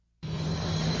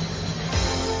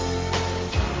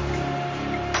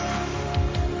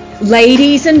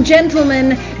Ladies and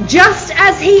gentlemen, just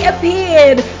as he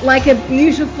appeared like a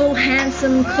beautiful,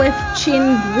 handsome,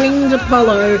 cleft-chinned, winged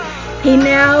Apollo, he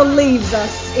now leaves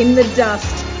us in the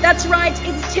dust. That's right,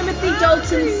 it's Timothy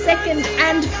Dalton's second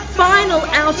and final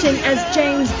outing as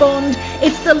James Bond.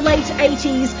 It's the late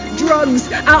 80s,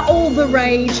 drugs are all the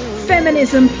rage,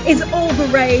 feminism is all the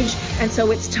rage, and so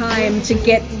it's time to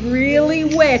get really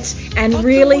wet and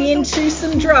really into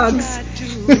some drugs.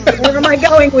 Where am I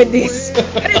going with this?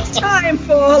 But it's time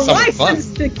for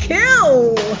License to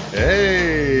Kill.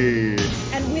 Hey.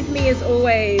 And with me, as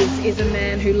always, is a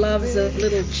man who loves a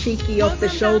little cheeky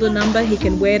off-the-shoulder number he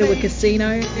can wear to a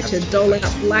casino to dole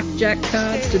out blackjack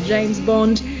cards to James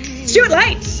Bond. Stuart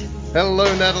Late. Hello,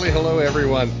 Natalie. Hello,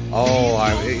 everyone.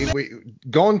 We're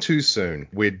gone too soon.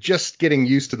 We're just getting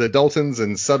used to the Daltons,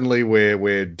 and suddenly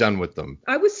we're done with them.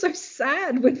 I was so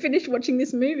sad when finished watching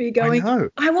this movie going, I know.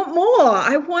 I want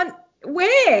more.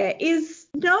 Where is...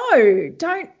 No,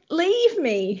 don't leave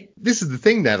me. This is the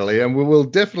thing, Natalie, and we'll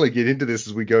definitely get into this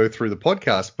as we go through the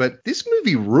podcast, but this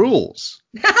movie rules.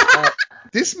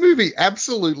 This movie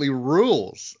absolutely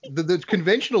rules. The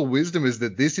conventional wisdom is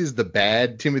that this is the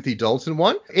bad Timothy Dalton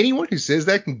one. Anyone who says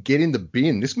that can get in the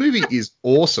bin. This movie is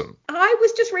awesome. I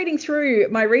was just reading through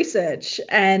my research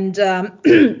and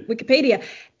Wikipedia,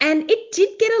 and it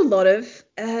did get a lot of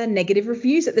negative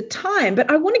reviews at the time,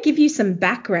 but I want to give you some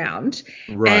background.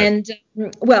 Right. And,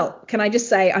 well, can I just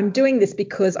say I'm doing this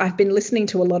because I've been listening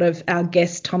to a lot of our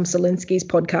guest Tom Salinsky's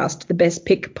podcast, the Best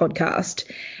Pick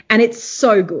podcast, and it's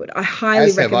so good. I highly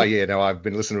recommend. Have I, yeah. No, I've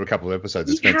been listening to a couple of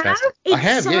episodes. It's fantastic. I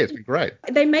have, yeah. It's been great.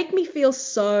 They make me feel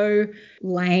so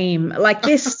lame. Like,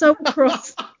 they're so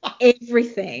across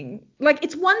everything. Like,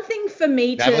 it's one thing for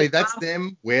me to... Natalie, that's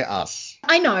them, we're us.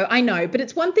 I know, but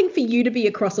it's one thing for you to be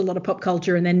across a lot of pop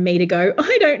culture and then me to go,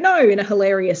 I don't know, in a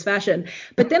hilarious fashion.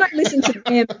 But then I listen to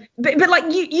them, but like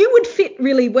you would fit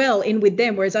really well in with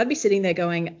them, whereas I'd be sitting there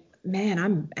going, man,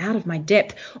 I'm out of my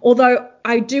depth. Although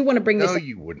I do want to bring this up. No,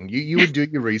 you wouldn't. You would do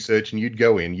your research and you'd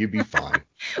go in. You'd be fine.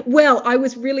 Well, I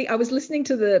was listening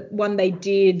to the one they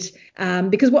did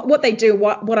because what they do,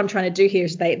 what I'm trying to do here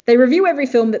is they review every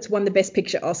film that's won the Best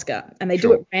Picture Oscar, and they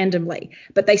do it randomly.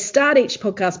 But they start each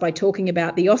podcast by talking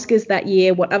about the Oscars that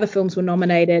year, what other films were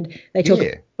nominated. They talk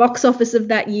about the box office of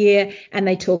that year, and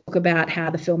they talk about how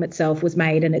the film itself was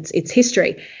made and its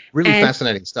history. Really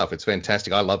fascinating stuff. It's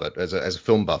fantastic. I love it. As a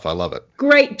film buff, I love it.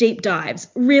 Great deep dives,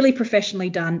 really professionally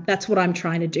done. That's what I'm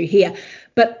trying to do here.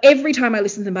 But every time I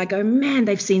listen to them, I go, man,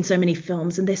 they've seen so many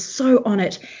films and they're so on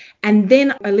it. And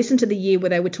then I listened to the year where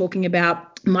they were talking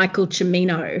about Michael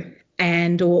Cimino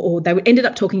or they ended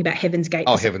up talking about Heaven's Gate.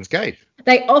 Oh, Heaven's Gate.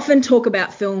 They often talk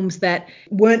about films that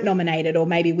weren't nominated or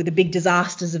maybe were the big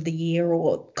disasters of the year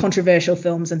or controversial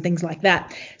films and things like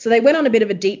that. So they went on a bit of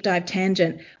a deep dive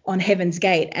tangent on Heaven's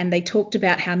Gate, and they talked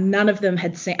about how none of them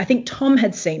had seen, I think Tom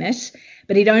had seen it,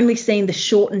 but he'd only seen the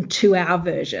shortened 2-hour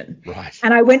version. Right.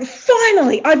 And I went,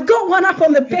 finally, I've got one up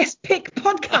on the Best Pick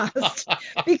podcast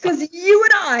because you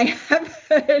and I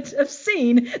have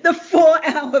seen the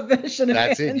 4-hour version of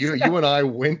That's Heaven's it. Gate. You and I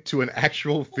went to an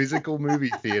actual physical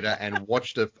movie theater and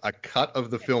watched a cut of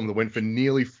the film that went for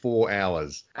nearly 4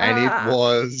 hours. And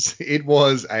it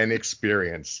was an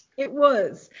experience. It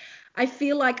was. I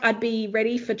feel like I'd be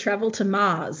ready for travel to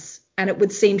Mars and it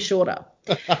would seem shorter.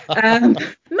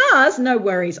 Mars, no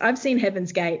worries. I've seen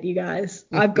Heaven's Gate, you guys.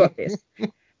 I've got this. So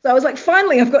I was like,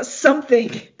 finally, I've got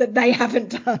something that they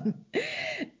haven't done.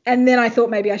 And then I thought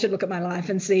maybe I should look at my life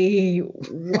and see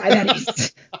why that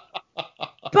is.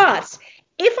 But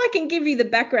if I can give you the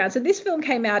background, so this film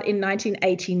came out in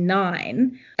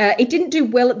 1989. It didn't do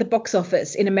well at the box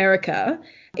office in America.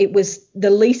 It was the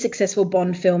least successful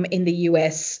Bond film in the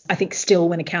US, I think still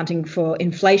when accounting for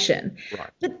inflation. Right.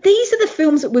 But these are the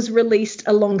films it was released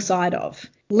alongside of.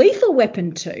 Lethal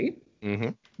Weapon 2,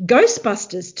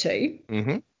 Ghostbusters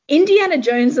 2, Indiana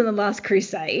Jones and the Last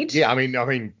Crusade. Yeah, I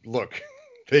mean, look,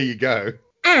 there you go.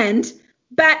 And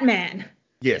Batman.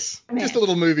 Yes, just a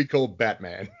little movie called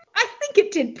Batman. I think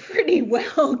it did pretty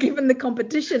well given the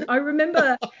competition. I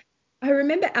remember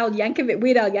Weird Al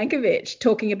Yankovic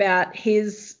talking about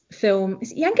his film.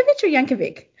 Is it Yankovic or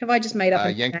Yankovic? Have I just made up?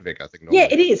 Yankovic, I think. Normally. Yeah,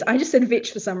 it is. I just said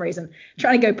Vitch for some reason.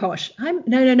 Trying to go posh.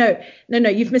 No.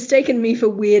 You've mistaken me for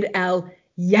Weird Al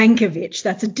Yankovic.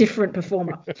 That's a different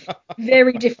performer.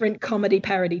 Very different comedy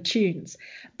parody tunes.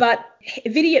 But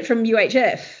Vidiot from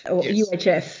UHF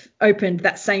UHF opened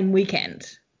that same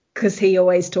weekend because he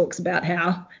always talks about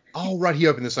how Oh, right. He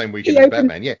opened the same weekend He as opened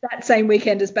Batman. Yeah. that same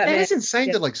weekend as Batman. That is insane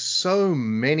Yeah. that like so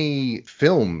many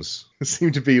films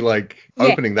seem to be like Yeah,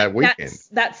 opening that weekend.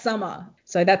 that's summer.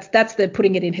 So that's the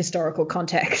putting it in historical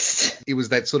context. It was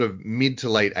that sort of mid to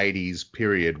late 80s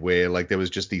period where like there was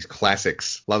just these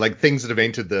classics, like things that have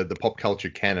entered the pop culture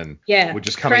canon Yeah. were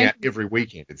just coming out every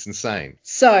weekend. It's insane.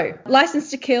 So,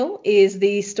 License to Kill is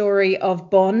the story of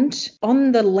Bond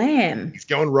on the lam. He's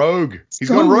going rogue. He's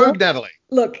gone rogue, Natalie.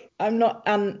 Look, I'm not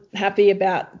unhappy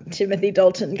about Timothy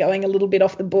Dalton going a little bit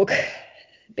off the book,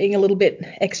 being a little bit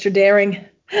extra daring.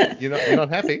 You're not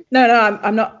happy? No,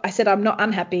 I'm not. I said I'm not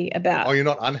unhappy about. Oh, you're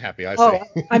not unhappy. I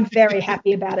see. I'm very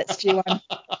happy about it, Stu. I'm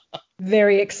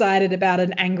very excited about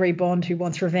an angry Bond who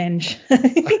wants revenge.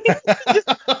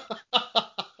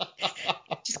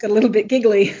 Just got a little bit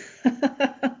giggly.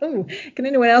 Ooh, can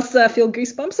anyone else feel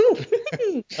goosebumps?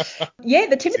 Yeah,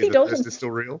 the Timothy Dalton. The thirst is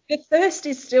still real. The thirst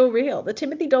is still real. The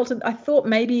Timothy Dalton. I thought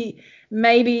maybe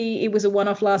it was a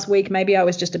one-off last week. Maybe I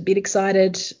was just a bit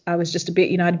excited. I was just a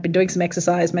bit, I'd been doing some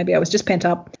exercise. Maybe I was just pent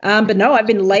up. But no, I've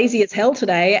been lazy as hell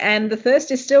today, and the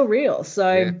thirst is still real.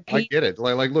 So yeah, I get it.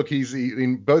 Like, look, he's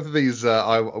in both of these.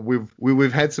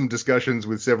 We've had some discussions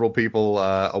with several people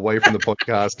away from the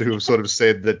podcast who have sort of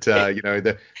said that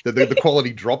the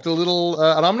quality dropped a little,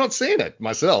 and I'm not seeing it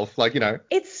myself.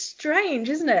 It's strange,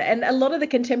 isn't it? And a lot of the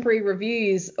contemporary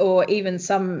reviews, or even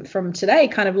some from today,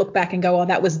 kind of look back and go, "Oh,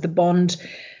 that was the Bond."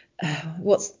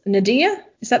 What's Nadir?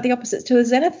 Is that the opposite to a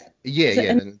Zenith?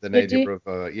 Yeah, the nadir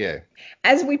of yeah.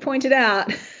 As we pointed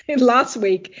out last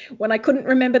week, when I couldn't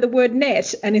remember the word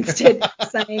net and instead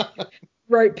saying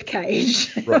rope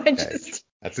cage. Rope cage.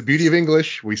 That's the beauty of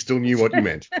English. We still knew what you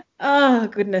meant. Oh,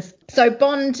 goodness. So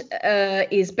Bond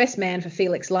is best man for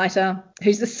Felix Leiter,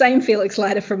 who's the same Felix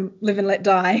Leiter from Live and Let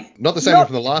Die. Not the same one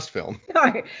from the last film.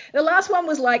 No, the last one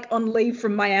was like on leave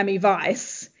from Miami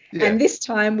Vice. Yeah. And this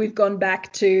time we've gone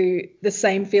back to the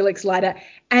same Felix Leiter.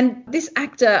 And this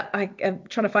actor, I'm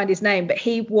trying to find his name, but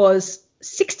he was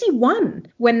 61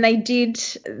 when they did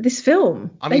this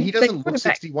film. I mean, he doesn't look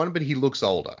 61, but he looks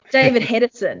older. David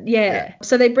Hedison, yeah.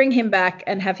 So they bring him back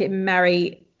and have him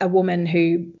marry a woman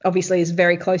who obviously is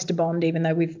very close to Bond, even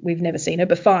though we've never seen her,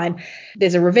 but fine.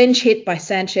 There's a revenge hit by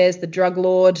Sanchez, the drug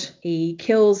lord. He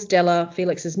kills Della,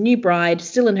 Felix's new bride,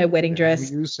 still in her wedding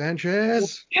dress. You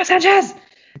Sanchez. Yeah, Sanchez.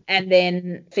 And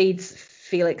then feeds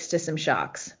Felix to some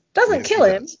sharks. Doesn't kill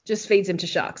him, just feeds him to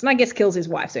sharks. And I guess kills his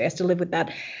wife, so he has to live with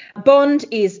that. Bond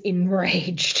is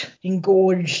enraged,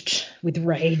 engorged with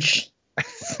rage.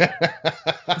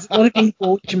 There's a lot of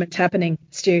engorgement happening,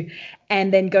 Stu.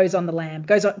 And then goes on the lam,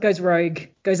 goes rogue,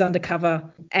 goes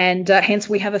undercover. And hence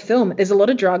we have a film. There's a lot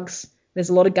of drugs. There's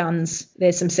a lot of guns.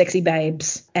 There's some sexy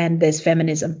babes. And there's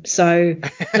feminism. So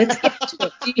let's get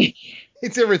to it.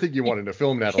 It's everything you want in a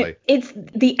film, Natalie. It's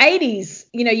the 80s.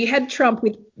 You had Trump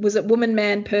with, was it Woman,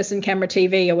 Man, Person, Camera,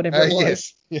 TV or whatever it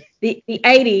was? Yes. Yeah. The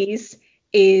 80s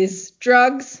is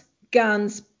drugs,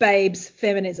 guns, babes,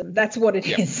 feminism. That's what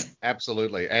it is.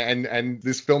 Absolutely. And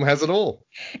this film has it all.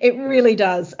 It really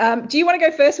does. Do you want to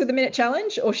go first with the minute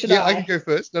challenge or should I? Yeah, I can go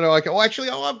first. No, I can. Oh, actually,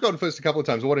 I've gone first a couple of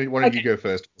times. Why don't you go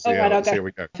first? See how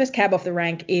we go. First cab off the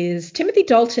rank is Timothy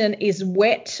Dalton is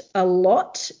wet a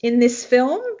lot in this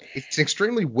film. It's an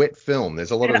extremely wet film.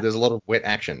 There's a lot of wet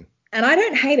action. And I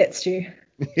don't hate it, Stu.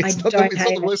 It's not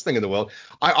the worst thing in the world.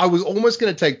 I was almost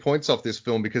going to take points off this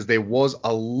film because there was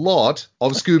a lot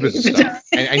of scuba stuff,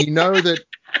 and you know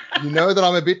that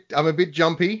I'm a bit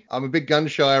jumpy. I'm a bit gun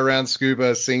shy around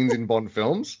scuba scenes in Bond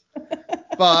films,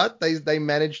 but they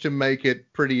managed to make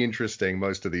it pretty interesting,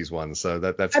 most of these ones. So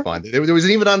that's fine. There was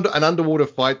even an underwater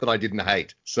fight that I didn't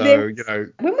hate. So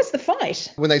when was the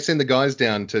fight? When they send the guys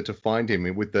down to find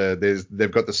him with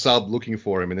they've got the sub looking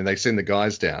for him, and then they send the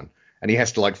guys down. And he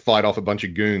has to fight off a bunch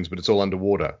of goons, but it's all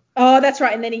underwater. Oh, that's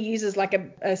right. And then he uses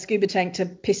a scuba tank to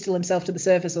pistol himself to the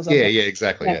surface or something. Yeah,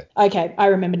 exactly. Yeah. Okay, I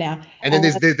remember now. And then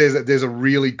there's a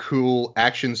really cool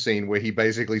action scene where he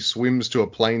basically swims to a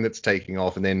plane that's taking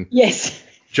off, and then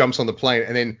jumps on the plane,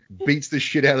 and then beats the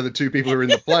shit out of the two people who are in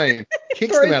the plane,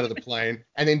 kicks them out of the plane,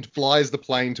 and then flies the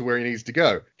plane to where he needs to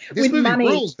go. This movie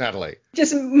rules, Natalie.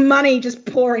 Just money just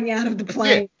pouring out of the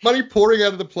plane. Yeah, money pouring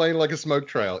out of the plane like a smoke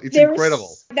trail. It's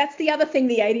incredible. That's the other thing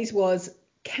the 80s was.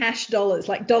 Cash dollars,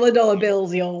 like dollar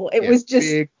bills, y'all. It was just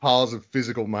big piles of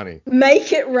physical money.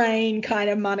 Make it rain kind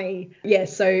of money.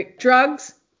 Yes, so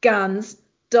drugs, guns,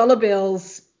 dollar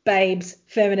bills, babes,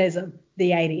 feminism,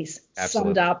 the 80s.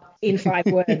 Absolutely. Summed up in 5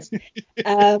 words.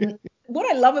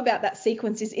 What I love about that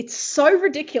sequence is it's so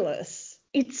ridiculous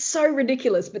It's so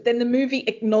ridiculous, but then the movie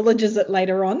acknowledges it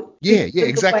later on. Yeah,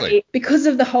 exactly. Because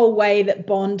of the whole way that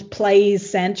Bond plays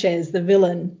Sanchez, the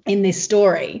villain in this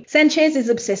story. Sanchez is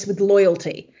obsessed with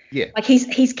loyalty. Yeah. Like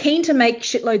he's keen to make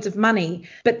shitloads of money,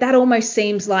 but that almost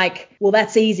seems like, well,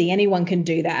 that's easy. Anyone can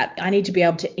do that. I need to be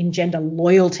able to engender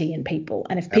loyalty in people.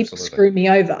 And if people screw me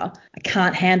over, I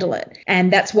can't handle it.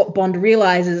 And that's what Bond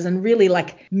realizes and really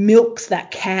like milks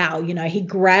that cow. You know, he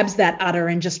grabs that udder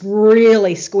and just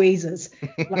really squeezes.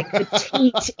 Like the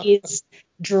teat is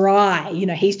dry. You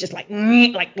know, he's just like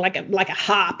a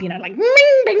harp, you know, like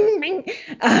bing, bing,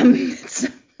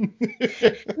 bing.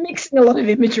 Mixing a lot of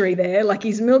imagery there, like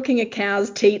he's milking a cow's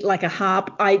teat like a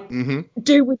harp.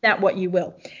 Do with that what you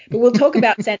will. But we'll talk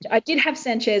about Sanchez. I did have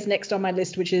Sanchez next on my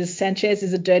list, which is Sanchez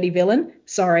is a dirty villain.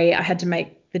 Sorry, I had to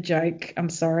make the joke. I'm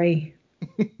sorry.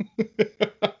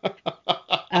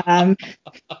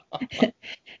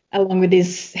 Along with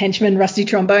his henchman, Rusty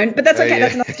Trombone. But that's okay.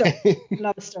 That's another story.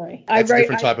 Another story. That's a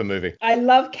different type of movie. I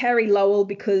love Carrie Lowell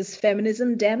because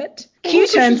feminism, damn it. Q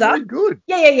turns up. Really good.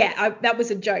 Yeah. That was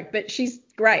a joke, but she's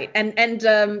great. And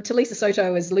Talisa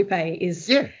Soto as Lupe is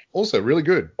also really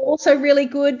good. Also really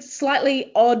good.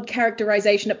 Slightly odd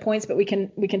characterization at points, but we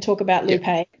can talk about Lupe.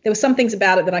 There were some things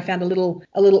about it that I found a little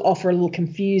off or a little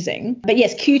confusing. But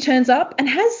yes, Q turns up and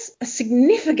has a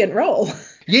significant role.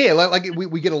 Yeah, like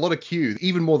we get a lot of Q,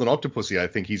 even more than Octopussy. I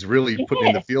think he's really putting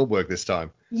in the field work this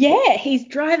time. Yeah, he's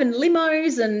driving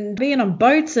limos and being on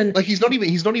boats and like he's not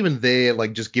even there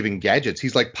like just giving gadgets.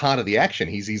 He's like part of the action.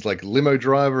 He's like limo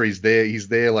driver. He's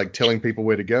there like telling people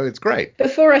where to go. It's great.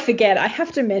 Before I forget, I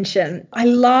have to mention I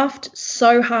laughed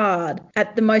so hard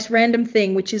at the most random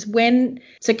thing, which is when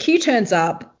Q turns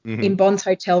up in Bond's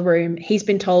hotel room. He's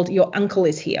been told your uncle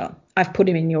is here. I've put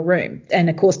him in your room. And,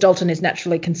 of course, Dalton is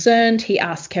naturally concerned. He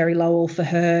asks Carrie Lowell for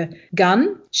her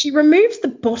gun. She removes the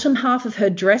bottom half of her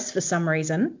dress for some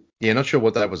reason. Yeah, not sure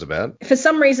what that was about. For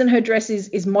some reason, her dress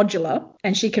is modular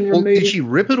and she can remove... Did she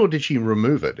rip it or did she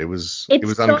remove it? It was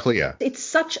unclear. It's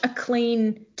such a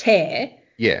clean tear.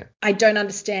 Yeah. I don't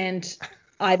understand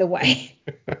either way.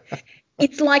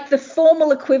 It's like the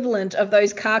formal equivalent of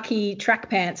those khaki track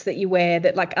pants that you wear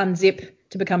that like unzip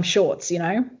to become shorts, you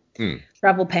know?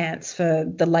 Travel pants for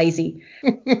the lazy.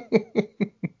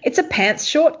 It's a pants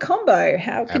short combo.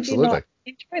 How could you not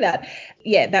enjoy that?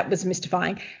 Yeah, that was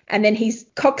mystifying. And then he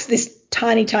cocks this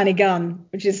tiny, tiny gun,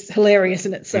 which is hilarious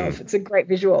in itself. It's a great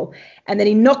visual. And then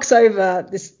he knocks over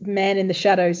this man in the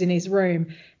shadows in his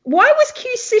room. Why was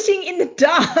Q sitting in the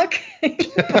dark in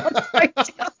Bond's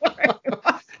hotel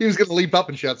room? He was going to leap up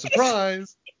and shout,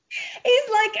 surprise. He's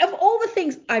like, of all the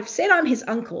things I've said, I'm his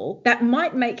uncle, that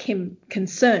might make him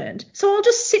concerned. So I'll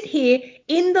just sit here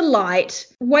in the light,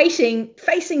 waiting,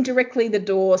 facing directly the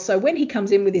door. So when he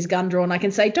comes in with his gun drawn, I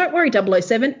can say, don't worry,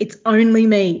 007, it's only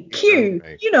me. Q,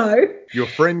 you know. Your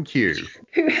friend Q.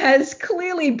 Who has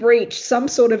clearly breached some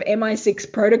sort of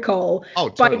MI6 protocol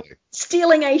by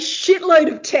stealing a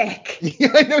shitload of tech. Yeah,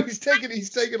 I know. He's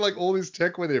taken like all his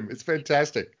tech with him. It's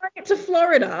fantastic. To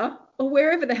Florida or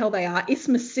wherever the hell they are,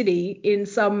 Isthmus City, in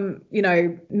some, you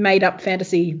know, made up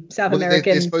fantasy South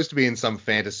American. They're supposed to be in some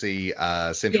fantasy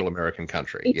Central American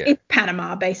country. It's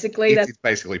Panama, basically. It's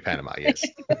basically Panama, yes.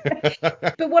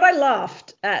 But what I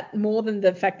laughed at more than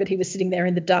the fact that he was sitting there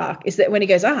in the dark is that when he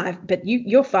goes, but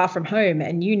you're far from home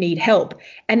and you need help.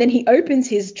 And then he opens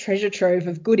his treasure trove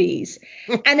of goodies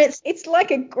and it's like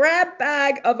a grab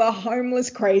bag of a homeless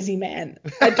crazy man.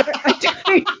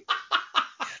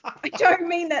 I don't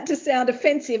mean that to sound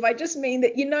offensive. I just mean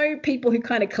that, you know, people who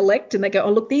kind of collect and they go,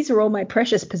 oh, look, these are all my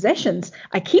precious possessions.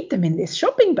 I keep them in this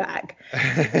shopping bag.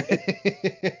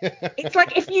 It's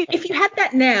like if you had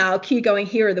that now, Q going,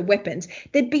 here are the weapons,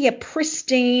 there'd be a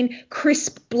pristine,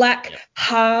 crisp, black,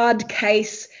 hard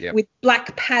case with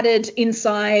black padded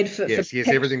inside. Yes,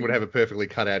 everything would have a perfectly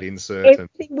cut out insert.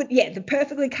 The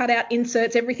perfectly cut out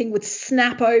inserts, everything would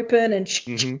snap open and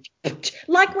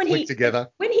like when he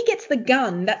gets the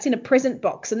gun, that's in a present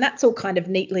box and that's all kind of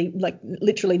neatly, like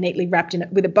literally neatly wrapped in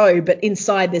it with a bow, but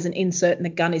inside there's an insert and the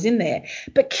gun is in there.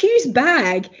 But Q's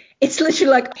bag, it's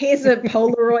literally like, here's a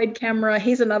Polaroid camera,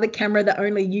 here's another camera that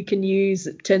only you can use.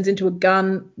 It turns into a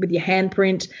gun with your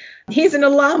handprint. Here's an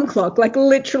alarm clock, like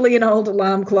literally an old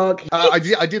alarm clock. I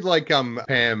did like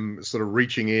Pam sort of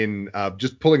reaching in,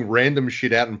 just pulling random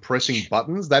shit out and pressing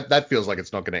buttons. That feels like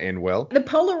it's not going to end well. The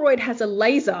Polaroid has a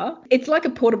laser. It's like a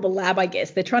portable lab, I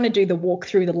guess. They're trying to do the walk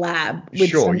through the lab.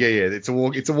 Sure, It's a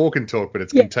walk and talk, but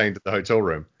it's contained at the hotel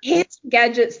room. Here's some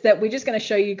gadgets that we're just going to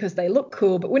show you because they look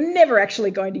cool, but we're never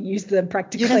actually going to use them Yeah,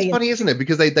 practically. that's funny, isn't it?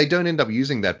 Because they don't end up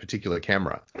using that particular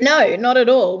camera. No, not at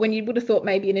all. When you would have thought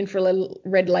maybe an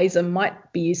infrared laser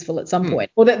might be useful at some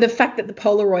point. Or the fact that the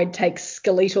Polaroid takes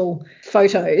skeletal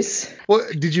photos. Well,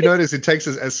 did you notice it takes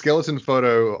a skeleton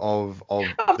photo of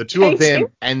the two of painting.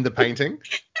 them and the painting?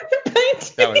 The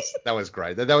painting. That was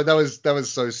great. That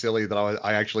was so silly that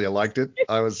I actually liked it.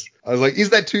 I was like, is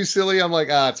that too silly? I'm like,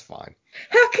 it's fine.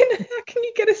 How can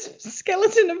you get a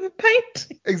skeleton of a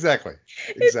painting? Exactly.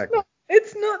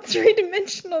 It's not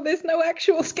three-dimensional. There's no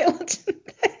actual skeleton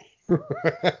there.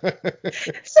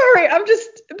 Sorry,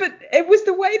 but it was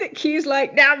the way that Q's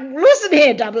like, now listen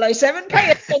here, 007,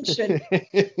 pay attention.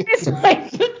 It's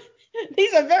like,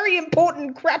 these are very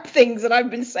important crap things that I've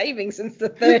been saving since the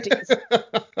 30s.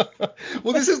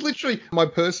 Well, this is literally my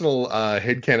personal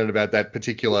headcanon about that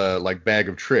particular like bag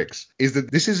of tricks, is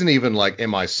that this isn't even like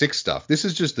MI6 stuff. This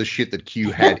is just the shit that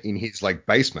Q had in his like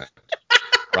basement.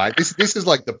 Right, this is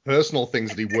like the personal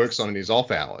things that he works on in his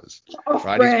off hours.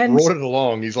 Right, he's brought it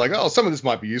along. He's like, some of this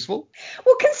might be useful.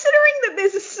 Well, considering that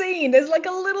there's like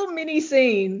a little mini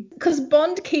scene, because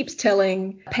Bond keeps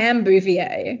telling Pam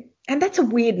Bouvier, and that's a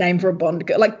weird name for a Bond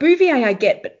girl. Like Bouvier, I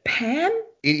get, but Pam.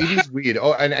 It is weird.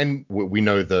 Oh, and we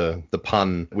know the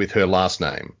pun with her last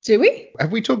name. Do we?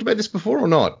 Have we talked about this before or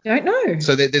not? Don't know.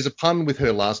 So there's a pun with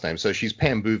her last name. So she's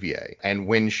Pam Bouvier. And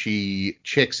when she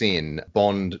checks in,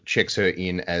 Bond checks her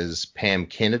in as Pam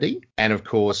Kennedy. And of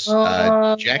course,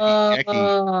 Jackie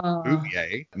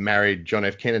Bouvier married John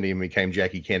F. Kennedy and became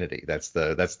Jackie Kennedy. That's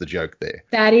the joke there.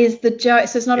 That is the joke.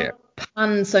 So it's not a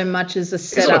pun so much as a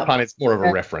setup. It's not a pun. It's more of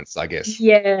a reference, I guess.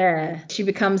 Yeah. She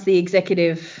becomes the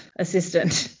executive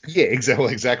assistant. Yeah,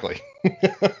 exactly.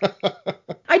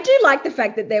 I do like the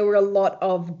fact that there were a lot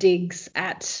of digs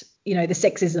at, the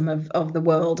sexism of the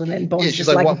world, and then Bond's she's just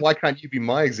like, why can't you be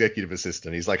my executive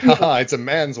assistant? He's like, haha, it's a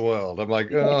man's world. I'm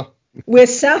like, oh. We're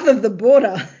south of the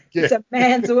border. Yeah. It's a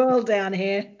man's world down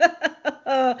here.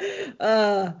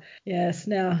 Yes.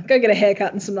 Now go get a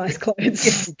haircut and some nice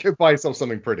clothes. Go buy yourself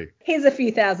something pretty. Here's a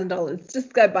few $1,000s.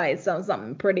 Just go buy yourself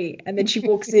something pretty. And then she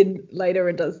walks in later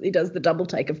and he does the double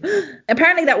take of.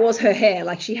 Apparently that was her hair.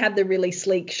 Like she had the really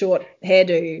sleek short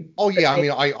hairdo. Oh yeah, I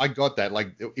mean I got that.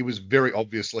 Like it was very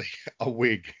obviously a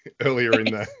wig earlier in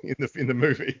the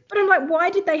movie. But I'm like, why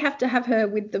did they have to have her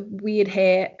with the weird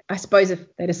hair? I suppose if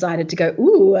they decided to go,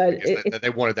 ooh, they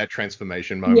wanted that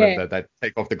transformation moment, that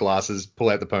take off the glasses, pull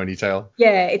out the ponytail.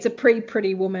 Yeah, it's a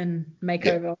pretty woman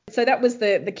makeover. Yeah. So that was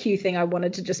the Q thing I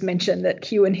wanted to just mention, that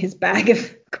Q and his bag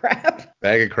of crap.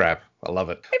 Bag of crap. I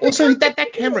love it. Also,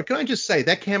 that camera, can I just say,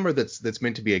 that camera that's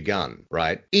meant to be a gun,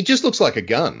 right? It just looks like a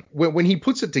gun. When he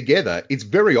puts it together, it's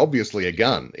very obviously a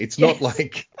gun. It's not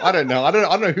like, I don't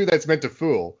know who that's meant to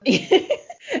fool.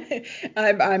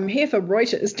 I'm here for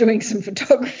Reuters doing some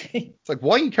photography. It's like,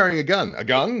 why are you carrying a gun? A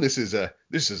gun? This is a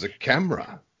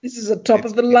camera. This is a top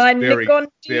of the line Nikon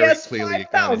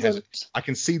DS5000. I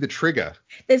can see the trigger.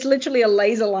 There's literally a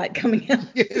laser light coming out.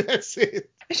 Yeah, that's it.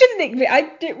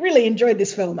 I really enjoyed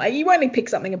this film. You only pick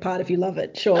something apart if you love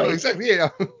it, surely. Oh, exactly, yeah.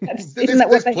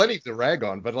 There's plenty to rag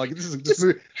on, but like this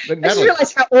movie. I just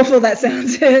realised how awful that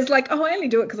sounds. It's like, I only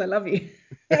do it because I love you.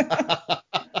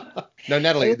 No,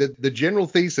 Natalie, the general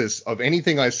thesis of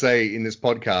anything I say in this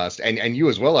podcast, and you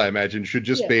as well, I imagine, should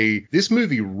just be, this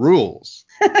movie rules,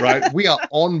 right? We are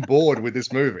on board with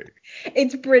this movie.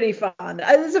 It's pretty fun.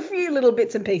 There's a few little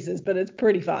bits and pieces, but it's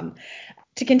pretty fun.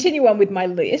 To continue on with my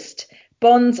list,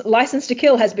 Bond's License to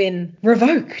Kill has been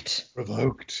revoked.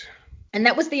 And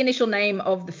that was the initial name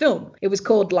of the film. It was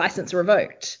called License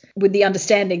Revoked, with the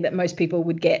understanding that most people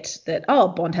would get that,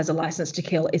 Bond has a license to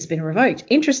kill, it's been revoked.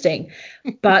 Interesting.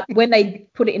 But when they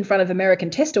put it in front of American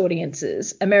test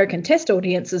audiences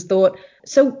thought,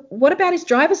 so what about his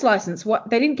driver's license?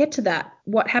 They didn't get to that.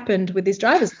 What happened with his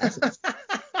driver's license?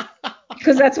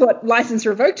 Because that's what license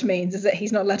revoked means, is that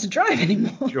he's not allowed to drive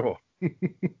anymore. Sure.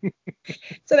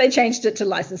 So they changed it to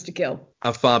License to Kill.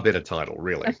 A far better title,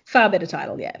 really. A far better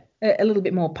title, yeah. A little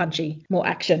bit more punchy, more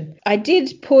action. I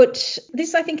did put,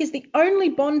 this I think is the only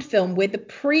Bond film where the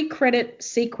pre-credit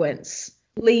sequence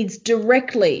leads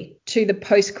directly to the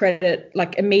post-credit,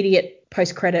 like immediate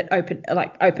post-credit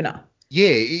opener.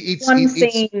 Yeah, it's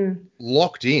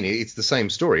locked in. It's the same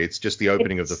story. It's just the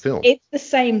opening of the film. It's the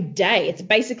same day. It's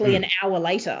basically an hour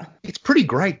later. It's pretty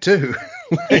great too.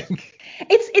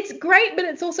 It's great, but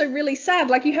it's also really sad.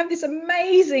 Like you have this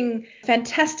amazing,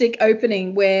 fantastic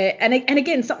opening where, and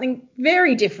again, something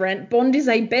very different. Bond is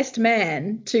a best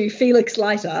man to Felix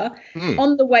Leiter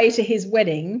on the way to his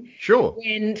wedding. Sure.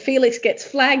 When Felix gets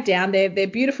flagged down, their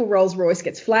beautiful Rolls Royce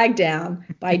gets flagged down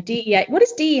by DEA. What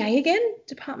is DEA again?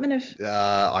 Department of...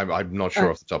 I'm not sure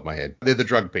off the top of my head. They're the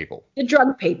drug people. The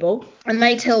drug people. And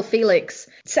they tell Felix,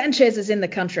 Sanchez is in the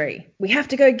country. We have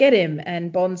to go get him.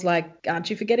 And Bond's like, aren't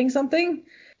you forgetting something?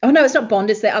 Oh, no, it's not Bond.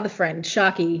 It's their other friend,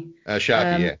 Sharky.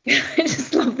 Sharky, yeah. I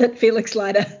just love that Felix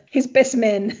Leiter, his best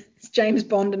men, is James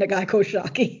Bond and a guy called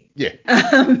Sharky. Yeah.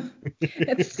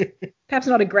 It's perhaps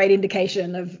not a great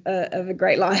indication of a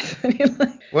great life.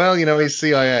 Well, he's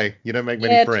CIA. You don't make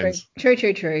many friends.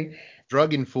 True.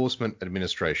 Drug Enforcement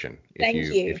Administration,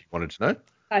 if you wanted to know.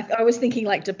 I was thinking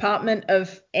like Department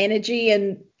of Energy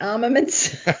and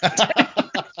Armaments.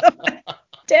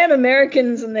 Damn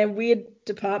Americans and their weird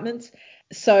departments.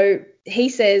 So he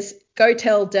says, go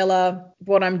tell Della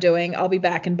what I'm doing. I'll be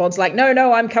back. And Bond's like,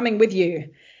 no, I'm coming with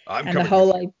you. And the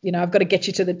whole, I've got to get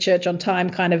you to the church on time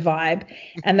kind of vibe.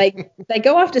 And they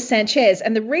go after Sanchez.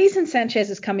 And the reason Sanchez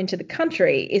has come into the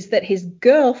country is that his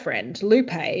girlfriend,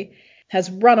 Lupe, has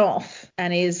run off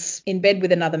and is in bed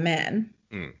with another man.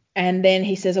 And then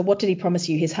he says, what did he promise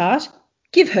you? His heart?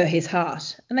 Give her his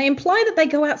heart. And they imply that they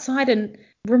go outside and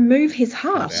remove his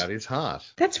heart. Cut out his heart.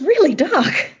 That's really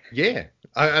dark. Yeah.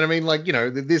 And I mean,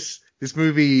 this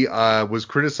movie was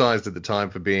criticized at the time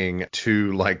for being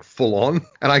too full on,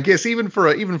 and I guess even for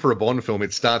a Bond film,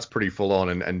 it starts pretty full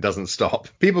on and doesn't stop.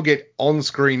 People get on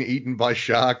screen eaten by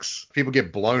sharks. People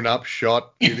get blown up,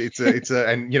 shot. It's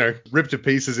ripped to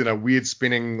pieces in a weird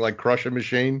spinning crusher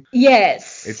machine.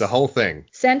 Yes, it's a whole thing.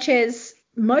 Sanchez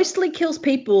mostly kills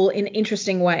people in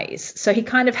interesting ways, so he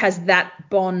kind of has that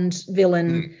Bond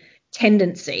villain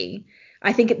tendency.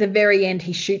 I think at the very end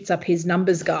he shoots up his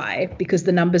numbers guy because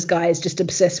the numbers guy is just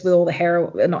obsessed with all the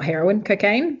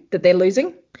cocaine that they're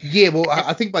losing. Yeah, well,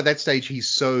 I think by that stage he's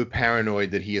so paranoid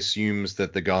that he assumes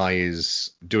that the guy is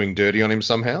doing dirty on him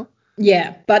somehow.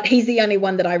 Yeah, but he's the only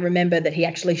one that I remember that he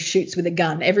actually shoots with a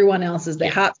gun. Everyone else is their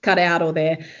hearts cut out or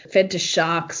they're fed to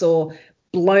sharks or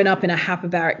blown up in a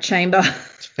hyperbaric chamber.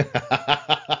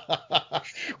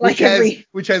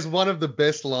 Which has one of the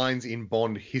best lines in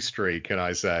Bond history, can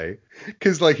I say?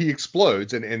 Because he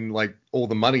explodes and all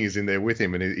the money is in there with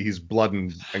him and his blood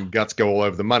and guts go all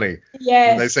over the money.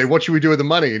 Yes. And they say, what should we do with the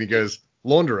money? And he goes,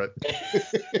 launder it.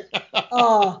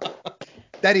 Oh.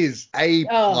 That is A+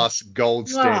 gold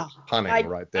stamp punning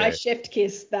right there. I chef'd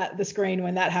kissed the screen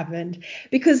when that happened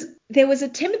because there was a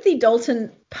Timothy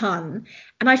Dalton pun,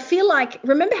 and I feel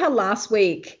remember how last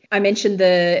week I mentioned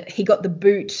he got the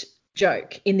boot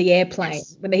joke in the airplane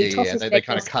when he tosses they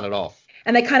kind of cut it off.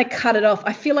 And they kind of cut it off.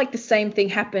 I feel like the same thing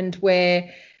happened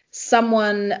where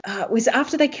someone was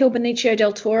after they killed Benicio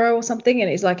del Toro or something,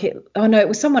 and he's like, oh no, it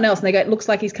was someone else, and they go, it looks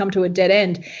like he's come to a dead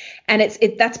end, and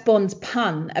that's Bond's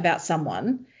pun about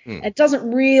someone. It doesn't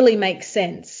really make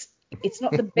sense. It's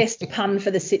not the best pun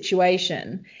for the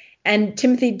situation, and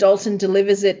Timothy Dalton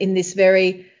delivers it in this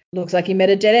very looks like he met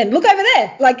a dead end. Look over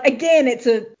there. Again,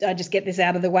 I just get this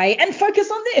out of the way and focus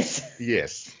on this.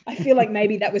 Yes. I feel like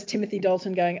maybe that was Timothy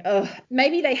Dalton going, ugh.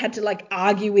 Maybe they had to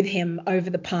argue with him over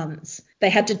the puns. They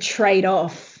had to trade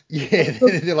off. Yeah.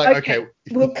 They're like, okay.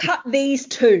 We'll cut these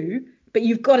two, but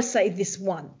you've got to say this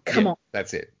one. Come on.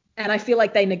 That's it. And I feel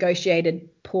like they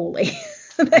negotiated poorly.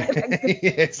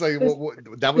 It's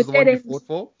that was the one you fought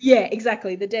for? Yeah,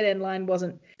 exactly. The dead end line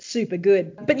wasn't super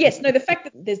good. But yes, the fact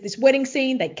that there's this wedding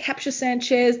scene, they capture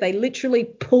Sanchez, they literally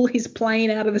pull his plane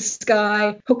out of the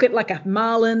sky, hook it like a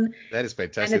marlin. That is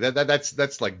fantastic. That's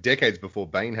decades before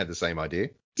Bane had the same idea.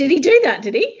 Did he do that?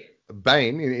 Did he?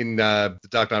 Bane in The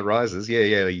Dark Knight Rises.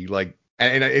 Yeah.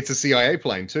 And it's a CIA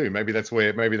plane too. Maybe that's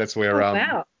where.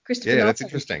 Wow. Yeah, that's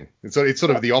interesting. It's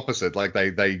sort of the opposite.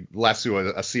 They lasso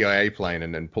a CIA plane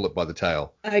and then pull it by the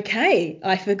tail. Okay,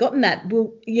 I've forgotten that.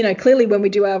 Well, clearly when we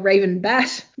do our Raven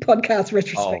Bat podcast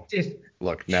retrospective. Oh,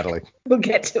 look, Natalie. We'll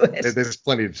get to it. There's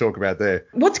plenty to talk about there.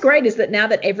 What's great is that now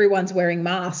that everyone's wearing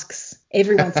masks,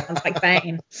 everyone sounds like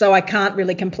Bane. So I can't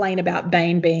really complain about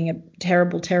Bane being a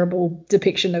terrible, terrible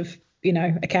depiction of,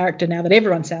 a character now that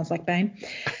everyone sounds like Bane.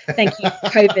 Thank you,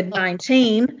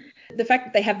 COVID-19. The fact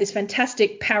that they have this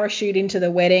fantastic parachute into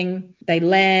the wedding, they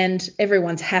land,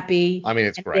 everyone's happy. I mean,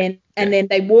 it's great. Then And then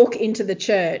they walk into the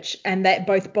church, and that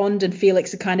both Bond and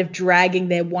Felix are kind of dragging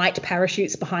their white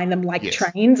parachutes behind them like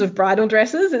trains of bridal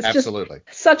dresses. It's absolutely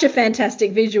just such a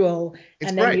fantastic visual.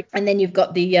 It's and great. then you've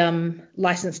got the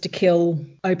License to Kill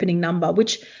opening number,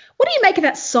 which, what do you make of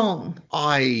that song?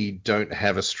 I don't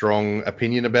have a strong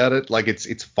opinion about it. Like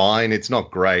it's fine. It's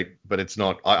not great, but it's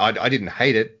not. I didn't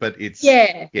hate it, but it's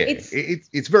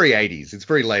it's very 80s. It's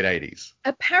very late 80s.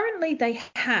 Apparently, they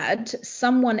had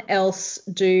someone else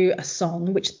do a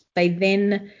song, which they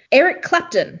then Eric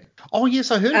Clapton. Oh yes,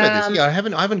 I heard about this. Yeah, I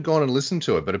haven't gone and listened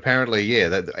to it, but apparently,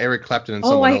 that Eric Clapton and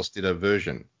someone else did a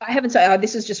version. I haven't.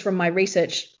 This is just from my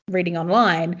research reading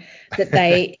online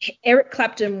that Eric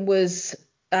Clapton was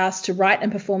asked to write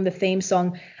and perform the theme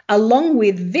song along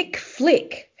with Vic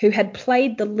Flick, who had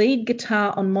played the lead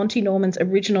guitar on Monty Norman's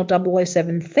original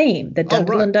 007 theme, the Dun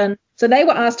Dun Dun. So they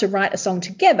were asked to write a song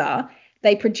together.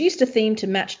 They produced a theme to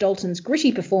match Dalton's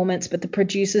gritty performance, but the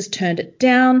producers turned it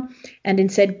down, and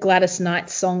instead Gladys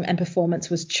Knight's song and performance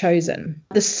was chosen.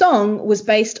 The song was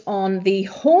based on the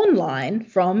horn line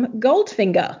from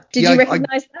Goldfinger. Did you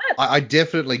recognize that? I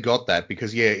definitely got that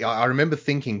because, I remember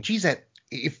thinking, geez,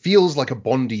 it feels like a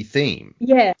Bondy theme.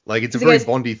 Yeah. Like it's a very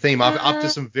Bondy theme after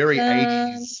some very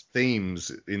 80s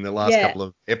themes in the last couple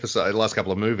of episodes, last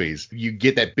couple of movies. You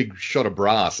get that big shot of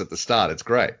brass at the start. It's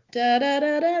great. Da, da,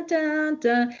 da, da, da,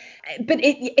 da. But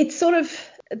it's sort of,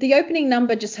 the opening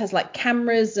number just has like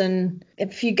cameras and a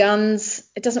few guns.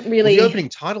 It doesn't really. Well, the opening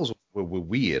titles were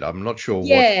weird. I'm not sure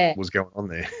what was going on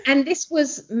there. And this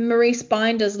was Maurice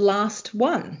Binder's last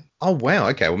one. Oh, wow.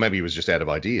 Okay. Well, maybe he was just out of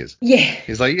ideas. Yeah.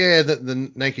 He's like,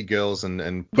 the naked girls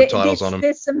and put titles on them.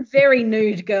 There's some very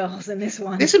nude girls in this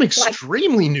one. There's some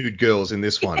extremely nude girls in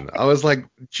this one. I was like,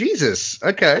 Jesus.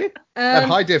 Okay. That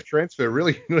high def transfer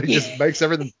really just makes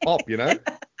everything pop,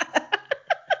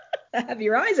 Have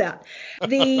your eyes out.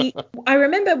 I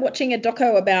remember watching a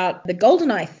doco about the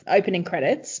GoldenEye opening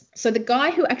credits. So the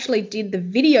guy who actually did the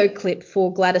video clip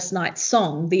for Gladys Knight's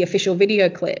song, the official video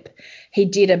clip, he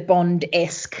did a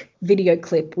Bond-esque video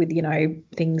clip with,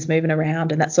 things moving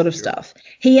around and that sort of stuff.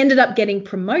 He ended up getting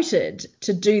promoted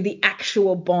to do the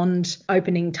actual Bond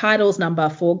opening titles number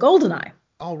for GoldenEye.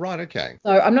 Oh, right. Okay.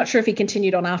 So I'm not sure if he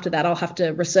continued on after that. I'll have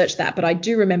to research that, but I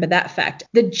do remember that fact.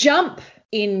 The jump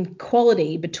in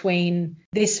quality between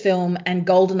this film and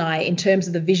GoldenEye in terms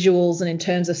of the visuals and in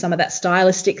terms of some of that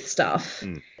stylistic stuff,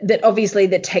 that obviously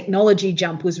the technology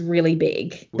jump was really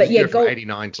big. But from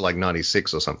 89 to like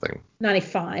 96 or something.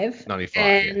 95. 95.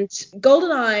 And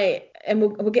GoldenEye, and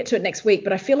we'll get to it next week,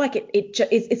 but I feel like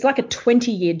it's like a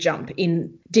 20-year jump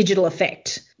in digital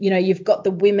effect. You've got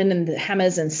the women and the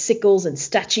hammers and sickles and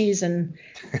statues, and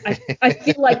I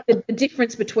feel like the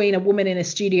difference between a woman in a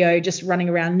studio just running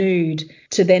around nude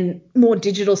to then more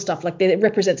digital stuff, like it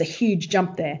represents a huge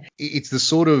jump there. It's the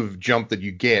sort of jump that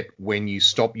you get when you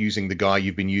stop using the guy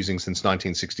you've been using since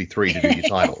 1963 to do your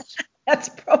titles. That's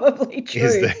probably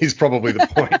true. Is probably the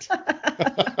point.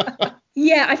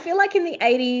 Yeah, I feel like in the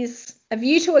 80s, A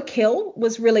View to a Kill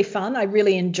was really fun. I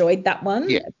really enjoyed that one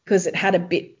because it had a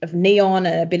bit of neon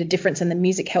and a bit of difference, and the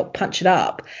music helped punch it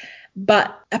up.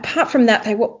 But apart from that,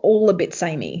 they were all a bit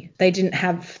samey. They didn't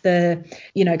have the,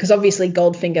 because obviously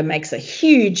Goldfinger makes a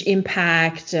huge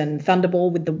impact, and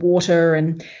Thunderball with the water,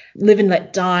 and Live and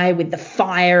Let Die with the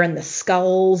fire and the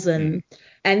skulls,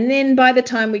 and then by the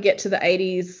time we get to the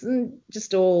 80s,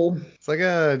 just all... It's like,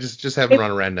 just have them run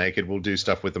around naked. We'll do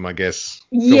stuff with them, I guess.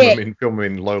 Film them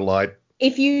in low light.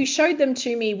 If you showed them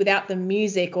to me without the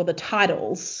music or the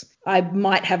titles, I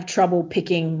might have trouble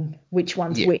picking which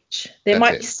one's which. There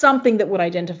might be something that would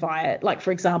identify it. Like,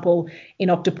 for example, in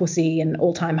Octopussy and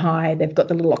All Time High, they've got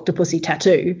the little Octopussy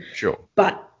tattoo. Sure.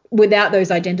 But without those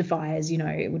identifiers,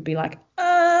 it would be like,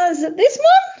 is it this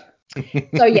one?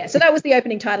 So that was the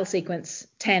opening title sequence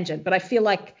tangent, but I feel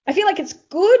like it's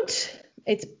good.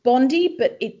 It's Bondy,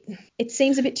 but it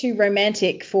seems a bit too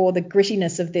romantic for the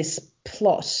grittiness of this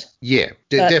plot. Yeah,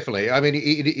 definitely. I mean,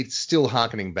 it's still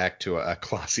harkening back to a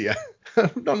classier,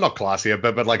 not classier,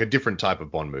 but like a different type of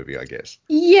Bond movie, I guess.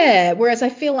 Yeah, whereas I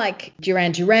feel like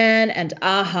Duran Duran and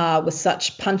a-ha were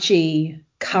such punchy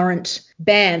current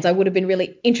bands. I would have been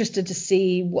really interested to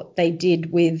see what they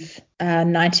did with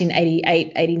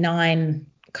 1988, 89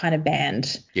 kind of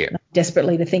band. Yeah.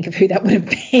 Desperately to think of who that would have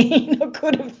been or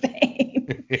could have been.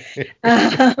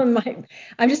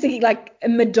 I'm just thinking like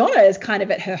Madonna is kind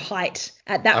of at her height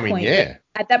at that point. Yeah.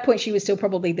 At that point, she was still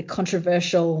probably the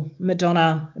controversial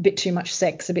Madonna, a bit too much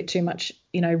sex, a bit too much,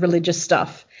 religious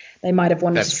stuff. They might have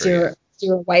wanted to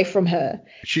steer away from her.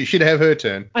 She should have her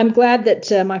turn. I'm glad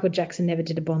that Michael Jackson never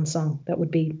did a Bond song. That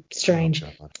would be strange.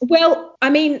 Oh, well, I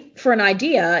mean, for an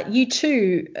idea,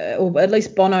 U2, or at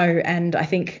least Bono and I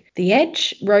think The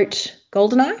Edge wrote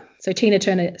Goldeneye. So Tina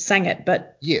Turner sang it,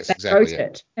 but yes, they exactly, wrote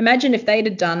it. Imagine if they'd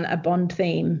have done a Bond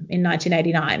theme in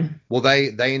 1989. Well, they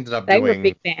ended up They doing. were a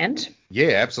big band.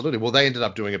 Yeah, absolutely. Well, they ended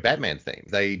up doing a Batman theme.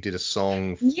 They did a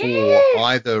song for Yeah.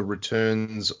 either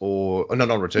Returns or no,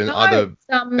 not Returns, No, either it's,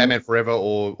 Batman Forever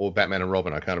or Batman and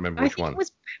Robin. I can't remember I which think one. it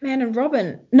was Batman and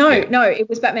Robin. No, Yeah. no, it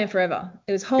was Batman Forever.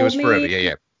 It was It Hold was Forever. Me,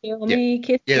 Yeah. Kill Yeah. Me,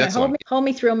 Kiss Yeah, Me, that's the one. Hold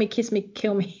Me, Thrill Me, Kiss Me,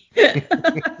 Kill Me.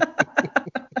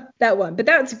 That one. But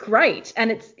that's great.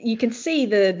 And it's you can see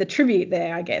the tribute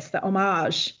there, I guess, the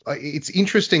homage. It's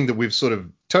interesting that we've sort of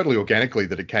totally organically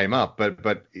that it came up,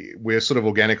 but we're sort of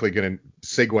organically going to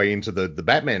segue into the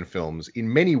Batman films.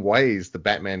 In many ways, the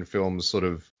Batman films sort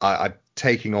of are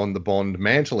taking on the Bond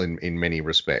mantle in many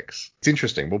respects. It's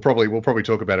interesting. We'll probably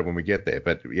talk about it when we get there.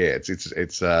 But yeah,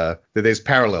 it's there's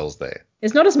parallels there.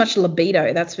 There's not as much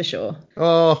libido, that's for sure.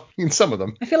 Oh, in some of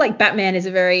them. I feel like Batman is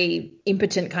a very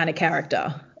impotent kind of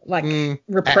character. Like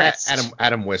repressed.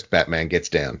 Adam West Batman gets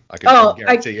down. I can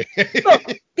guarantee you. Look,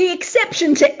 the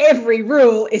exception to every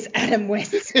rule is Adam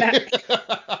West's Batman.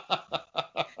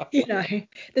 You know,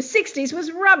 the 60s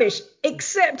was rubbish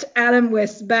except Adam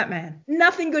West's Batman.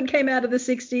 Nothing good came out of the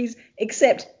 60s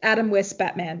except Adam West's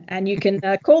Batman. And you can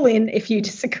call in if you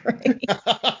disagree.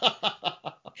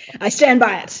 I stand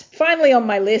by it. Finally on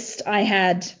my list, I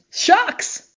had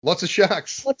sharks. Lots of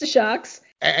sharks. Lots of sharks.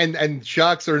 And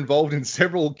sharks are involved in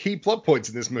several key plot points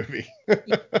in this movie.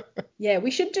 Yeah, we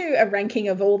should do a ranking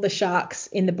of all the sharks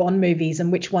in the Bond movies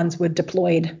and which ones were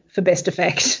deployed for best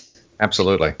effect.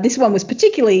 Absolutely. This one was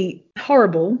particularly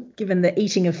horrible, given the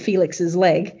eating of Felix's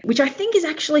leg, which I think is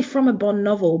actually from a Bond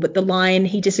novel, but the line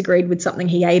 "he disagreed with something,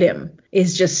 he ate him"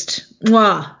 is just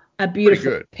a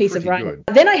beautiful piece of writing.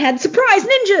 Then I had surprise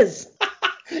ninjas.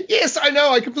 Yes, I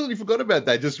know. I completely forgot about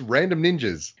that. Just random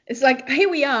ninjas. It's like, here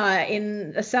we are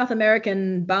in a South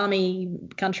American balmy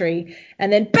country,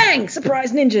 and then bang,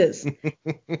 surprise ninjas.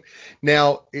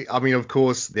 Now, I mean, of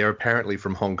course, they're apparently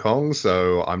from Hong Kong,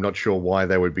 so I'm not sure why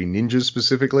they would be ninjas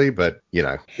specifically, but, you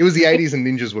know, it was the 80s and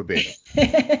ninjas were big.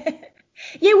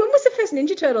 Yeah, when was the first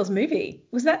Ninja Turtles movie?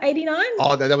 Was that 89?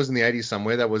 Oh, that was in the 80s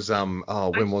somewhere. That was,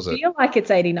 when was it? I feel like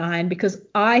it's 89 because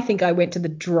I think I went to the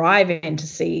drive-in to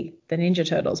see the Ninja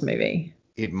Turtles movie.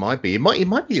 It might be. It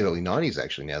might be early 90s,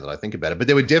 actually, now that I think about it. But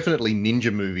there were definitely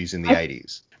ninja movies in the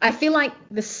 80s. I feel like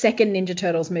the second Ninja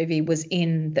Turtles movie was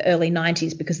in the early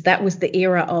 90s because that was the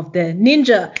era of the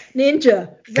ninja,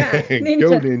 zap, ninja.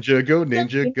 Go ninja, go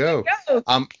ninja, go.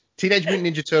 Teenage Mutant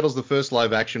Ninja Turtles, the first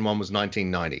live action one was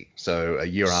 1990, so a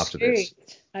year after this.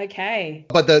 Okay.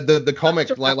 But the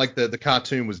comic, like the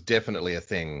cartoon, was definitely a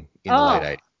thing in the late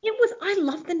 80s. It was. I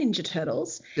love the Ninja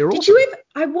Turtles. They're awesome. Did you ever?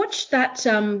 I watched that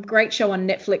great show on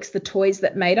Netflix, The Toys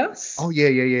That Made Us. Oh yeah.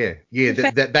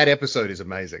 That episode is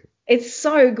amazing. It's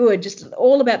so good. Just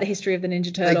all about the history of the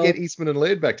Ninja Turtles. They get Eastman and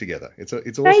Laird back together. It's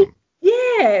awesome.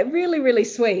 Yeah, really, really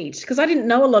sweet. Because I didn't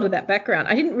know a lot of that background.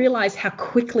 I didn't realize how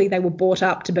quickly they were bought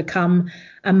up to become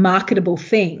a marketable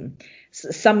thing.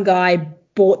 Some guy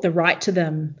bought the right to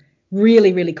them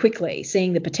really, really quickly,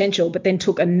 seeing the potential, but then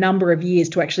took a number of years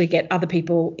to actually get other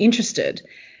people interested.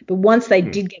 But once they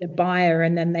did get a buyer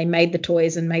and then they made the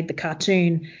toys and made the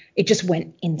cartoon, it just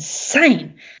went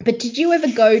insane. But did you ever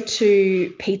go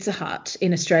to Pizza Hut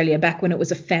in Australia back when it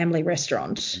was a family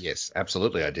restaurant? Yes,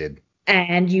 absolutely, I did.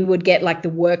 And you would get like the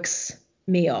works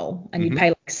meal and you'd pay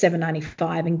like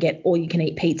 $7.95 and get all you can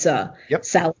eat pizza,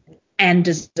 salad and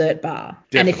dessert bar.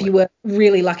 Definitely. And if you were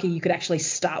really lucky, you could actually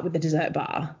start with the dessert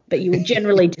bar, but you were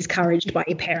generally discouraged by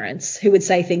your parents who would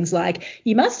say things like,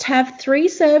 you must have 3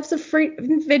 serves of fruit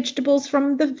and vegetables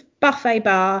from the buffet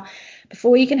bar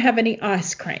before you can have any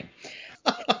ice cream.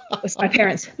 That was my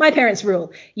parents'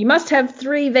 rule. You must have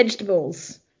 3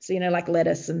 vegetables. So, like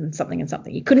lettuce and something and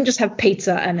something. You couldn't just have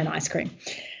pizza and then ice cream.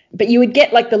 But you would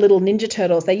get like the little Ninja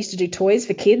Turtles. They used to do toys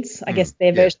for kids. I guess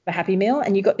their version of a Happy Meal.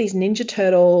 And you got these Ninja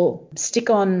Turtle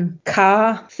stick-on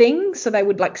car things. So they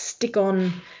would like stick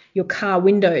on your car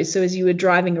windows. So as you were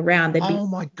driving around, they'd be... Oh,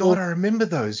 my God, I remember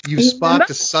those. You've sparked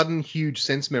a sudden huge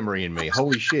sense memory in me.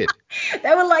 Holy shit.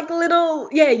 They were like little...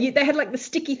 Yeah, they had like the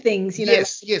sticky things,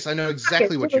 Yes, I know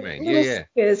exactly what you mean. Yeah.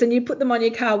 Stickers, and you put them on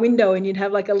your car window and you'd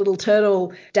have like a little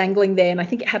turtle dangling there. And I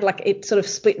think it sort of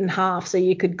split in half so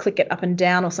you could click it up and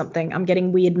down or something. I'm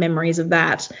getting weird memories of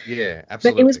that. Yeah,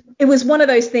 absolutely. But it was one of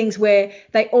those things where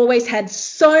they always had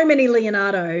so many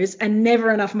Leonardos and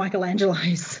never enough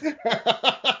Michelangelos.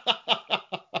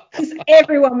 Because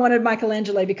everyone wanted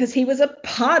Michelangelo because he was a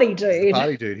party He's the dude.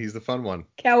 party dude. He's the fun one.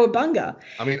 Cowabunga.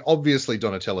 I mean, obviously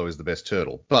Donatello is the best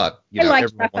turtle, but I liked everyone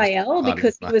wants to Raphael party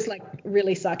because with he was like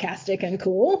really sarcastic and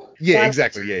cool. Yeah, So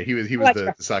exactly. Yeah, he was liked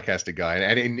the sarcastic guy,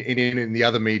 and in the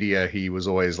other media, he was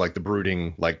always like the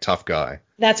brooding, like tough guy.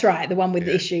 That's right, the one with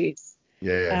Yeah. issues.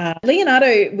 Yeah,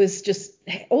 Leonardo was just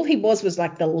all he was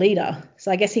like the leader.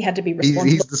 So I guess he had to be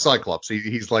responsible. he's the Cyclops.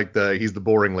 He's the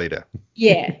boring leader.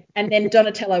 Yeah, and then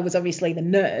Donatello was obviously the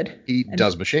nerd. He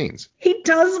does machines. He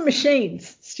does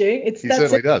machines, Stu. He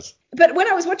certainly does. But when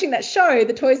I was watching that show,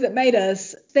 The Toys That Made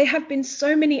Us, there have been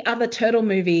so many other turtle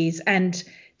movies and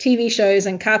TV shows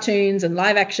and cartoons and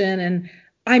live action, and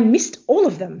I missed all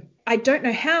of them. I don't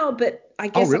know how, but I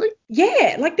guess. Oh, really?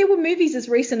 Yeah, like there were movies as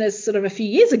recent as sort of a few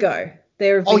years ago.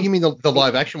 You mean the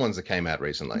live action ones that came out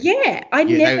recently?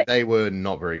 Yeah, they were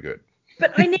not very good.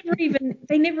 But they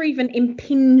never even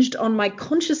impinged on my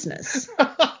consciousness.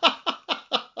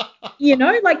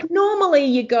 Like normally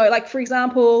you go, like for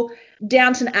example,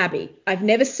 Downton Abbey. I've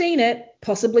never seen it,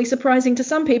 possibly surprising to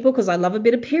some people because I love a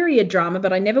bit of period drama,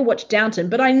 but I never watched Downton.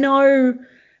 But I know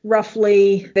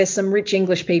roughly there's some rich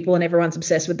English people and everyone's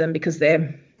obsessed with them because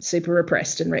they're super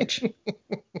repressed and rich.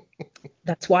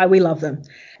 That's why we love them.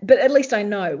 But at least I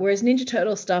know. Whereas Ninja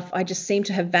Turtle stuff, I just seem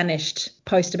to have vanished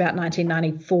post about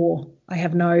 1994. I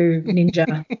have no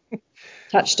ninja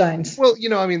touchstones. Well,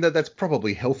 I mean that's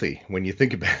probably healthy when you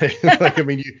think about it. Like, I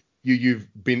mean, you've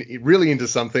been really into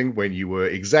something when you were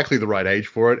exactly the right age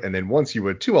for it, and then once you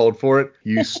were too old for it,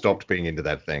 you stopped being into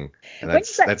that thing. And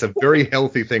that's a very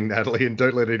healthy thing, Natalie, and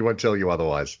don't let anyone tell you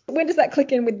otherwise. When does that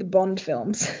click in with the Bond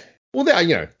films? Well,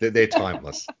 they're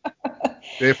timeless.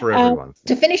 They're for everyone.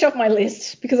 To finish off my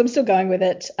list, because I'm still going with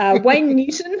it, Wayne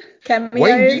Newton cameos.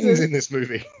 Wayne Newton's in this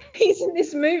movie. He's in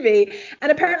this movie,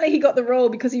 and apparently he got the role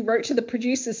because he wrote to the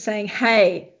producers saying,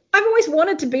 "Hey, I've always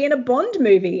wanted to be in a Bond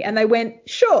movie," and they went,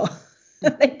 "Sure."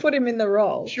 They put him in the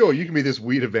role. Sure, you can be this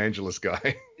weird evangelist guy.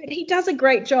 But he does a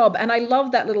great job, and I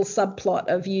love that little subplot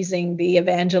of using the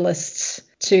evangelists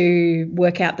to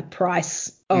work out the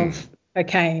price of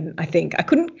cocaine. I think I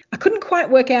couldn't quite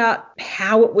work out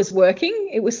how it was working.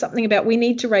 It was something about we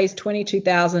need to raise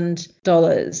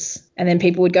 $22,000, and then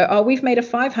people would go, "Oh, we've made a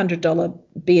 $500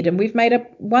 bid, and we've made a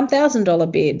 $1,000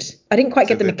 bid." I didn't quite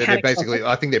get the mechanics. They're basically,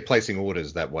 I think they're placing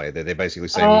orders that way. They're basically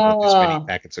saying we want this many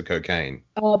packets of cocaine.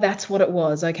 Oh, that's what it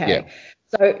was. Okay. Yeah.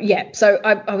 So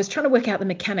I was trying to work out the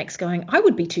mechanics going, I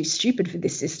would be too stupid for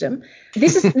this system.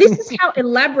 This is how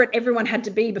elaborate everyone had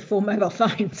to be before mobile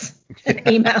phones and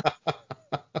email.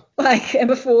 And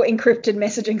before encrypted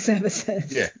messaging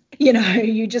services. Yeah.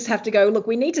 You just have to go, look,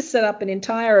 we need to set up an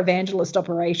entire evangelist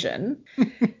operation,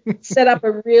 set up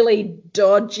a really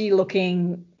dodgy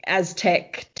looking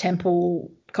Aztec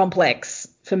temple complex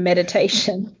for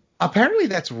meditation. Apparently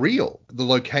that's real. The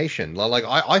location,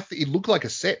 it looked like a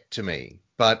set to me,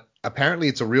 but apparently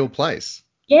it's a real place.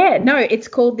 Yeah, no, it's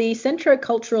called the Centro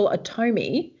Cultural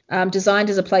Atomi, designed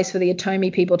as a place for the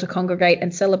Atomi people to congregate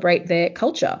and celebrate their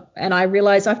culture. And I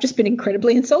realize I've just been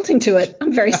incredibly insulting to it.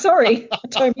 I'm very sorry,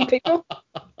 Atomi people.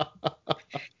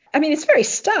 I mean, it's very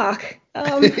stark.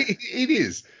 It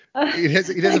is. It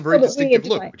has a very distinctive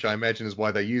look, which I imagine is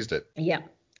why they used it. Yeah.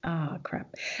 Oh,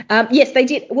 crap. Yes, they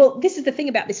did. Well, this is the thing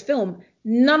about this film.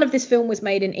 None of this film was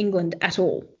made in England at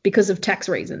all because of tax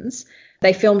reasons.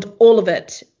 They filmed all of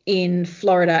it in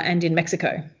Florida and in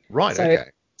Mexico. Right, okay.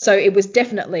 So it was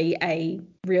definitely a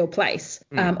real place.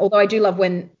 Although I do love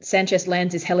when Sanchez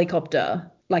lands his helicopter,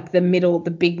 like the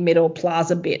big middle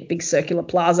plaza bit, big circular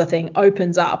plaza thing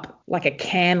opens up like a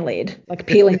can lid, like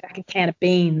peeling back a can of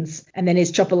beans, and then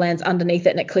his chopper lands underneath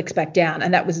it and it clicks back down.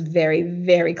 And that was very,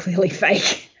 very clearly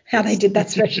fake. How they did that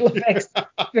special effects.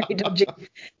 Very dodgy.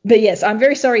 But yes, I'm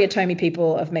very sorry, Atomi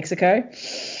people of Mexico.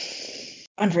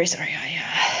 I'm very sorry. I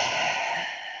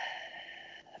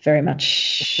very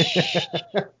much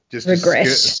just regret.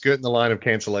 Skirting the line of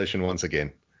cancellation once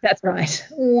again. That's right.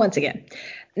 Once again.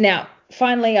 Now,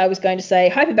 finally, I was going to say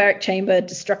hyperbaric chamber,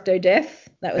 destructo death.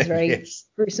 That was very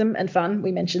gruesome and fun.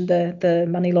 We mentioned the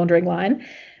money laundering line.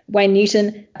 Wayne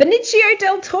Newton, Benicio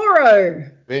del Toro.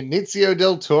 Benicio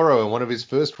del Toro in one of his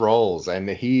first roles, and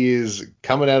he is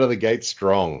coming out of the gate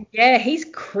strong. Yeah, he's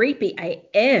creepy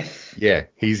AF. Yeah,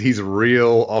 he's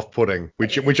real off-putting,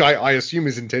 which I assume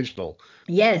is intentional.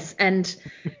 Yes, and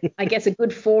I guess a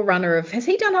good forerunner of, has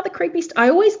he done other creepy stuff? I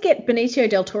always get Benicio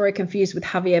del Toro confused with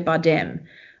Javier Bardem,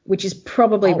 which is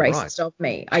probably racist of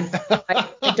me. I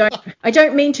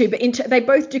don't mean to, but they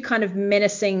both do kind of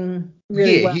menacing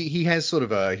really well. He has sort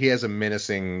of a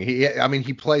menacing.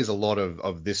 He plays a lot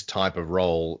of this type of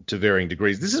role to varying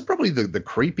degrees. This is probably the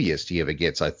creepiest he ever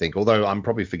gets, I think. Although I'm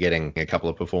probably forgetting a couple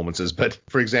of performances. But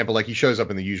for example, like he shows up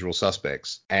in The Usual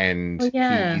Suspects, and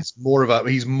he's more of a.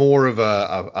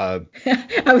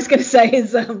 I was going to say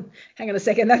hang on a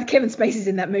second. That Kevin Spacey's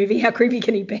in that movie. How creepy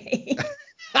can he be?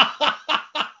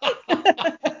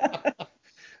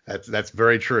 That's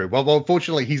very true. Well,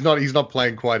 fortunately, he's not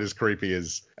playing quite as creepy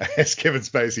as Kevin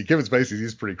Spacey. Kevin Spacey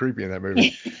is pretty creepy in that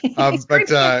movie.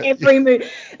 But every movie.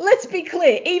 Let's be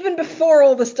clear. Even before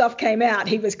all the stuff came out,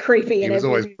 he was creepy. He was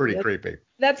always pretty creepy.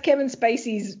 That's Kevin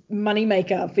Spacey's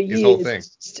moneymaker for years. His whole thing.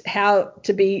 Just how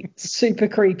to be super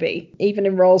creepy, even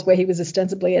in roles where he was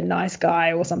ostensibly a nice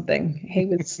guy or something. He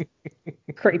was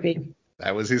creepy.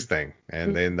 That was his thing,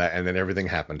 and then everything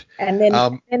happened. And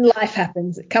then life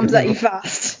happens. It comes at you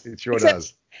fast. It sure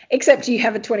does. Except you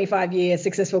have a 25-year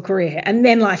successful career, and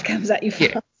then life comes at you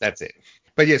fast. Yeah, that's it.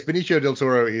 But yes, Benicio del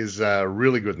Toro is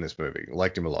really good in this movie.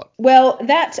 Liked him a lot. Well,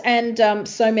 that and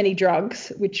So Many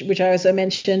Drugs, which I also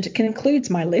mentioned,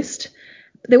 concludes my list.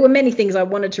 There were many things I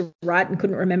wanted to write and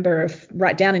couldn't remember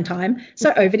write down in time.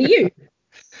 So over to you.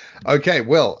 Okay,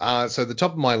 well, so the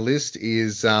top of my list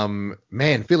is,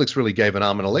 Felix really gave an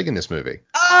arm and a leg in this movie.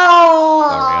 Oh!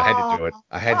 Sorry,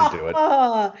 I had to do it.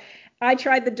 I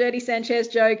tried the Dirty Sanchez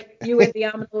joke. You went the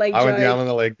arm and the leg joke. I went the arm and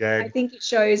the leg gag. I think it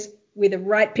shows we're the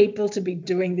right people to be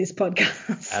doing this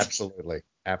podcast. Absolutely.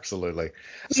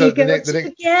 So we go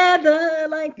together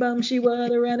like bumshy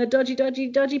water and a dodgy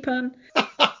pun.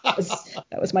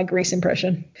 That was my Grease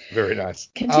impression. Very nice.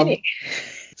 Continue.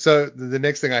 So the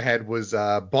next thing I had was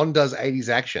Bond does 80s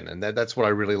action, and that's what I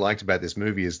really liked about this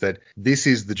movie is that this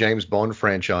is the James Bond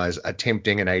franchise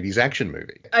attempting an 80s action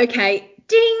movie. Okay,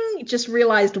 ding! Just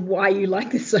realized why you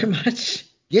like this so much.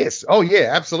 Yes. Oh, yeah,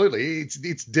 absolutely.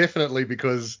 It's definitely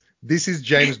because this is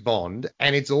James Bond,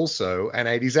 and it's also an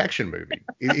 80s action movie.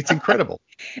 It's incredible.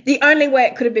 The only way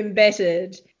it could have been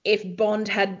bettered if Bond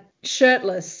had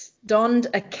shirtless, donned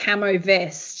a camo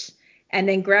vest, and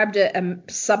then grabbed a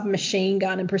submachine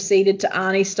gun and proceeded to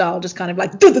Arnie style, just kind of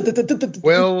like.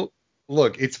 Well,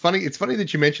 look, it's funny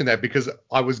that you mentioned that because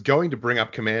I was going to bring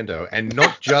up Commando, and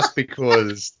not just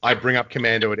because I bring up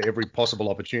Commando at every possible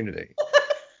opportunity,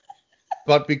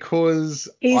 but because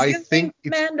I think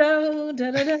Commando.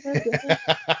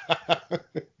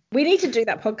 We need to do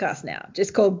that podcast now,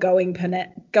 just called Going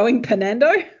Penando. Going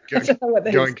Commando.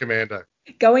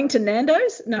 Going to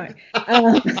Nando's? No.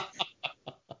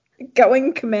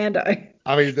 Going Commando.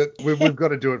 I mean, we've got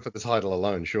to do it for the title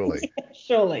alone, surely.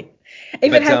 Surely.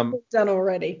 If it hasn't been done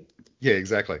already. Yeah,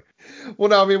 exactly. Well,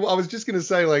 no, I mean, I was just going to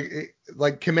say,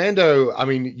 like Commando, I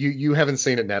mean, you haven't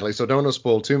seen it, Natalie, so I don't want to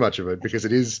spoil too much of it because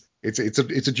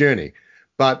it's a journey.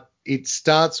 But it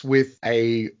starts with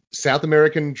a South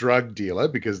American drug dealer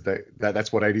because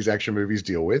that's what 80s action movies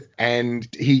deal with. And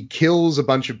he kills a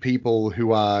bunch of people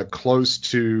who are close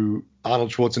to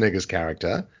Arnold Schwarzenegger's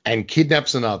character and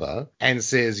kidnaps another and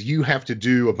says, you have to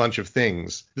do a bunch of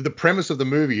things. The premise of the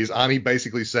movie is Arnie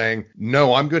basically saying,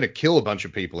 no, I'm going to kill a bunch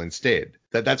of people instead.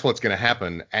 That's what's going to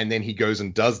happen. And then he goes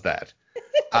and does that.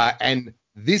 And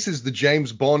this is the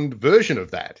James Bond version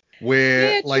of that,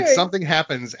 where something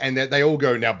happens and they all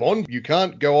go, now Bond, you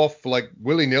can't go off like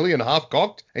willy-nilly and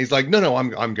half-cocked. And he's like, no,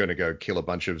 I'm going to go kill a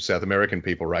bunch of South American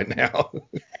people right now.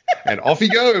 And off he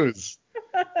goes.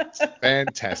 It's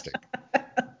fantastic.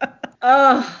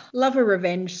 Oh, love a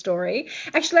revenge story.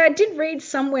 Actually, I did read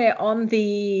somewhere on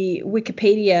the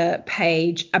Wikipedia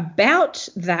page about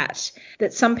that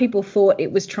some people thought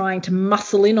it was trying to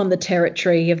muscle in on the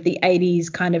territory of the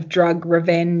 80s kind of drug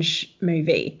revenge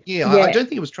movie. Yeah. I don't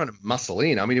think it was trying to muscle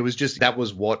in. I mean, it was just that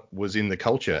was what was in the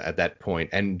culture at that point.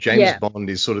 And James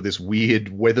Bond is sort of this weird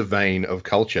weather vane of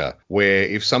culture where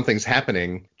if something's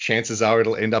happening, chances are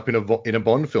it'll end up in a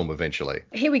Bond film eventually.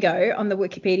 Here we go on the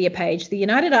Wikipedia page. The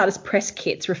United Artists press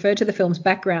kits refer to the film's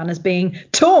background as being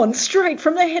torn straight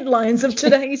from the headlines of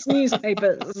today's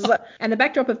newspapers. And the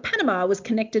backdrop of Panama was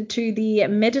connected to the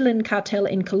Medellin cartel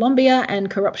in Colombia and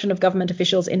corruption of government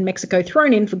officials in Mexico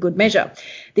thrown in for good measure.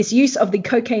 This use of the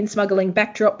cocaine smuggling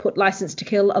backdrop put License to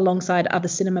Kill alongside other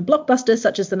cinema blockbusters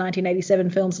such as the 1987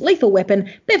 films Lethal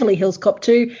Weapon, Beverly Hills Cop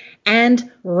 2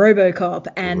 and RoboCop.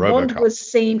 And Bond was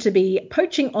seen to be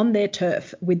poaching on their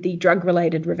turf with the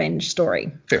drug-related revenge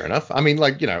story. Fair enough. I mean,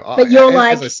 but you're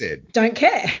as I said, don't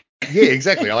care. Yeah,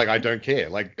 exactly. I don't care.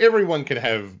 Like, everyone can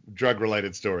have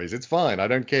drug-related stories. It's fine. I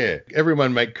don't care.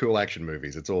 Everyone make cool action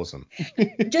movies. It's awesome.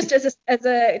 Just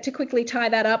to quickly tie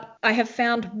that up, I have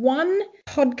found one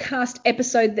podcast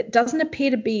episode that doesn't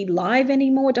appear to be live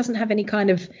anymore, doesn't have any kind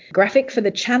of graphic for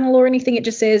the channel or anything. It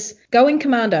just says Going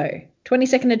Commando,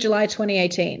 22nd of July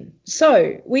 2018.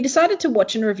 So we decided to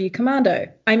watch and review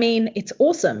Commando. I mean, it's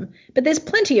awesome, but there's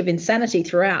plenty of insanity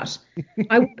throughout.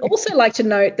 I would also like to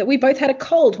note that we both had a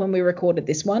cold when we recorded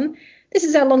this one. This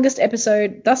is our longest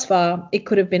episode thus far. It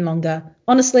could have been longer.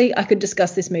 Honestly, I could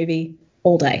discuss this movie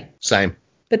all day. Same.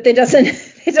 But there doesn't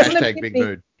Hashtag big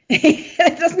mood.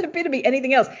 It doesn't appear to be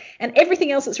anything else. And everything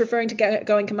else that's referring to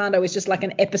Going Commando is just like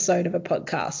an episode of a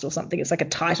podcast or something. It's like a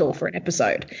title for an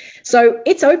episode. So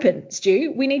it's open,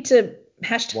 Stu. We need to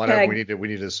hashtag. Why not? We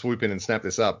need to swoop in and snap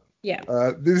this up.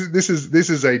 Yeah. This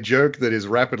is a joke that is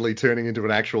rapidly turning into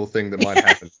an actual thing that might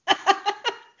happen.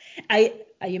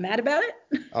 Are you mad about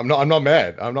it? I'm not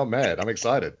mad. I'm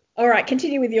excited. All right,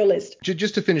 continue with your list.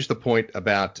 Just to finish the point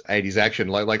about 80s action,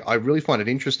 like I really find it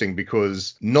interesting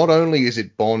because not only is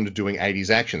it Bond doing 80s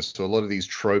action, so a lot of these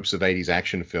tropes of 80s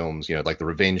action films, you know, like the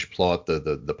revenge plot,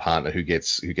 the partner who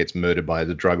gets murdered by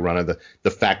the drug runner, the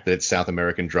fact that it's South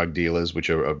American drug dealers, which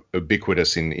are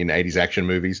ubiquitous in 80s action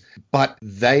movies, but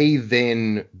they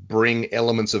then bring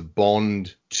elements of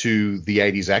Bond to the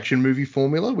 80s action movie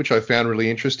formula, which I found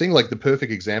really interesting. Like, the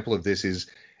perfect example of this is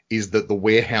that the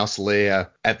warehouse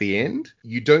lair at the end,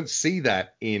 you don't see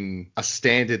that in a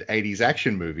standard 80s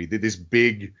action movie. This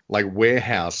big like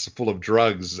warehouse full of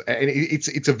drugs, and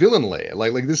it's a villain lair.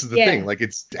 Like this is the thing. Like,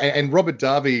 and Robert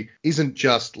Darby isn't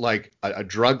just like a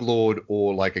drug lord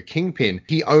or like a kingpin.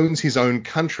 He owns his own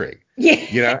country. Yeah.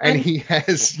 You know, and he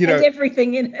has, you know,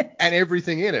 everything in it. And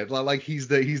everything in it. Like he's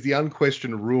the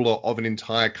unquestioned ruler of an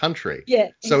entire country. Yeah.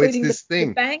 So it's this thing.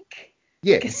 The bank.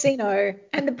 Yeah. The casino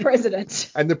and the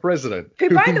president. Who,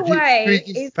 by the way, who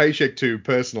he gives paycheck to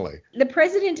personally. The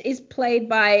president is played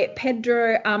by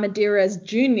Pedro Armendáriz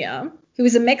Jr., who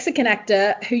is a Mexican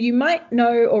actor who you might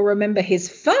know or remember his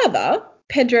father,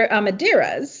 Pedro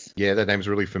Armendáriz. Yeah, that name's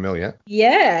really familiar.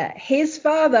 Yeah, his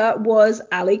father was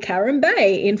Ali Karim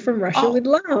Bey in From Russia with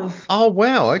Love. Oh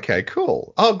wow, okay,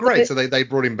 cool. Oh great, so they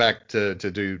brought him back to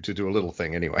do a little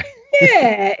thing anyway.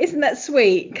 Yeah, isn't that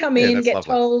sweet? Come in, get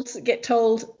lovely.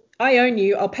 told, I own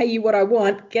you, I'll pay you what I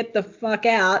want, get the fuck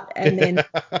out, and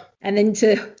then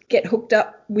to get hooked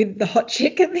up with the hot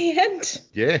chick at the end.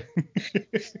 Yeah.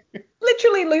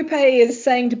 Literally, Lupe is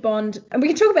saying to Bond, and we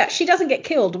can talk about, she doesn't get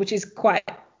killed, which is quite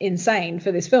insane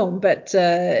for this film, but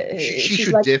she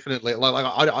should like, definitely,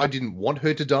 I didn't want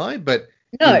her to die, but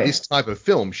in this type of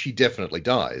film, she definitely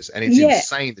dies, and it's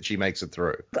insane that she makes it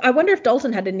through. I wonder if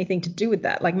Dalton had anything to do with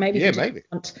that. Like, maybe he didn't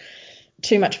want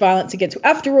too much violence against her.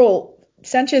 After all,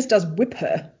 Sanchez does whip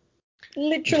her.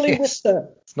 Literally whips her.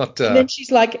 It's not. And then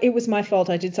she's like, it was my fault.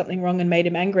 I did something wrong and made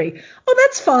him angry. Oh,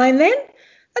 that's fine then.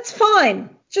 That's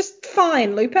fine. Just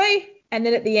fine, Lupe. And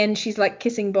then at the end, she's like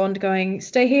kissing Bond, going,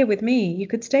 stay here with me. You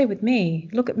could stay with me.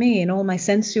 Look at me in all my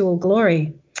sensual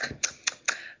glory.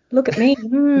 Look at me.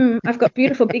 I've got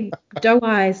beautiful big doe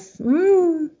eyes.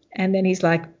 And then he's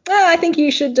like, I think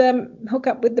you should hook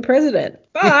up with the president.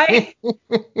 Bye.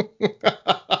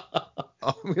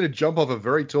 I'm going to jump off a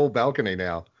very tall balcony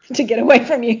now. To get away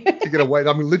from you. To get away.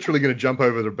 I'm literally going to jump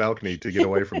over the balcony to get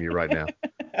away from you right now.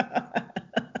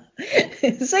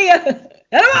 See ya.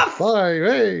 And I'm off. Bye.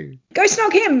 Hey. Go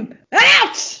snog him. And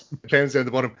out. Pam's down at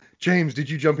the bottom. James, did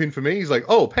you jump in for me? He's like,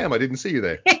 oh, Pam, I didn't see you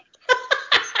there.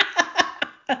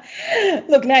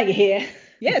 Look, now you're here.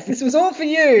 Yes, this was all for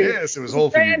you. Yes, it was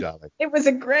all for you, darling. It was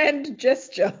a grand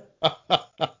gesture.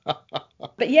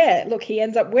 But yeah, look, he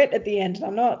ends up wet at the end, and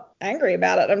I'm not angry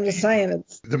about it. I'm just saying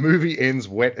the movie ends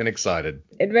wet and excited.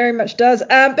 It very much does.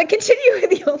 But continue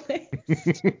with your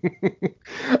list.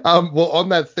 Well, on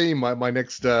that theme, my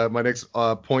next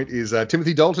point is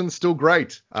Timothy Dalton's still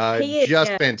great. He is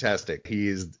fantastic. He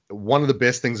is one of the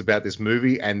best things about this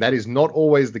movie, and that is not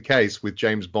always the case with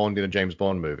James Bond in a James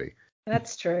Bond movie.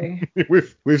 That's true.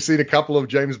 We've seen a couple of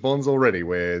James Bonds already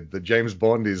where the James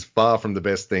Bond is far from the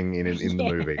best thing in the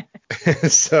movie.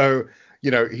 So,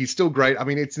 you know, he's still great. I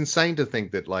mean, it's insane to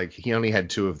think that, like, he only had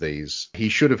 2 of these. He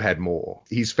should have had more.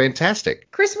 He's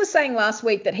fantastic. Chris was saying last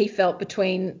week that he felt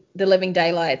between The Living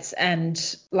Daylights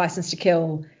and License to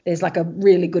Kill, there's like a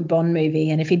really good Bond movie.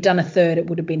 And if he'd done a third, it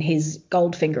would have been his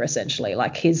Goldfinger, essentially,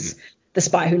 like his The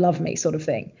Spy Who Loved Me sort of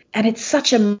thing. And it's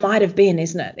such a might have been,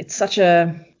 isn't it? It's such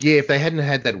a... Yeah, if they hadn't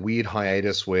had that weird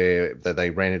hiatus where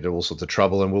they ran into all sorts of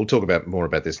trouble, and we'll talk about more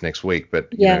about this next week, but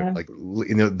you know, like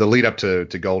in the lead up to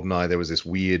GoldenEye, there was this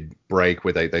weird break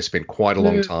where they spent quite a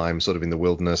long time sort of in the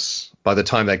wilderness. By the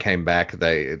time they came back,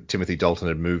 Timothy Dalton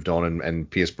had moved on and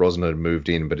Pierce Brosnan had moved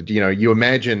in. But you know, you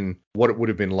imagine what it would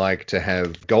have been like to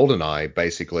have GoldenEye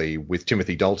basically with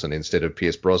Timothy Dalton instead of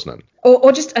Pierce Brosnan.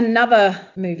 Or just another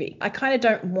movie. I kind of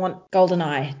don't want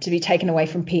GoldenEye to be taken away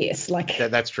from Pierce. Like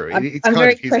that's true. It's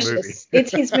kind of his movie.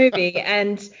 It's his movie,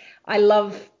 and I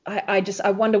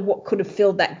wonder what could have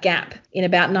filled that gap in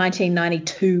about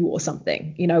 1992 or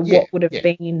something. You know, what would have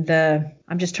been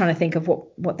I'm just trying to think of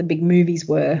what the big movies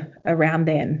were around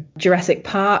then. Jurassic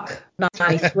Park,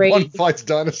 1993. Bond fights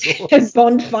dinosaurs.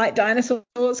 Bond fight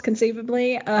dinosaurs,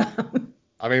 conceivably.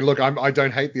 I mean, look, I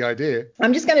don't hate the idea.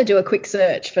 I'm just going to do a quick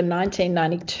search for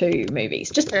 1992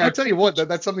 movies. I tell you what,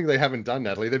 that's something they haven't done,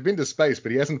 Natalie. They've been to space,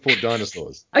 but he hasn't fought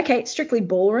dinosaurs. Okay, Strictly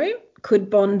Ballroom. Could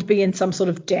Bond be in some sort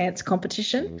of dance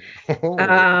competition?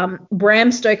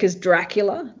 Bram Stoker's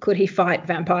Dracula. Could he fight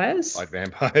vampires? Fight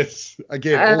vampires.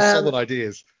 Again, all solid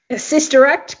ideas. Sister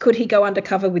Act. Could he go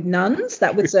undercover with nuns?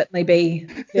 That would certainly be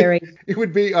very... It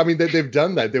would be... I mean, they've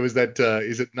done that. There was that...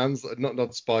 is it Nuns...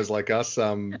 Not Spies Like Us?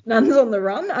 Nuns on the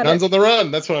Run? Nuns on the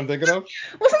Run. That's what I'm thinking of.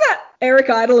 Wasn't that Eric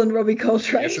Idle and Robbie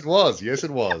Coltrane? Yes, it was. Yes,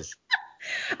 it was.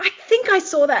 I think I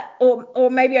saw that, or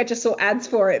maybe I just saw ads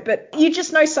for it, but you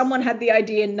just know someone had the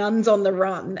idea Nuns on the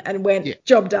Run and went,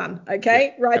 job done,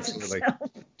 okay? Yeah, Writes absolutely.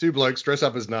 itself. Two blokes dress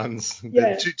up as nuns.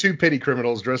 Yeah. Two petty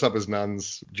criminals dress up as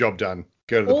nuns. Job done.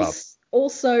 Go to the pub.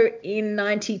 Also in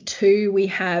 92, we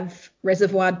have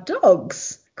Reservoir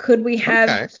Dogs. Could we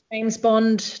have James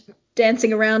Bond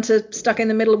dancing around to Stuck in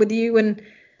the Middle with You and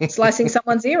slicing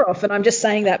someone's ear off? And I'm just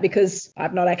saying that because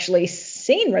I've not actually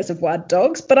seen Reservoir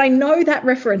Dogs, but I know that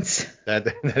reference.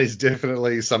 That is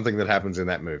definitely something that happens in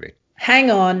that movie.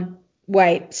 Hang on.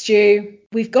 Wait, Stu,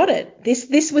 we've got it.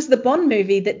 This was the Bond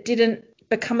movie that didn't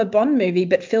become a Bond movie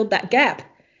but filled that gap.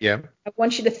 Yeah. I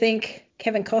want you to think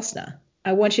Kevin Costner.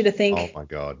 I want you to think oh my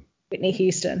God, Whitney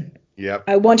Houston. Yep.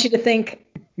 I want you to think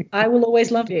I Will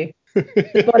Always Love You.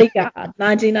 The Bodyguard,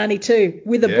 1992,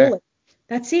 with a bullet.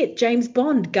 That's it. James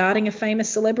Bond guarding a famous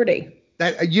celebrity.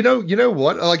 That you know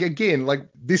what? Like again, like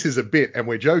this is a bit, and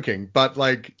we're joking, but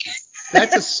like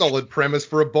that's a solid premise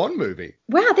for a Bond movie.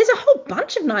 Wow, there's a whole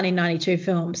bunch of 1992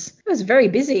 films. It was very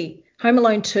busy. Home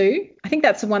Alone 2. I think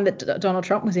that's the one that Donald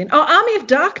Trump was in. Oh, Army of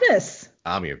Darkness.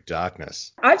 Army of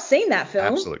Darkness. I've seen that film.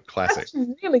 Absolute classic. That's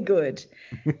really good.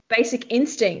 Basic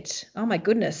Instinct. Oh, my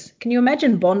goodness. Can you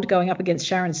imagine Bond going up against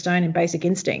Sharon Stone in Basic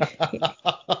Instinct?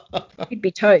 He'd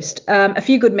be toast. A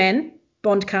Few Good Men.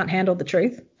 Bond Can't Handle the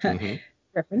Truth. Mm-hmm.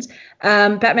 Reference.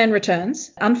 Batman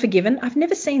Returns. Unforgiven. I've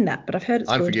never seen that, but I've heard it's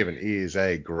Unforgiven good. is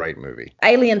a great movie.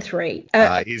 Alien 3.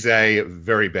 Is a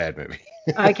very bad movie.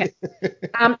 Okay.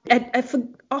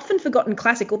 Often forgotten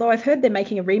classic, although I've heard they're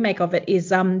making a remake of it, is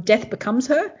Death Becomes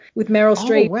Her with Meryl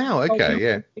Streep. Oh, wow. Okay,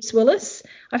 yeah. Bruce Willis.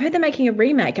 I've heard they're making a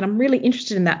remake, and I'm really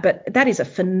interested in that, but that is a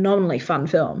phenomenally fun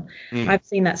film. I've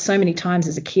seen that so many times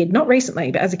as a kid. Not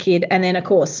recently, but as a kid. And then, of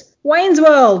course, Wayne's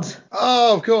World.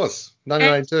 Oh, of course.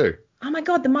 1992. Oh, my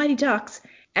God, The Mighty Ducks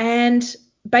and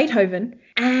Beethoven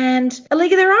and A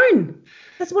League of Their Own.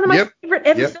 That's one of my favorite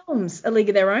ever films, A League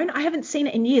of Their Own. I haven't seen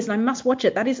it in years, and I must watch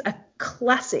it. That is a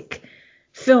classic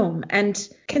film. And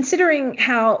considering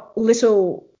how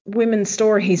little women's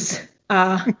stories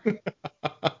are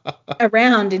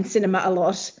around in cinema a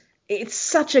lot, it's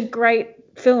such a great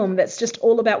film that's just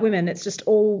all about women. It's just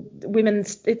all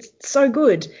women's. It's so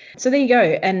good. So there you go.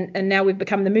 And now we've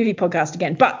become the movie podcast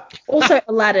again. But also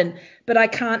Aladdin. But I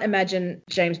can't imagine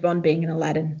James Bond being in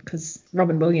Aladdin because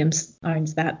Robin Williams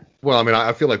owns that. Well, I mean,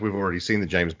 I feel like we've already seen the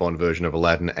James Bond version of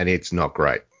Aladdin, and it's not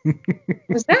great.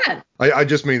 What's that? I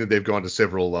just mean that they've gone to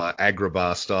several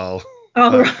Agrabah-style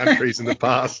countries in the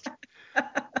past.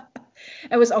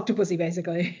 It was Octopussy,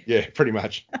 basically. Yeah, pretty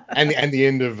much. And the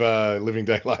end of Living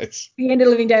Daylights. The end of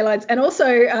Living Daylights. And also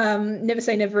Never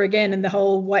Say Never Again and the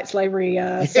whole white slavery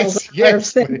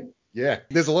yes. thing. Yeah,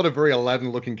 there's a lot of very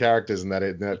Aladdin-looking characters in that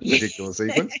particular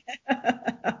sequence.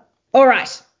 All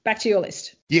right. Back to your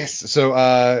list. Yes.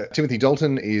 So Timothy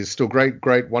Dalton is still great,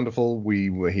 wonderful.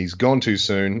 He's gone too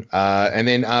soon. And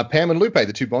then Pam and Lupe,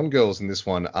 the two Bond girls in this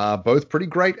one, are both pretty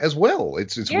great as well.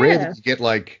 It's rare that you get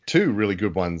like two really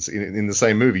good ones in the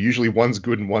same movie. Usually one's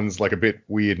good and one's like a bit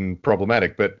weird and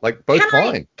problematic, but like both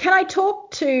fine. Can I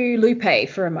talk to Lupe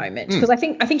for a moment? Because I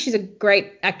think she's a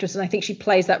great actress and I think she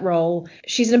plays that role.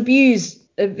 She's an abused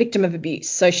a victim of abuse.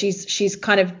 So she's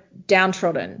kind of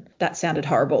downtrodden. That sounded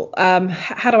horrible.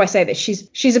 How do I say this?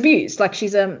 She's abused. Like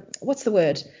she's what's the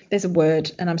word? There's a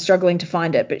word and I'm struggling to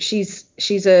find it, but she's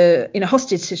in a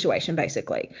hostage situation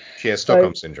basically. She has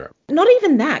Stockholm syndrome. Not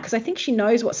even that, because I think she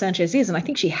knows what Sanchez is and I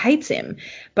think she hates him,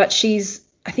 but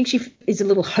I think she is a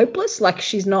little hopeless. Like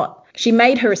she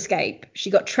made her escape. She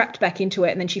got trapped back into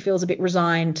it and then she feels a bit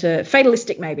resigned to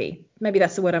fatalistic maybe. Maybe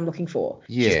that's the word I'm looking for.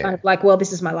 Yeah. She's kind of like, well,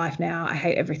 this is my life now. I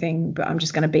hate everything, but I'm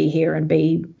just going to be here and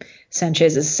be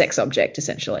Sanchez's sex object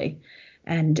essentially.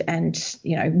 And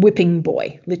whipping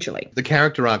boy, literally. The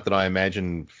character arc that I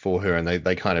imagine for her, and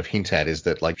they kind of hint at, is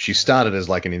that like she started as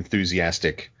like an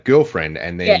enthusiastic girlfriend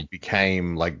and then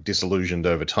became like disillusioned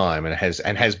over time and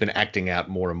has been acting out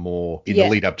more and more in the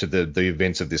lead up to the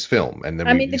events of this film. And then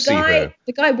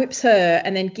the guy whips her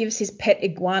and then gives his pet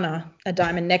iguana a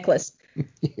diamond necklace.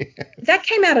 That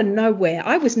came out of nowhere.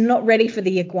 I was not ready for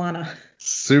the iguana.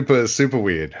 Super, super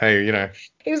weird. Hey,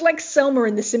 He was like Selma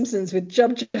in The Simpsons with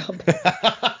Jub Jub.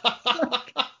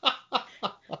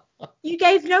 You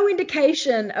gave no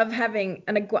indication of having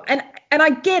an iguana. And I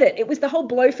get it. It was the whole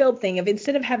Blofeld thing of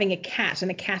instead of having a cat, and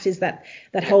a cat is that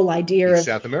whole idea he's of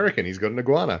South American. He's got an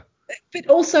iguana. But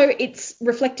also it's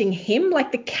reflecting him.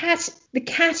 Like the cat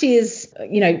is,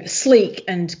 sleek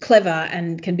and clever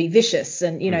and can be vicious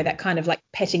and, that kind of like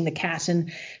petting the cat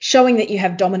and showing that you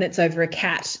have dominance over a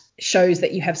cat shows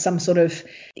that you have some sort of,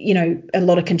 a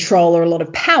lot of control or a lot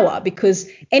of power, because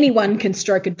anyone can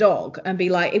stroke a dog and be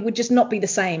like, it would just not be the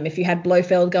same if you had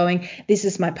Blofeld going, this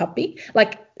is my puppy.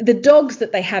 Like the dogs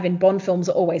that they have in Bond films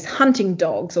are always hunting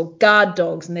dogs or guard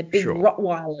dogs, and they're big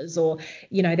Rottweilers, or,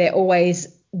 they're always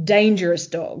dangerous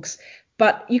dogs.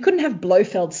 But you couldn't have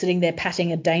Blofeld sitting there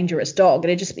patting a dangerous dog.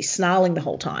 It'd just be snarling the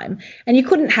whole time. And you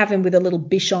couldn't have him with a little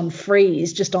Bichon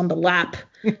Frise just on the lap,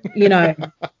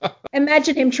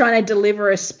 Imagine him trying to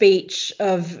deliver a speech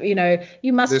of, you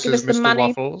must this give us the Mr. money.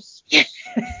 Waffles.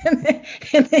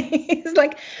 and then he's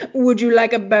like, would you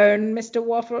like a bone, Mr.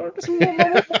 Waffles?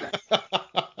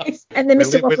 And then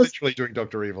Mr. Waffles. We're literally doing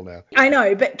Dr. Evil now. I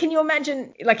know, but can you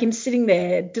imagine like him sitting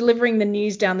there delivering the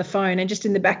news down the phone, and just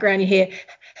in the background you hear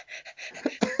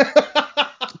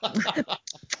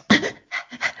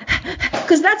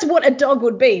because that's what a dog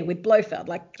would be with Blofeld.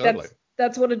 Like totally.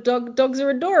 That's what a dogs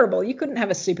are adorable. You couldn't have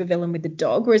a supervillain with the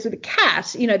dog, whereas with a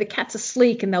cat, the cats are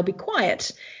sleek and they'll be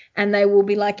quiet. And they will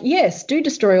be like, yes, do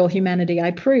destroy all humanity. I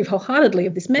approve wholeheartedly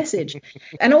of this message.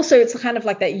 And also it's kind of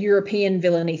like that European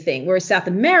villainy thing, whereas South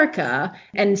America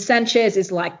and Sanchez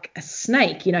is like a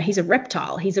snake. He's a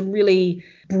reptile. He's a really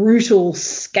brutal,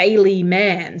 scaly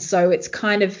man. So it's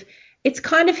kind of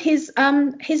his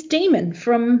demon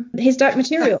from his Dark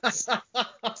Materials.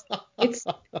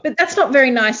 But that's not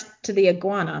very nice to the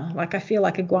iguana. Like I feel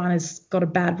like iguana's got a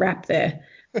bad rap there.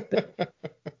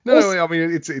 No, I mean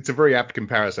it's a very apt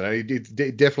comparison. It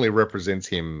definitely represents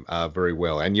him very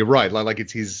well. And you're right, like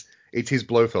it's his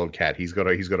Blofeld cat. He's got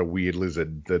a weird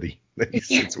lizard that he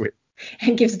sits with.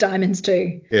 And gives diamonds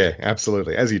too. Yeah,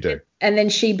 absolutely, as you do. And then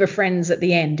she befriends at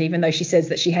the end, even though she says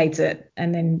that she hates it.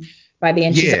 And then by the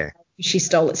end she's like, she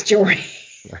stole its jewelry.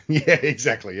 Yeah,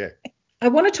 exactly. Yeah. I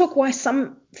want to talk why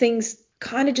some things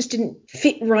kind of just didn't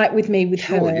fit right with me with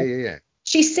her. Yeah.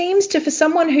 She seems to, for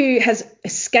someone who has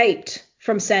escaped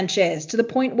from Sanchez to the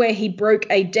point where he broke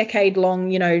a decade-long,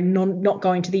 not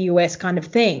going to the US kind of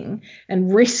thing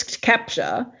and risked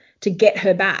capture to get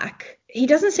her back, he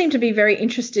doesn't seem to be very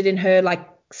interested in her, like,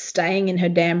 staying in her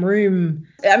damn room.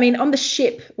 I mean, on the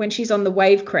ship, when she's on the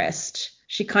Wave Crest,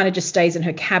 she kind of just stays in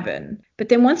her cabin. But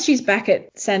then once she's back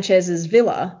at Sanchez's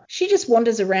villa, she just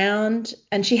wanders around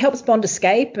and she helps Bond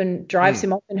escape and drives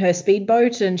him off in her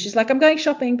speedboat. And she's like, I'm going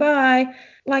shopping, bye.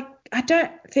 Like, I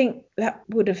don't think that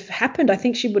would have happened. I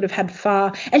think she would have had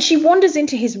far. And she wanders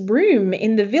into his room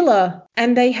in the villa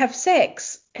and they have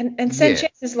sex. And Sanchez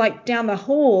is like down the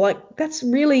hall. Like, that's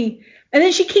really... And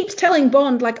then she keeps telling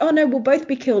Bond, like, oh, no, we'll both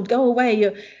be killed. Go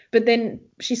away. But then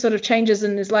she sort of changes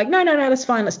and is like, no, that's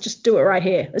fine. Let's just do it right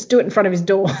here. Let's do it in front of his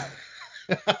door.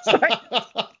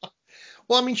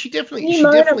 Well, I mean, she definitely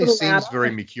seems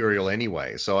very mercurial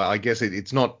anyway. So I guess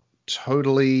it's not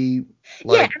totally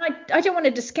like... Yeah, and I don't want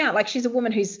to discount, like, she's a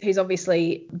woman who's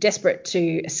obviously desperate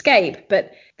to escape,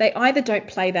 but they either don't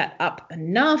play that up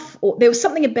enough, or there was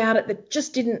something about it that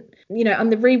just didn't, on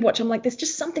the rewatch, I'm like, there's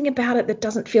just something about it that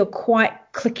doesn't feel quite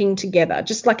clicking together,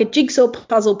 just like a jigsaw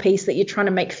puzzle piece that you're trying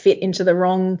to make fit into the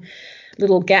wrong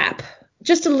little gap.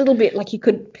 Just a little bit, like you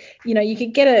could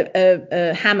get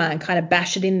a hammer and kind of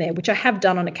bash it in there, which I have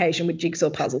done on occasion with jigsaw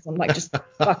puzzles. I'm like, just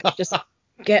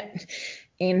get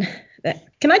in that.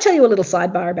 Can I tell you a little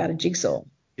sidebar about a jigsaw?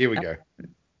 Here we go.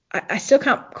 I still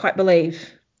can't quite believe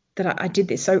that I did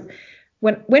this. So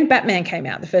when Batman came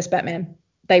out, the first Batman,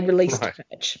 they released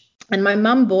merch. And my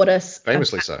mum bought us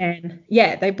famously a Batman.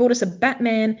 Yeah, they bought us a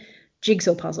Batman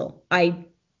jigsaw puzzle. I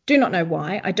do not know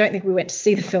why. I don't think we went to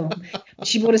see the film.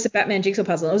 She bought us a Batman jigsaw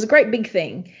puzzle. It was a great big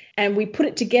thing. And we put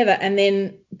it together. And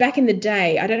then back in the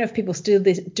day, I don't know if people still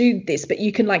do this, but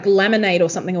you can like laminate or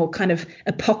something or kind of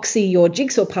epoxy your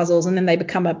jigsaw puzzles and then they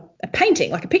become a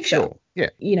painting, like a picture. Sure. Yeah.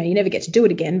 You know, you never get to do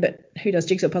it again, but who does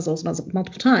jigsaw puzzles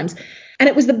multiple times? And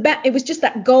it was it was just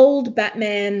that gold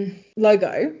Batman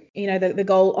logo, you know, the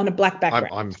gold on a black background.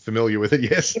 I'm familiar with it,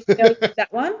 yes. You're familiar with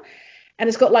that one? And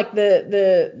it's got like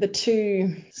the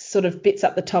two sort of bits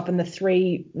up the top and the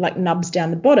three like nubs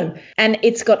down the bottom. And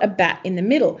it's got a bat in the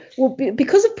middle. Well,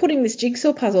 because of putting this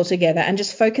jigsaw puzzle together and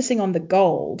just focusing on the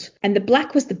gold, and the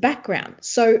black was the background.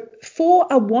 So for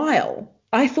a while,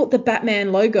 I thought the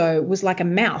Batman logo was like a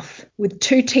mouth with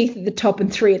 2 teeth at the top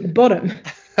and 3 at the bottom.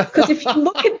 Because if you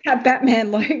look at that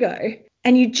Batman logo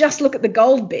and you just look at the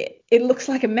gold bit, it looks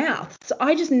like a mouth. So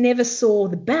I just never saw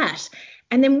the bat.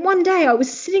 And then one day I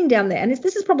was sitting down there, and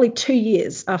this is probably 2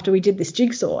 years after we did this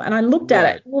jigsaw, and I looked at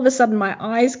it, and all of a sudden my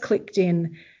eyes clicked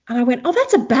in, and I went, oh,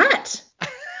 that's a bat.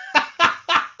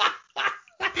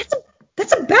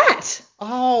 That's a bat.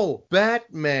 Oh,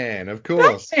 Batman, of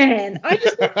course. Batman. I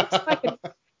just thought it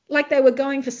was like they were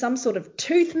going for some sort of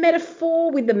tooth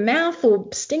metaphor with the mouth or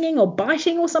stinging or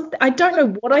biting or something. I don't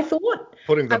know what I thought.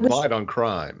 Putting the bite on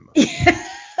crime.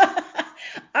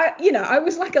 I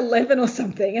was like 11 or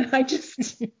something, and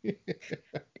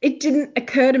it didn't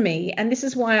occur to me. And this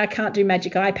is why I can't do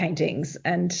magic eye paintings.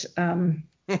 And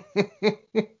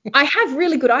I have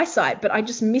really good eyesight, but I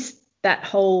just missed that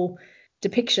whole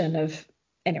depiction of,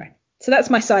 anyway. So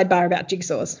that's my sidebar about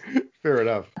jigsaws. Fair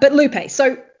enough. But Lupe,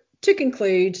 so to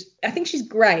conclude, I think she's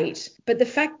great, but the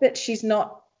fact that she's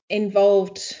not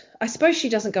involved, I suppose she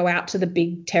doesn't go out to the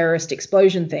big terrorist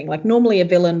explosion thing. Like normally a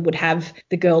villain would have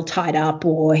the girl tied up,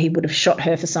 or he would have shot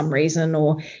her for some reason,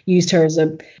 or used her as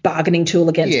a bargaining tool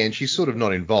against. Yeah, and she's sort of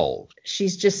not involved.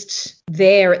 She's just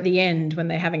there at the end when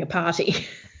they're having a party.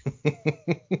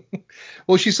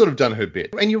 Well, she's sort of done her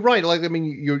bit. And you're right. Like, I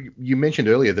mean, you mentioned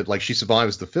earlier that like she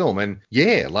survives the film, and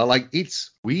yeah, like it's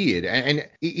weird. And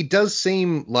it does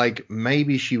seem like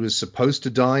maybe she was supposed to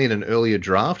die in an earlier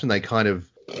draft, and they kind of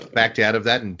backed out of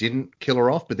that and didn't kill her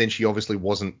off. But then she obviously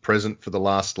wasn't present for the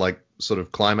last like sort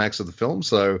of climax of the film.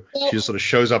 So she just sort of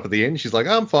shows up at the end. She's like,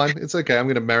 oh, I'm fine. It's okay. I'm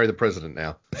going to marry the president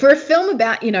now. For a film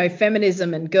about,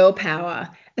 feminism and girl power,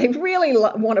 they really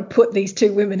want to put these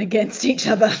two women against each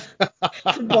other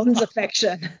for Bond's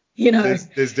affection.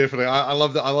 There's definitely. I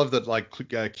love that.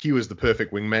 Like Q is the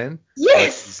perfect wingman.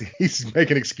 Yes. Like, he's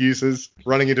making excuses,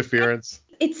 running interference.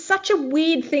 It's such a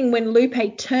weird thing when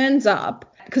Lupe turns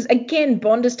up, because again,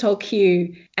 Bond has told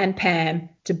Q and Pam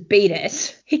to beat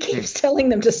it. He keeps telling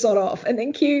them to sod off, and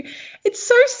then Q, it's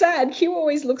so sad. Q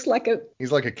always looks like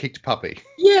he's like a kicked puppy.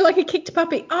 Yeah, like a kicked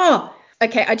puppy. Oh.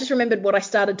 Okay, I just remembered what I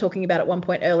started talking about at one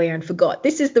point earlier and forgot.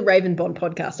 This is the Raven Bond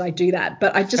podcast. I do that.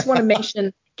 But I just want to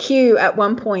mention Q at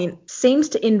one point seems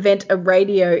to invent a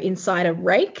radio inside a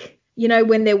rake,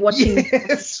 when they're watching.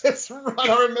 Yes, that's right.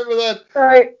 I remember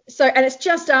that. So and it's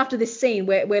just after this scene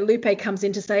where Lupe comes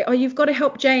in to say, oh, you've got to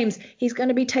help James. He's going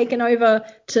to be taken over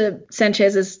to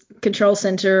Sanchez's control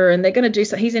center and they're going to do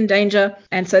so. He's in danger.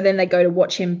 And so then they go to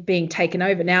watch him being taken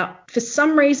over. Now, for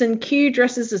some reason, Q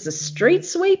dresses as a street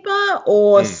sweeper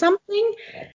or something.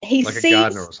 He like a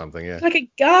gardener or something, yeah. Like a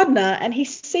gardener, and he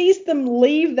sees them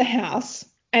leave the house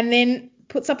and then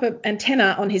puts up an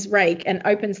antenna on his rake and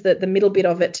opens the middle bit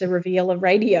of it to reveal a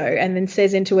radio and then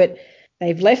says into it,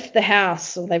 they've left the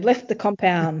house or they've left the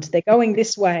compound. They're going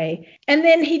this way. And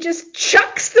then he just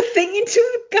chucks the thing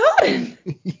into the garden.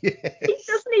 Yes. He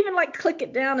doesn't even like click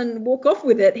it down and walk off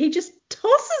with it. He just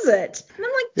tosses it. And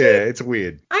I'm like, yeah, it's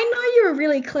weird. I know you're a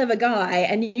really clever guy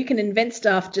and you can invent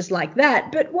stuff just like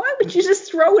that, but why would you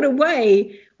just throw it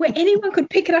away where anyone could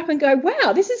pick it up and go,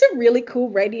 wow, this is a really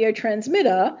cool radio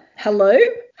transmitter. Hello?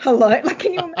 Like,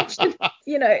 can you imagine,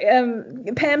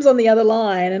 Pam's on the other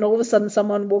line and all of a sudden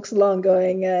someone walks along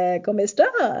going, ¿Cómo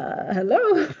está?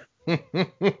 Hello?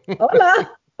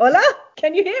 Hola?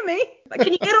 Can you hear me?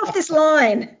 Can you get off this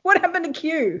line? What happened to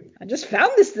Q? I just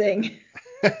found this thing.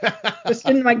 Just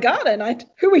in my garden.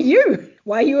 Who are you?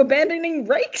 Why are you abandoning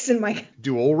rakes in my...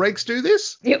 Do all rakes do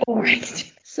this? Yeah, all rakes do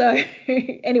this. So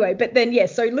anyway, but then,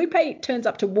 so Lupe turns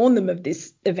up to warn them of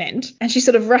this event and she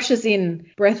sort of rushes in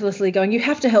breathlessly going, you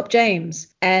have to help James.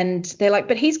 And they're like,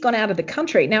 but he's gone out of the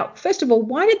country. Now, first of all,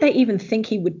 why did they even think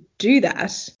he would do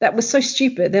that. That was so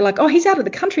stupid. They're like, oh, he's out of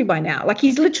the country by now. Like,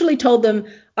 he's literally told them,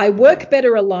 I work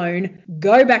better alone,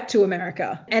 go back to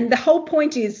America. And the whole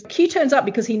point is Q turns up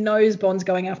because he knows Bond's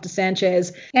going after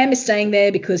Sanchez. Pam is staying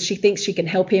there because she thinks she can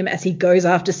help him as he goes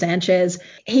after Sanchez.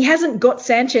 He hasn't got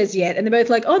Sanchez yet. And they're both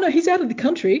like, oh, no, he's out of the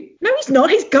country. No, he's not.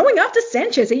 He's going after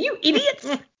Sanchez. Are you idiots?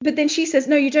 But then she says,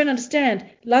 no, you don't understand.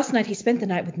 Last night he spent the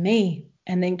night with me.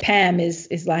 And then Pam is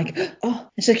like, oh,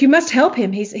 she's like, you must help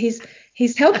him.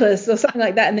 He's helpless or something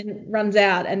like that, and then runs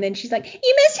out. And then she's like,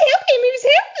 you must help him. He was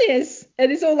helpless.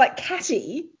 And it's all like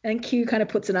catty. And Q kind of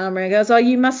puts an arm around and goes, oh,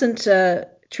 you mustn't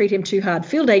treat him too hard.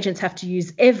 Field agents have to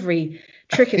use every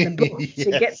trick in the book Yes,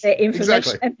 to get their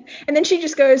information. exactly. And then she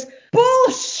just goes,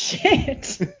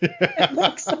 bullshit, and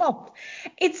walks off.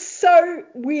 It's so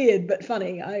weird but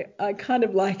funny. I kind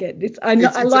of like it. I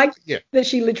like that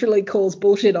she literally calls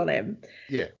bullshit on him.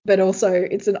 Yeah. But also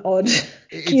it's an odd.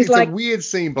 It's like, a weird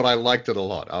scene, but I liked it a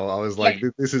lot. I was like,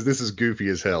 this is goofy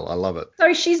as hell. I love it.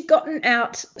 So she's gotten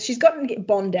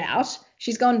Bond out.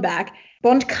 She's gone back.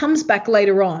 Bond comes back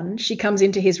later on. She comes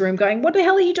into his room going, what the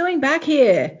hell are you doing back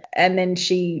here? And then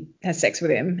she has sex with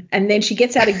him. And then she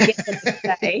gets out again the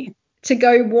next day to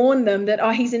go warn them that, oh,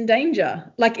 he's in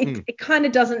danger. Like it kind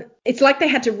of doesn't, it's like they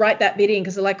had to write that bit in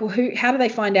because they're like, well, how do they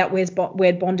find out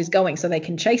where Bond is going so they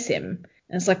can chase him?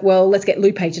 And it's like, well, let's get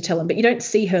Lupe to tell him. But you don't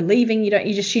see her leaving.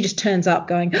 She just turns up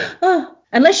going, oh,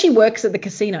 unless she works at the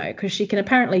casino because she can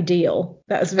apparently deal.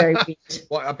 That was very weird.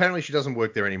 Well, apparently she doesn't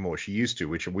work there anymore. She used to,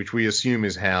 which we assume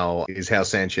is how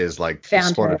Sanchez found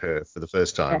spotted her for the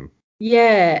first time.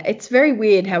 Yeah, it's very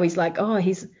weird how he's like, oh,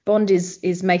 Bond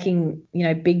is making,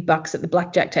 big bucks at the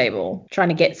blackjack table trying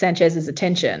to get Sanchez's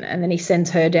attention. And then he sends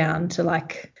her down to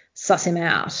like suss him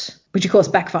out, which of course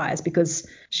backfires because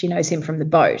she knows him from the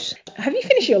boat. Have you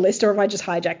finished your list or have I just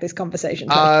hijacked this conversation?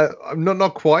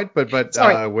 Not quite, but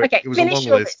Sorry. Okay, it was a long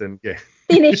list and yeah.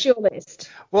 Finish your list.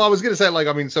 Well, I was going to say,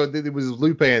 so it was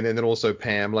Lupe and then also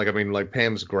Pam.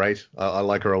 Pam's great. I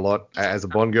like her a lot as a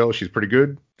Bond girl. She's pretty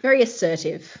good. Very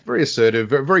assertive.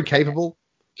 Very capable.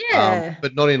 Yeah.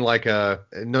 But not in like not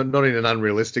in an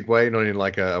unrealistic way, not in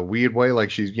like a weird way. Like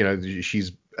she's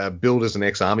billed as an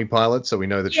ex-army pilot, so we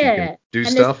know that she can do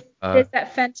stuff. There's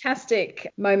that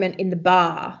fantastic moment in the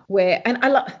bar where, and I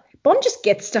love. Bond just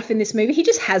gets stuff in this movie. He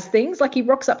just has things. Like he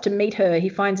rocks up to meet her. He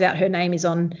finds out her name is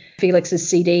on Felix's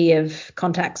CD of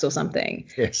contacts or something.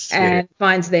 Yes. And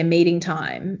finds their meeting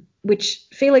time, which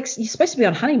Felix, you're supposed to be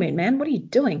on honeymoon, man. What are you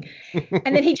doing?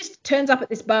 And then he just turns up at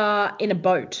this bar in a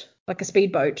boat, like a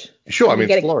speedboat. Sure,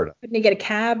 it's Florida. Couldn't he get a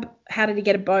cab? How did he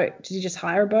get a boat? Did he just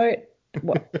hire a boat?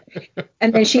 What?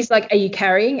 And then she's like, are you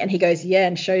carrying? And he goes, yeah,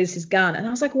 and shows his gun. And I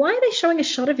was like, why are they showing a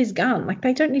shot of his gun? Like,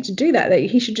 they don't need to do that.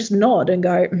 He should just nod and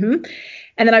go, mm-hmm.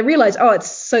 And then I realized, it's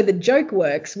so the joke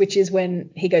works, which is when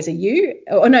he goes, are you?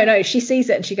 Oh, no, she sees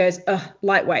it and she goes,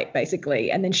 lightweight, basically,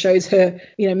 and then shows her,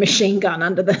 machine gun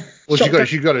under the Well,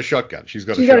 she's got a shotgun. She's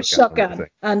got a shotgun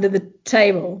under the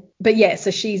table. But yeah,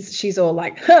 so she's all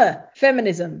like,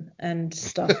 feminism and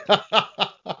stuff.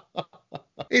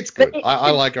 It's good.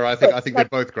 I like her. I think they're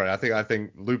both great. I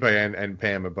think Lupe and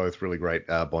Pam are both really great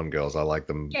Bond girls. I like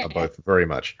them both very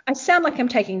much. I sound like I'm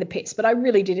taking the piss, but I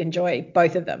really did enjoy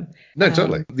both of them. No,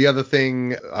 totally. The other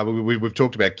thing, we've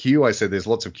talked about Q. I said there's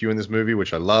lots of Q in this movie,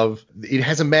 which I love. It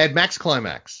has a Mad Max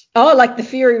climax. Oh, like the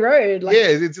Fury Road. Yeah,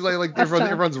 it's like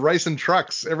everyone's racing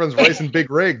trucks. Everyone's racing big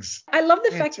rigs. I love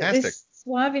the fact that this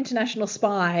suave international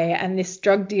spy and this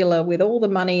drug dealer with all the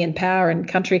money and power and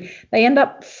country, they end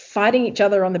up fighting each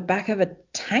other on the back of a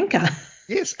tanker.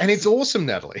 Yes, and it's awesome,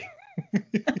 Natalie.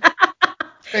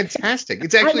 Fantastic.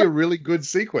 It's actually a really good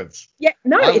sequence. Yeah,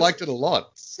 no, I liked it a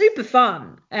lot. Super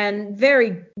fun and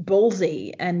very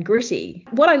ballsy and gritty.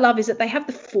 What I love is that they have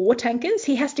the 4 tankers.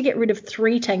 He has to get rid of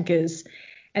 3 tankers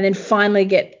and then finally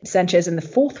get Sanchez in the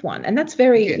 4th one. And that's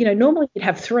very, normally you'd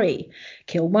have 3.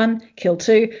 Kill 1, kill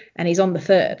 2, and he's on the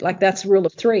 3rd. Like, that's rule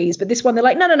of 3s. But this one, they're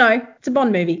like, no, it's a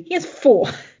Bond movie. He has 4.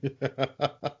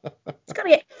 It's got to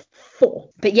get 4.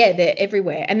 But yeah, they're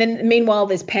everywhere. And then meanwhile,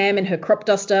 there's Pam in her crop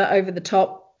duster over the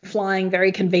top, flying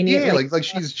very conveniently. Yeah, like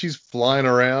she's flying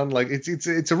around. Like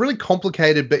it's a really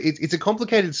complicated, but it's a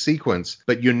complicated sequence,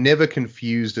 but you're never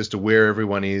confused as to where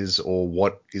everyone is or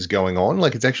what is going on.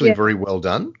 Like, it's actually very well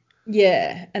done.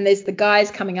 Yeah, and there's the guys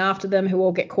coming after them who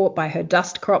all get caught by her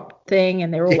dust crop thing,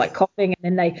 and they're all like coughing, and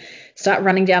then they start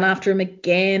running down after him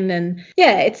again. And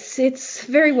yeah, it's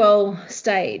very well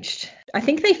staged. I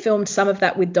think they filmed some of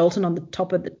that with Dalton on the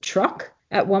top of the truck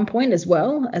at one point as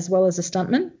well as a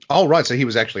stuntman. Oh, right. So he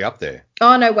was actually up there.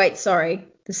 Oh, no, wait, sorry.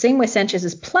 The scene where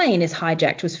Sanchez's plane is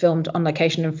hijacked was filmed on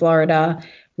location in Florida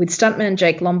with stuntman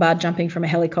Jake Lombard jumping from a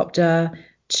helicopter,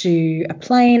 to a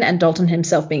plane and Dalton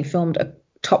himself being filmed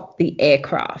atop the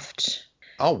aircraft.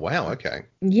 Oh, wow. Okay.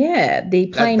 Yeah, the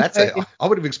plane. I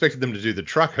would have expected them to do the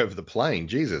truck over the plane.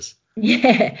 Jesus.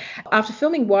 Yeah. After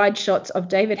filming wide shots of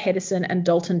David Hedison and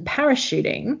Dalton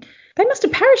parachuting, they must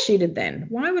have parachuted then.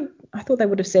 I thought they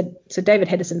would have said, so David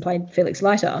Hedison played Felix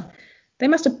Leiter. They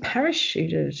must have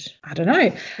parachuted. I don't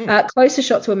know. Closer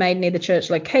shots were made near the church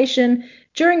location.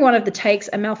 During one of the takes,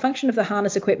 a malfunction of the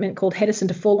harness equipment caused Hedison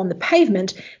to fall on the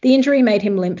pavement. The injury made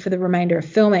him limp for the remainder of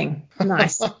filming.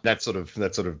 Nice. That sort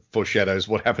of foreshadows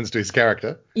what happens to his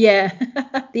character. Yeah.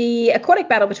 The aquatic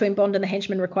battle between Bond and the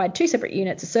henchman required two separate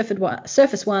units, a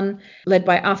surface one led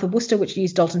by Arthur Worcester, which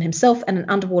used Dalton himself, and an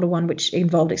underwater one which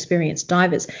involved experienced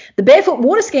divers. The barefoot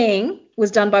water skiing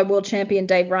was done by world champion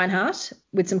Dave Reinhardt,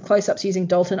 with some close-ups using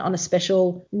Dalton on a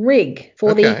special rig.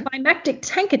 For the climactic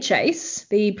tanker chase,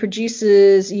 the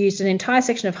producers used an entire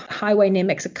section of highway near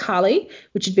Mexicali,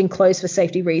 which had been closed for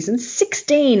safety reasons.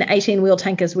 16 18-wheel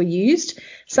tankers were used,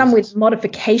 some with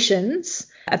modifications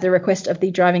at the request of the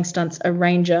driving stunts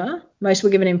arranger. Most were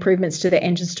given improvements to their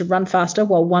engines to run faster,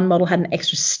 while one model had an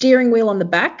extra steering wheel on the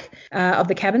back of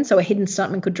the cabin, so a hidden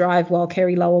stuntman could drive while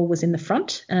Kerry Lowell was in the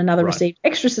front, and another received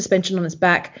extra suspension on its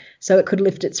back so it could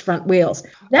lift its front wheels.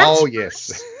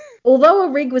 Yes. Although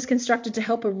a rig was constructed to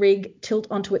help a rig tilt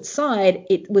onto its side,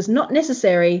 it was not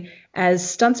necessary, as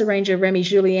stunts arranger Remy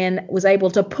Julien was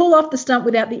able to pull off the stunt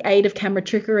without the aid of camera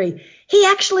trickery. He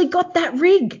actually got that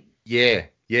rig. Yeah,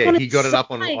 he got it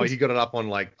up on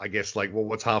like, I guess, like, well,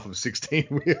 what's half of 16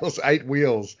 wheels? 8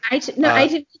 wheels. 8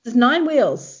 wheels is 9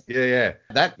 wheels. Yeah.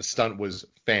 That stunt was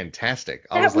fantastic.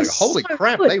 I was like, holy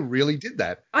crap, they really did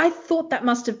that. I thought that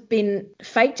must have been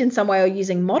faked in some way or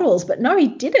using models, but no, he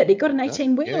did it. He got an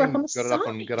 18-wheeler up on the side.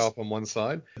 Got up on one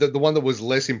side. The one that was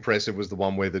less impressive was the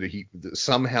one where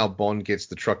somehow Bond gets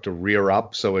the truck to rear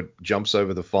up so it jumps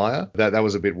over the fire. That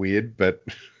was a bit weird, but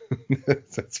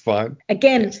that's fine.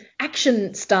 Again,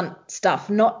 action stunt stuff,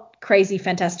 not crazy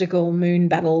fantastical moon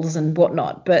battles and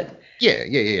whatnot, but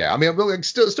yeah. I mean, like,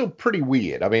 still pretty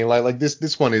weird. I mean, like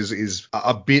this one is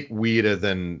a bit weirder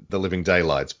than The Living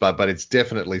Daylights, but it's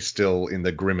definitely still in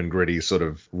the grim and gritty sort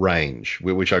of range,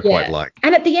 which I quite like.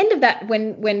 And at the end of that,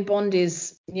 when Bond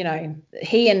is,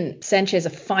 he and Sanchez are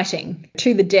fighting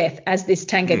to the death as this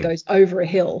tanker goes over a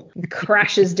hill,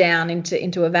 crashes down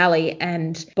into a valley,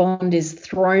 and Bond is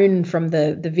thrown from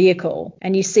the vehicle,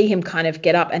 and you see him kind of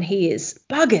get up, and he is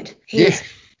buggered. He's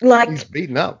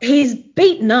beaten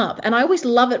up. And I always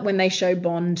love it when they show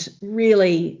Bond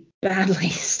really badly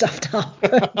stuffed up.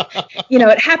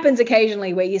 It happens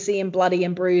occasionally where you see him bloody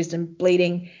and bruised and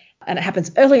bleeding. And it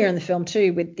happens earlier in the film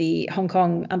too with the Hong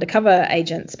Kong undercover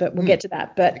agents, but we'll get to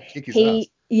that. But he's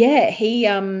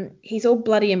all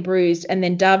bloody and bruised, and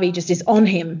then Davi just is on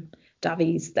him.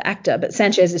 Davi's the actor, but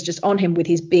Sanchez is just on him with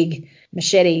his big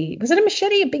machete. Was it a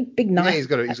machete? A big knife? Yeah,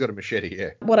 he's got a machete, yeah.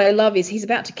 What I love is he's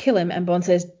about to kill him, and Bond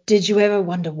says, "Did you ever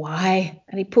wonder why?"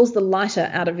 And he pulls the lighter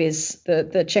out of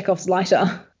the Chekhov's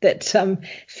lighter that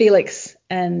Felix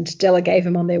and Della gave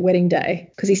him on their wedding day,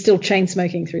 because he's still chain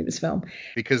smoking through this film.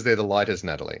 Because they're the lighters,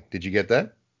 Natalie. Did you get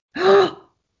that?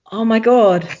 Oh my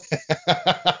God.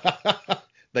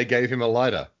 They gave him a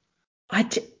lighter. I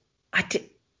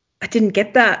didn't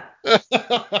get that.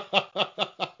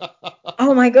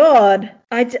 Oh my God.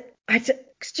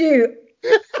 Stu,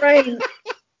 brain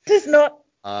does not.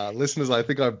 Listeners, I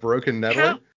think I've broken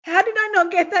Natalie. How did I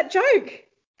not get that joke?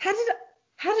 How did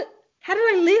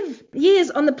I live years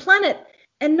on the planet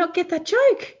and not get that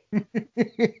joke?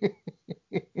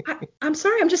 I'm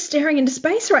sorry, I'm just staring into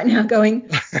space right now going,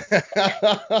 it's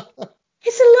a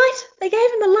light. They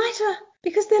gave him a lighter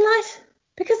because they're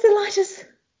lighters.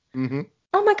 Mm-hmm.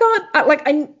 Oh my God.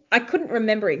 I couldn't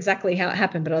remember exactly how it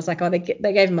happened, but I was like, they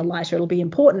gave him a lighter. It'll be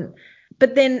important.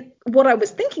 But then what I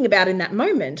was thinking about in that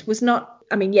moment was not,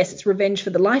 I mean, yes, it's revenge for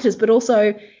the lighters, but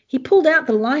also he pulled out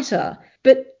the lighter,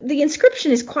 but the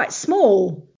inscription is quite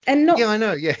small and not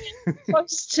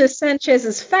close to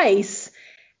Sanchez's face.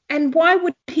 And why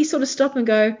would he sort of stop and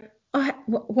go, oh,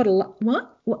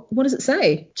 what does it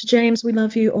say? To James, we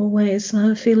love you always,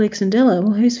 Felix and Della.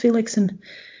 Well, who's Felix and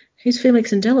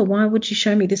Della? Why would you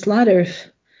show me this lighter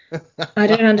if I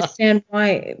don't understand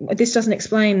why? This doesn't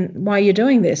explain why you're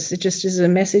doing this. It just is a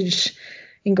message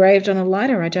engraved on a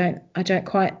lighter. I don't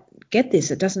quite get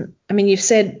this. It doesn't. I mean, you've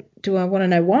said, do I want to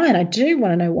know why? And I do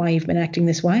want to know why you've been acting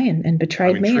this way and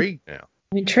betrayed me.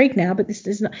 I'm intrigued now, but this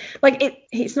is not like it.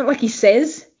 It's not like he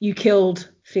says you killed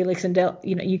Felix and Della.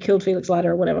 You killed Felix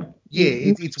Leiter or whatever. Yeah,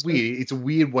 it's weird. It's a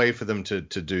weird way for them to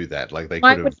do that. Like they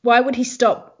could have. Why would he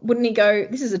stop? Wouldn't he go?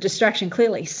 This is a distraction.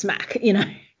 Clearly, smack.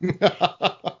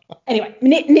 Anyway,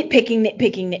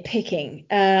 nitpicking.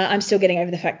 I'm still getting over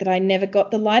the fact that I never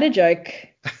got the lighter joke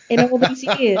in all these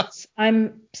years.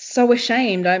 I'm so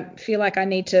ashamed. I feel like I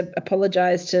need to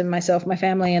apologize to myself, my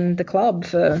family, and the club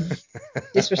for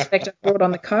disrespect I brought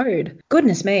on the code.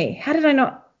 Goodness me. How did I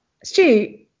not?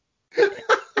 Stu.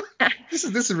 This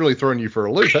is really throwing you for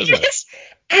a loop, hasn't it?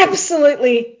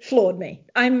 Absolutely floored me.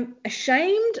 I'm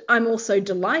ashamed. I'm also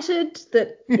delighted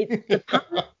that it's the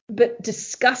pun, but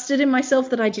disgusted in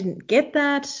myself that I didn't get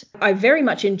that. I very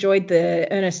much enjoyed the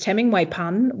Ernest Hemingway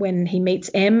pun when he meets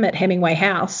M at Hemingway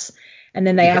House, and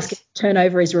then they ask him to turn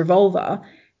over his revolver.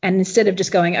 And instead of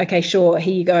just going, okay, sure,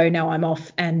 here you go, now I'm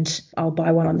off and I'll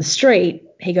buy one on the street,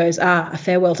 he goes, a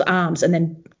farewell to arms, and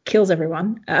then kills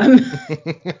everyone.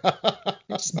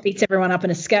 Just beats everyone up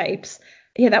and escapes.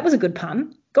 Yeah, that was a good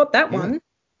pun. Got that one.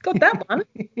 Got that one.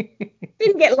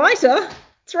 Didn't get lighter.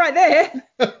 It's right there.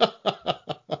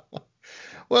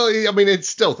 Well, I mean, it's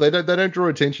stealth. They don't draw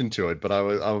attention to it, but I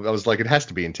was like, it has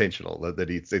to be intentional that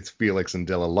it's Felix and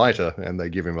Della lighter, and they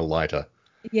give him a lighter.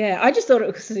 Yeah, I just thought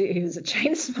it was he was a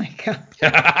chain smoker.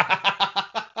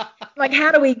 Like,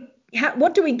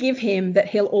 what do we give him that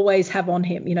he'll always have on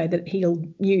him? You know, that he'll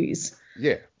use.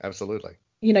 Yeah, absolutely.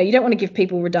 You know, you don't want to give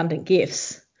people redundant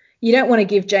gifts. You don't want to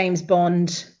give James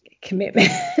Bond commitment.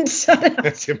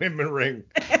 Commitment ring.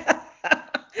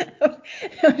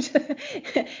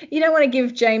 You don't want to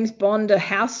give James Bond a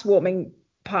housewarming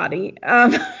party.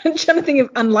 I'm trying to think of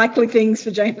unlikely things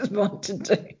for James Bond to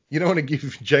do. You don't want to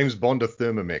give James Bond a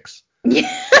Thermomix.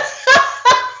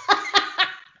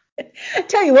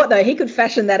 Tell you what, though, he could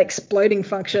fashion that exploding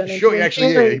function. Sure,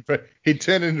 actually, yeah. He'd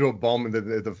turn it into a bomb in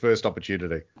the first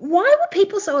opportunity. Why were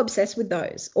people so obsessed with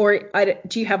those? Or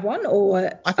do you have one?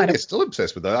 Or I think they're still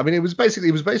obsessed with those. I mean, it was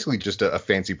basically just a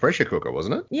fancy pressure cooker,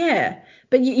 wasn't it? Yeah,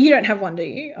 but you don't have one, do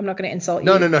you? I'm not going to insult you.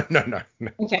 No.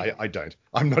 Okay. I don't.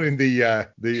 I'm not in the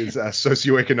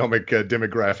socioeconomic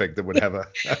demographic that would have a.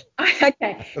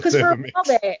 Okay, because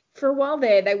for a while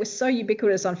there, they were so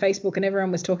ubiquitous on Facebook, and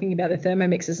everyone was talking about the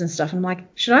Thermomixes and stuff. And I'm like,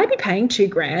 should I be paying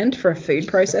 $2,000 for a food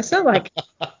processor? Like,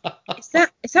 is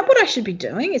that what I should be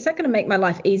doing? Is that going to make my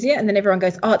life easier? And then everyone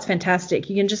goes, oh, it's fantastic.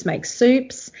 You can just make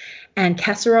soups and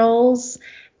casseroles.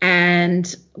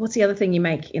 And what's the other thing you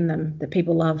make in them that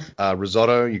people love?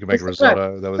 Risotto. You can make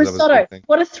risotto. That was a big thing.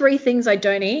 What are 3 things I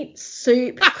don't eat?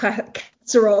 Soup,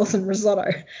 casseroles, and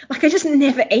risotto. Like, I just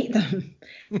never eat them.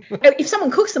 If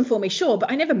someone cooks them for me, sure, but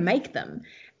I never make them.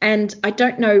 And I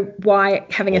don't know why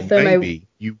having a thermo. Maybe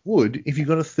you would if you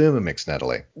got a Thermomix,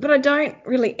 Natalie. But I don't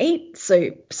really eat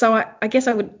soup, so I guess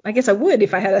I would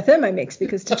if I had a Thermomix,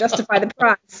 because to justify the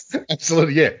price.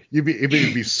 Absolutely, yeah. It'd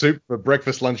be soup for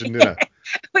breakfast, lunch, and dinner.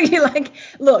 Well, you're like,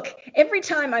 look, every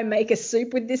time I make a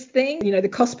soup with this thing, you know, the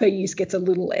cost per use gets a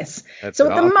little less. That's so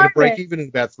it. at the I'm going moment, to break even in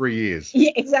about 3 years.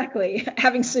 Yeah, exactly.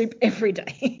 Having soup every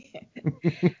day.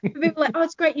 People are like, oh,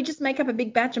 it's great. You just make up a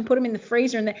big batch and put them in the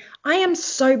freezer. And I am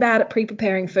so bad at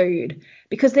pre-preparing food,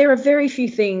 because there are very few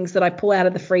things that I pull out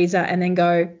of the freezer and then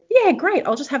go, yeah, great,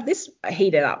 I'll just have this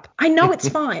heated up. I know it's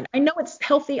fine. I know it's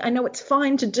healthy. I know it's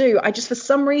fine to do. I just, for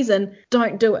some reason,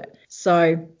 don't do it.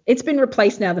 So it's been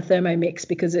replaced now, the Thermomix,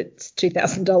 because it's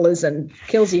 $2,000 and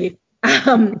kills you.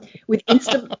 With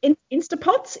instant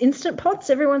pots.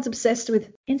 Everyone's obsessed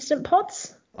with instant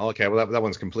pots. Okay, well that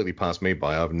one's completely passed me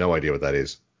by. I have no idea what that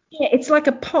is. Yeah, it's like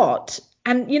a pot,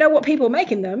 and you know what people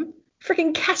make in them?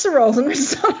 Freaking casseroles and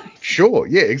risotto. Sure,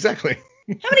 yeah, exactly.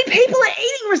 How many people are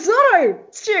eating risotto,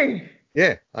 Stu?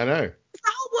 Yeah, I know. It's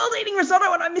the whole world eating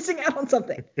risotto, and I'm missing out on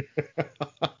something.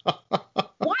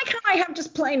 Why can't I have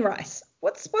just plain rice?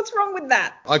 What's wrong with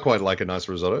that? I quite like a nice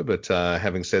risotto, but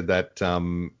having said that,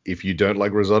 if you don't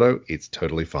like risotto, it's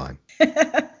totally fine.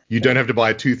 You don't have to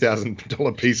buy a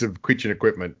 $2,000 piece of kitchen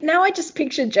equipment. Now I just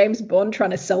picture James Bond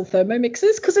trying to sell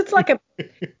Thermomixes, because it's like a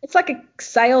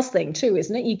sales thing too,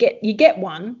 isn't it? You get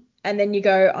one, and then you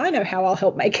go, I know how I'll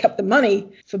help make up the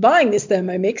money for buying this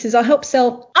Thermomix is I'll help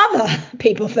sell other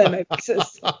people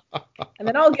Thermomixes. And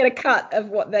then I'll get a cut of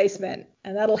what they spent,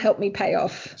 and that'll help me pay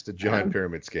off. It's a giant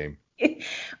pyramid scheme.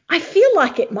 I feel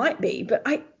like it might be, but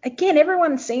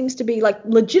everyone seems to be like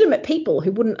legitimate people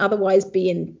who wouldn't otherwise be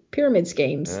in pyramid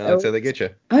schemes. That's how they get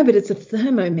you. Oh, but it's a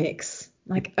Thermomix.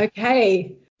 Like,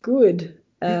 okay, good.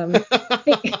 The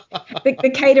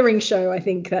catering show, I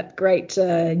think that great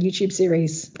YouTube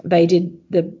series, they did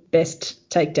the best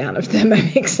takedown of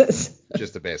Thermomixes.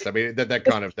 Just the best. I mean,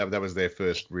 that was their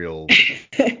first real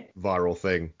viral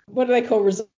thing. What do they call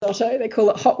risotto? They call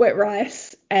it hot wet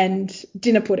rice and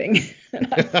dinner pudding.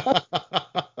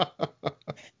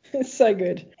 It's so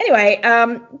good. Anyway,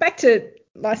 back to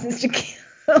License to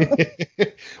Kill.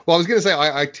 Well, I was going to say,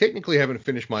 I technically haven't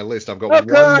finished my list. I've got Oh, one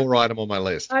God. more item on my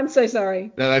list. I'm so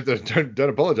sorry. No, don't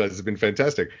apologize. It's been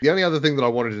fantastic. The only other thing that I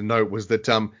wanted to note was that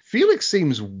Felix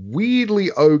seems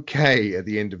weirdly okay at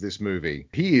the end of this movie.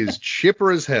 He is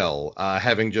chipper as hell,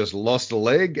 having just lost a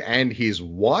leg, and his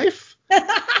wife.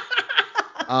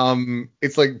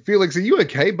 It's like, Felix, are you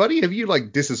okay, buddy? Have you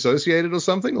like disassociated or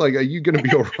something? Like, are you going to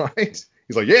be all right?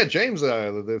 He's like, yeah, James,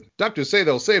 the doctors say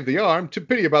they'll save the arm. To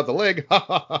pity about the leg.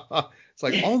 It's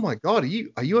like, oh my God, are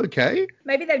you okay?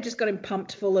 Maybe they've just got him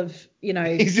pumped full of,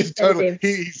 He's just totally,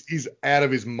 sedatives. he's out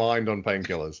of his mind on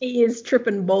painkillers. He is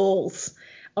tripping balls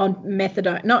on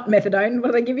methadone. Not methadone. What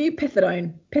do they give you?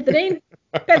 Pethidone. Pethidine?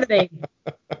 Pethidine.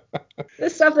 The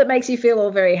stuff that makes you feel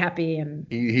all very happy. And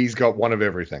He's got one of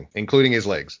everything, including his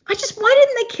legs. why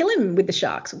didn't they kill him with the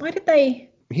sharks? Why did they?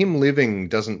 Him living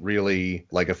doesn't really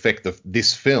like affect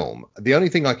this film. The only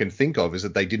thing I can think of is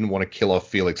that they didn't want to kill off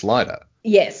Felix Leiter.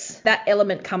 Yes, that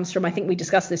element comes from, I think we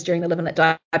discussed this during the Live and Let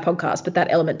Die podcast, but that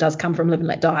element does come from Live and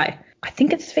Let Die. I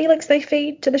think it's Felix they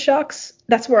feed to the sharks.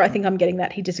 That's where I think I'm getting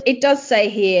that. It does say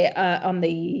here on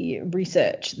the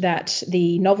research that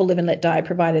the novel Live and Let Die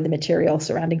provided the material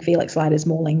surrounding Felix Leiter's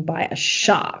mauling by a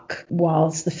shark,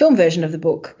 whilst the film version of the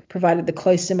book provided the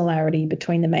close similarity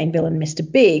between the main villain,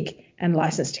 Mr. Big, and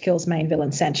License to Kill's main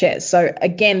villain, Sanchez. So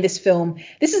again, this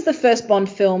is the first Bond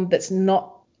film that's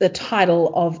not the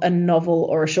title of a novel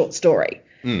or a short story.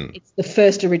 It's the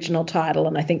first original title,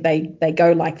 and I think they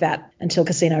go like that until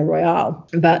Casino Royale.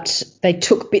 But they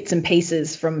took bits and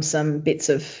pieces from some bits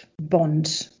of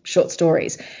Bond short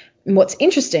stories. And what's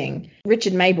interesting,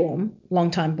 Richard Maybaum,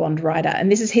 longtime Bond writer,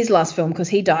 and this is his last film because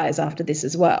he dies after this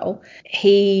as well.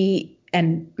 He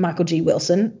and Michael G.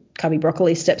 Wilson, Cubby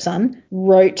Broccoli's stepson,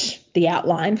 wrote the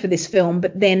outline for this film,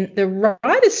 but then the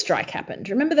writer's strike happened.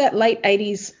 Remember that late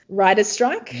 80s writer's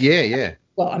strike? Yeah.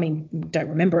 Well, I mean, don't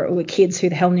remember it. We were kids. Who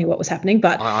the hell knew what was happening?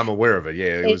 But I'm aware of it.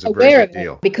 Yeah, it was a very big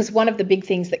deal. Because one of the big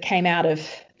things that came out of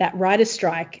that writer's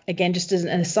strike, again, just as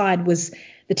an aside, was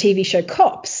the TV show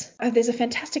Cops. Oh, there's a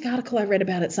fantastic article I read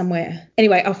about it somewhere.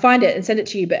 Anyway, I'll find it and send it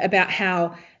to you, but about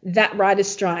how that writer's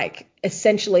strike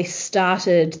essentially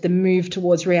started the move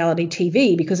towards reality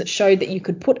TV because it showed that you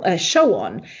could put a show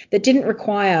on that didn't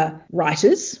require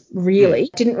writers, really,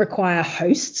 didn't require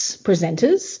hosts,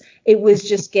 presenters. It was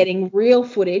just getting real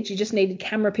footage. You just needed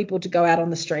camera people to go out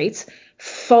on the streets,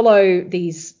 follow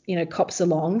these, cops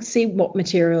along, see what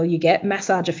material you get,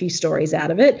 massage a few stories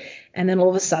out of it, and then all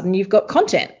of a sudden you've got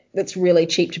content that's really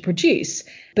cheap to produce,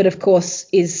 but of course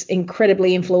is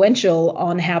incredibly influential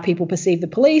on how people perceive the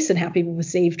police and how people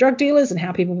perceive drug dealers and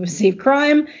how people perceive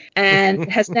crime,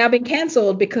 and has now been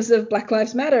cancelled because of Black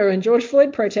Lives Matter and George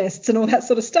Floyd protests and all that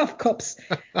sort of stuff. Cops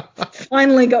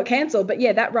finally got cancelled. But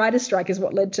yeah, that writer's strike is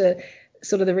what led to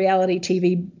sort of the reality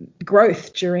TV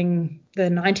growth during the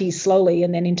 90s slowly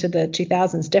and then into the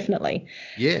 2000s definitely.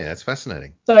 Yeah, that's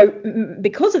fascinating. So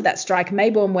because of that strike,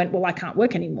 Maybaum went, well, I can't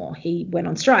work anymore. He went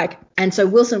on strike. And so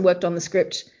Wilson worked on the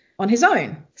script on his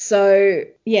own. So,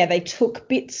 yeah, they took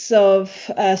bits of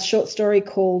a short story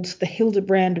called The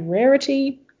Hildebrand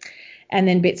Rarity and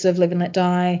then bits of Live and Let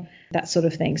Die, that sort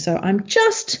of thing. So I'm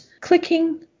just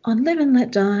clicking on Live and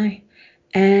Let Die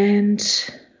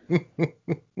and...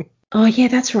 Oh, yeah,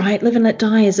 that's right. Live and Let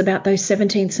Die is about those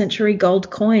 17th century gold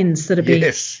coins that are being...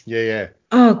 Yes, yeah.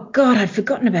 Oh, God, I'd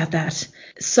forgotten about that.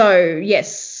 So,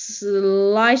 yes,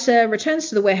 Leiter returns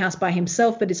to the warehouse by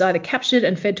himself, but is either captured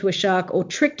and fed to a shark or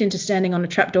tricked into standing on a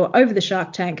trapdoor over the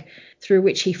shark tank, through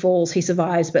which he falls. He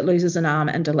survives, but loses an arm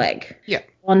and a leg. Yeah.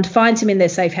 Bond finds him in their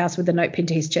safe house with a note pinned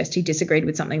to his chest. He disagreed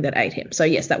with something that ate him. So,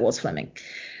 yes, that was Fleming.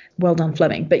 Well done,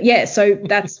 Fleming. But, yeah, so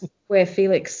that's where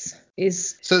Felix...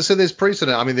 is. So there's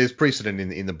precedent. I mean, there's precedent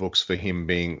in the books for him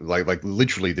being like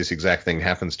literally this exact thing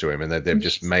happens to him, and that they've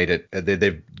just made it.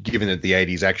 They've given it the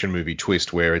 80s action movie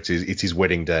twist where it's his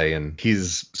wedding day and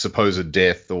his supposed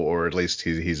death or at least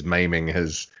his maiming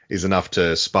is enough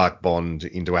to spark Bond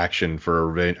into action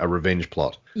for a revenge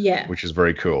plot. Yeah, which is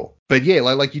very cool. But yeah,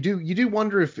 like you do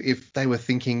wonder if they were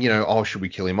thinking, oh, should we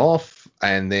kill him off?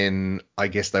 And then I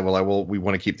guess they were like, well, we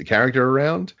want to keep the character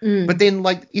around. But then,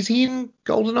 like, is he in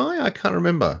GoldenEye? I can't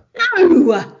remember.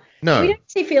 No. We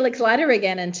don't see Felix Leiter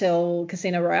again until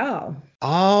Casino Royale.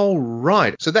 Oh,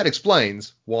 right. So that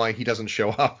explains why he doesn't show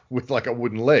up with like a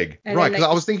wooden leg. And right, because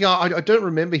I was thinking, I don't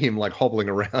remember him like hobbling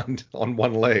around on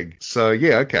one leg. So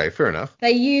yeah, okay, fair enough.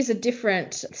 They use a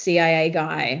different CIA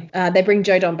guy. They bring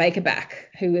Joe Don Baker back,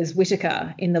 who is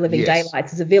Whitaker in The Living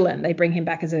Daylights as a villain. They bring him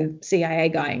back as a CIA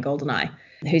guy in GoldenEye,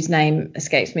 whose name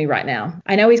escapes me right now.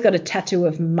 I know he's got a tattoo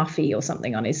of Muffy or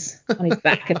something on his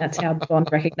back, and that's how Bond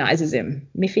recognizes him.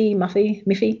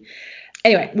 Miffy.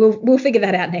 Anyway, we'll figure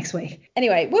that out next week.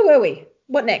 Anyway, where were we?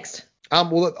 What next?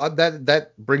 Well,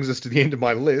 that brings us to the end of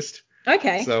my list.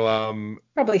 Okay. So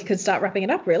probably could start wrapping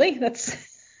it up. Really,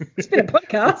 it's been a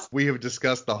podcast. We have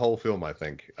discussed the whole film, I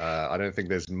think. I don't think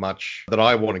there's much that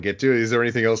I want to get to. Is there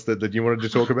anything else that you wanted to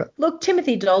talk about? Look,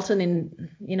 Timothy Dalton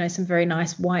in some very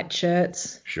nice white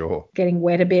shirts. Sure. Getting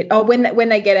wet a bit. Oh, when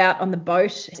they get out on the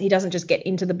boat, he doesn't just get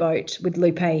into the boat with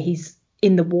Lupe. He's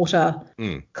in the water,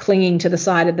 clinging to the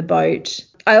side of the boat.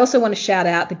 I also want to shout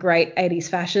out the great 80s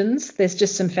fashions. There's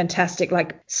just some fantastic,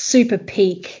 like super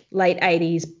peak late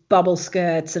 80s bubble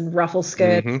skirts and ruffle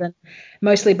skirts, and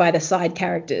mostly by the side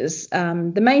characters.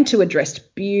 The main two are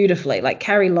dressed beautifully, like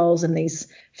Carrie Lowell's in these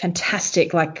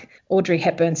fantastic, like Audrey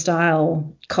Hepburn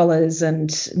style collars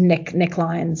and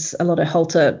necklines, a lot of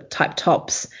halter type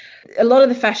tops. A lot of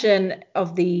the fashion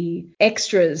of the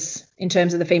extras in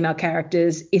terms of the female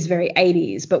characters is very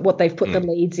 80s, but what they've put the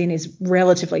leads in is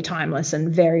relatively timeless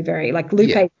and very, very, like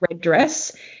Lupe's red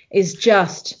dress is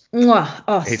just, stunning.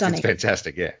 It's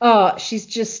fantastic, yeah. Oh, she's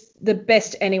just the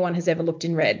best anyone has ever looked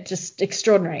in red, just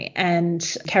extraordinary. And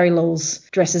Carrie Lowell's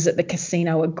dresses at the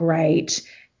casino are great.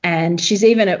 And she's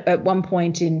even at one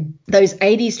point in those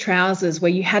 80s trousers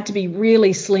where you had to be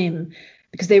really slim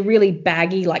because they're really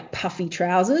baggy, like puffy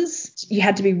trousers. You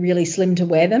had to be really slim to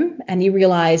wear them. And you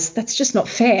realize that's just not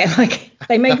fair. Like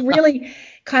they make really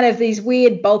kind of these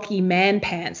weird bulky man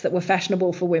pants that were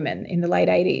fashionable for women in the late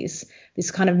 80s, this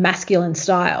kind of masculine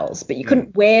styles, but you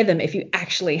couldn't wear them if you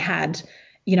actually had,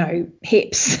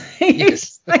 hips.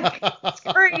 Yes. Like,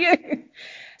 screw you.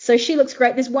 So she looks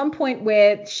great. There's one point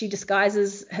where she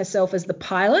disguises herself as the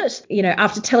pilot,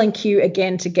 after telling Q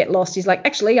again to get lost. He's like,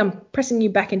 actually, I'm pressing you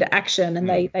back into action. And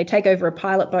they take over a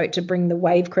pilot boat to bring the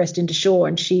Wave Crest into shore.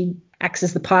 And she acts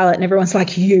as the pilot. And everyone's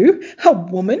like, you, a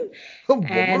woman?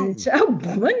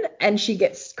 And she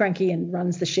gets cranky and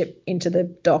runs the ship into the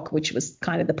dock, which was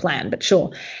kind of the plan, but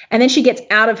sure. And then she gets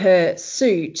out of her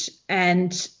suit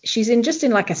and she's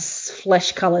in like a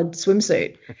flesh colored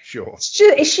swimsuit. Sure.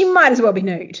 She might as well be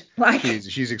nude. Like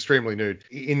she's extremely nude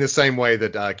in the same way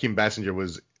that Kim Basinger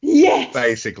was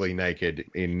basically naked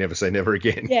in Never Say Never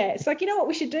Again. Yeah. It's like, you know what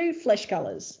we should do? Flesh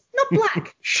colors, not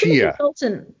black. Sheer.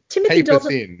 Timothy Dalton.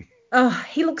 Thin. Oh,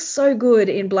 he looks so good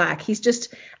in black. He's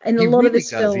just in a lot of this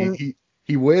film.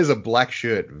 He wears a black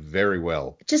shirt very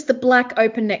well. Just the black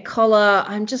open neck collar.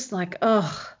 I'm just like,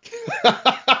 oh.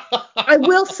 I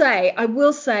will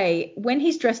say, when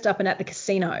he's dressed up and at the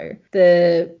casino,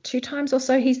 the 2 times or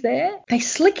so he's there, they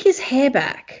slick his hair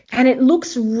back and it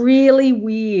looks really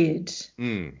weird.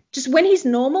 Just when he's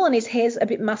normal and his hair's a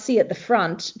bit mussy at the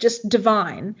front, just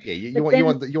divine. Yeah, you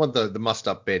want the mussed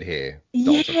up bed hair.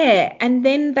 Dalton. Yeah, and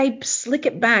then they slick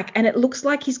it back and it looks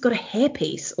like he's got a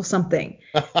hairpiece or something.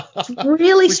 It's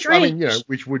really strange. I mean,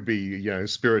 which would be,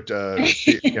 spirit,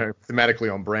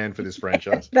 thematically on brand for this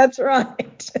franchise. That's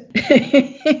right.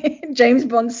 James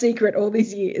Bond's secret all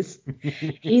these years.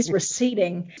 He's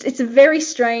receding. It's a very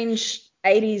strange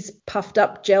 80s puffed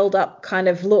up, gelled up kind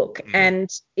of look, and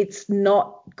it's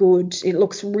not good. It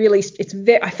looks really,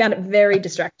 I found it very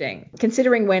distracting,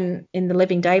 considering when in The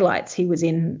Living Daylights he was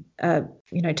in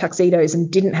tuxedos and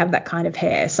didn't have that kind of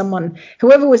hair.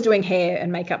 Whoever was doing hair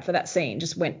and makeup for that scene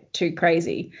just went too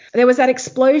crazy. There was that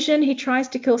explosion. He tries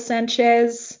to kill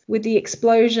Sanchez with the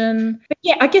explosion. But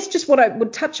yeah, I guess just what I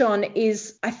would touch on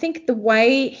is I think the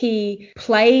way he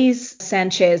plays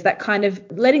Sanchez, that kind of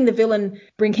letting the villain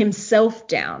bring himself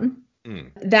down,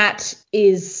 that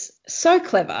is so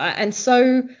clever and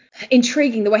so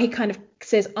intriguing, the way he kind of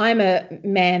says, I'm a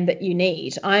man that you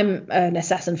need. I'm an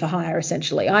assassin for hire,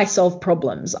 essentially. I solve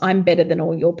problems. I'm better than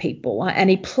all your people. And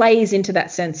he plays into that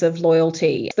sense of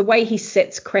loyalty. The way he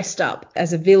sets Crest up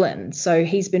as a villain. So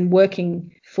he's been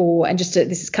working for, and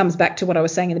this comes back to what I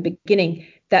was saying in the beginning,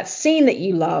 that scene that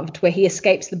you loved where he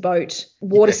escapes the boat,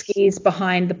 water skis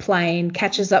behind the plane,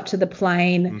 catches up to the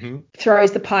plane,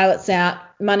 throws the pilots out,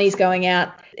 money's going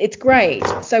out. It's great.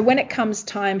 So when it comes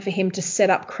time for him to set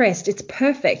up Crest, it's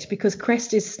perfect because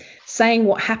Crest is saying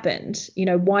what happened,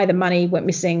 why the money went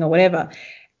missing or whatever.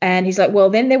 And he's like, well,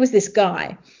 then there was this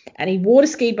guy and he water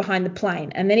skied behind the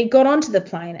plane and then he got onto the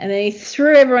plane and then he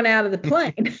threw everyone out of the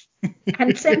plane.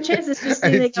 And Sanchez is just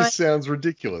sitting there going, sounds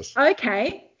ridiculous.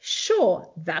 Okay,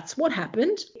 sure, that's what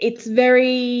happened. It's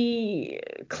very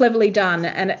cleverly done,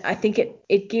 and I think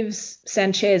it gives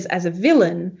Sanchez as a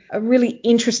villain a really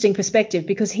interesting perspective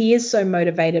because he is so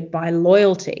motivated by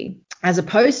loyalty as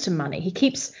opposed to money. He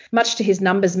keeps, much to his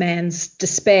numbers man's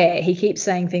despair, he keeps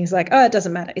saying things like, oh, it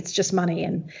doesn't matter, it's just money,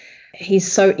 and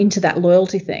he's so into that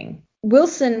loyalty thing.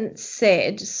 Wilson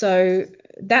said, so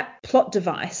that plot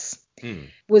device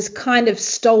was kind of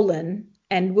stolen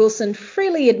And Wilson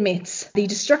freely admits the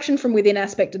destruction from within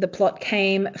aspect of the plot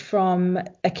came from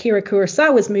Akira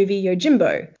Kurosawa's movie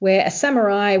Yojimbo, where a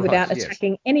samurai, without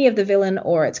attacking any of the villain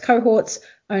or its cohorts,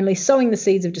 only sowing the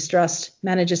seeds of distrust,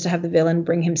 manages to have the villain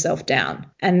bring himself down.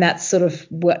 And that's sort of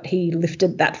what he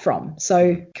lifted that from.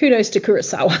 So kudos to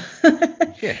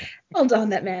Kurosawa. Yeah. Well done,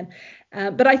 that man.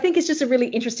 But I think it's just a really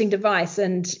interesting device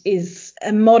and is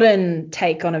a modern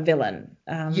take on a villain.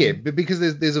 But because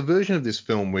there's a version of this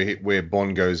film where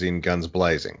Bond goes in guns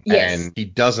blazing. Yes. And he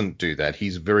doesn't do that.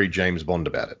 He's very James Bond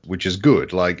about it, which is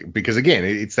good. Like, because again,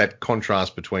 it's that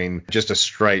contrast between just a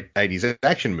straight 80s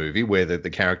action movie where the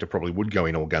character probably would go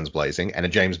in all guns blazing, and a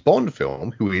James Bond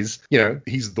film who is,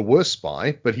 he's the worst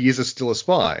spy, but he is still a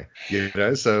spy,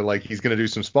 so like he's going to do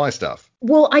some spy stuff.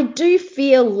 Well, I do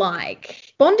feel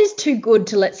like Bond is too good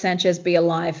to let Sanchez be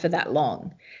alive for that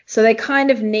long. So they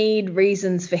kind of need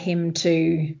reasons for him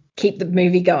to keep the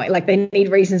movie going. Like they need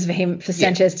reasons for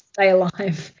Sanchez to stay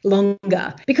alive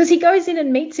longer, because he goes in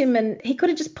and meets him and he could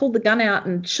have just pulled the gun out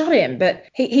and shot him. But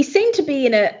he seemed to be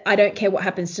in I don't care what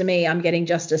happens to me, I'm getting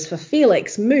justice for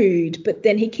Felix mood. But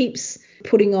then he keeps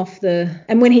putting off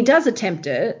and when he does attempt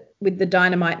it with the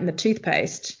dynamite and the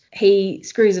toothpaste, he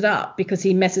screws it up because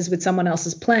he messes with someone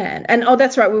else's plan. And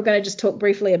that's right, we were going to just talk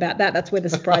briefly about that. That's where the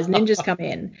surprise ninjas come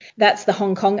in. That's the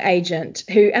Hong Kong agent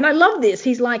and I love this.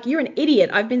 He's like, you're an idiot.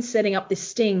 I've been setting up this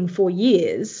sting for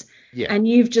years. Yeah. And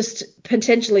you've just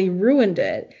potentially ruined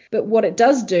it. But what it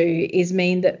does do is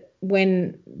mean that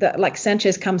when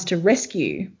Sanchez comes to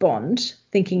rescue Bond,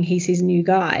 thinking he's his new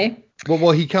guy.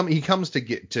 Well, he comes to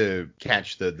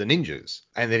catch the ninjas,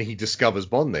 and then he discovers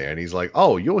Bond there, and he's like,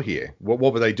 "Oh, you're here. What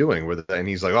were they doing?" And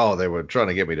he's like, "Oh, they were trying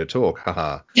to get me to talk.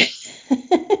 Haha."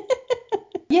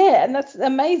 Yeah, and that's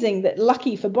amazing. That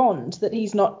lucky for Bond that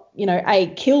he's not, A,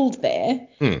 killed there,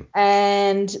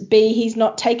 and B, he's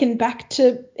not taken back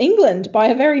to England by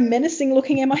a very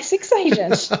menacing-looking MI6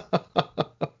 agent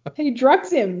who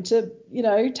drugs him to,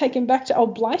 take him back to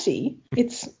Old Blighty.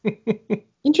 It's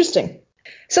interesting.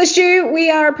 So, Stu,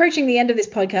 we are approaching the end of this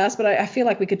podcast, but I feel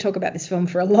like we could talk about this film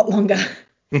for a lot longer.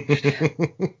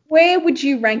 Where would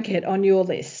you rank it on your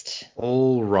list?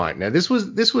 All right. Now, this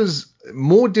was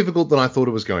more difficult than I thought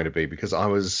it was going to be, because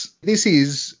this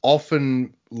is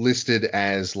often listed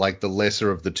as like the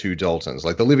lesser of the two Daltons.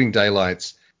 Like The Living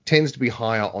Daylights tends to be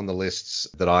higher on the lists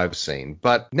that I've seen.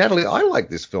 But Natalie, I like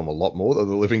this film a lot more than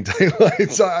The Living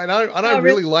Daylights. I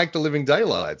really like The Living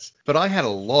Daylights, but I had a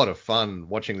lot of fun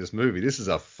watching this movie. This is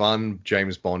a fun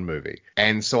James Bond movie.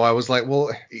 And so I was like, well,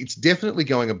 it's definitely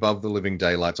going above The Living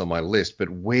Daylights on my list,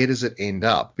 but where does it end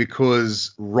up?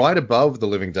 Because right above The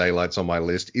Living Daylights on my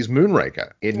list is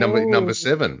Moonraker at number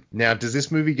 7. Now, does this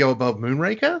movie go above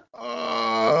Moonraker?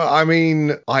 I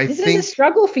think this is a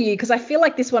struggle for you, because I feel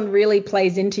like this one really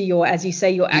plays into your, as you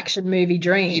say, your action movie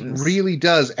dreams. It really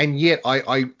does, and yet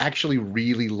I actually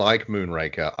really like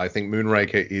Moonraker. I think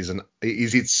Moonraker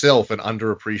is itself an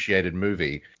underappreciated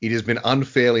movie. It has been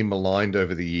unfairly maligned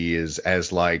over the years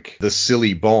as like the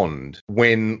silly Bond,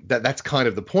 when that's kind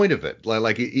of the point of it.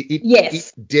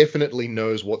 It definitely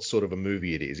knows what sort of a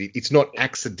movie it is. It's not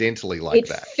accidentally like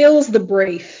that. It fills the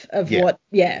brief of what.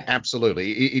 Yeah,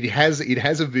 absolutely. It has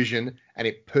a vision, and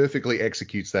it perfectly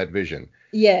executes that vision.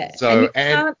 Yeah. So and you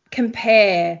can't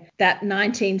compare that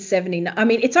 1979. I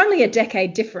mean, it's only a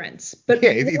decade difference, but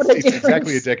it's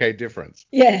exactly a decade difference.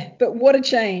 Yeah, but what a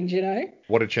change,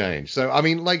 What a change. So I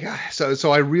mean,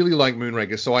 so I really like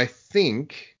Moonraker. So I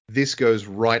think this goes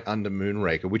right under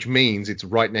Moonraker, which means it's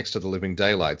right next to The Living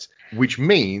Daylights, which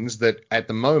means that at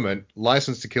the moment,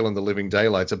 License to Kill and The Living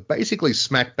Daylights are basically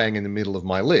smack bang in the middle of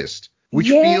my list. Which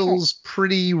feels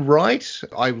pretty right.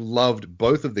 I loved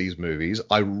both of these movies.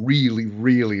 I really,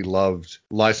 really loved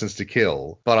License to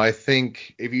Kill. But I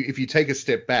think if you take a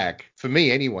step back, for me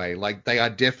anyway, like they are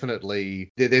definitely,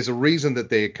 there's a reason that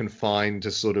they're confined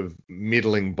to sort of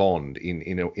middling Bond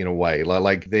in a way.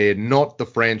 Like they're not the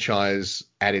franchise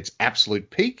at its absolute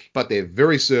peak, but they're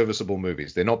very serviceable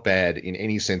movies. They're not bad in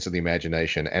any sense of the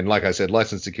imagination. And like I said,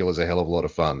 License to Kill is a hell of a lot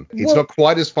of fun. It's not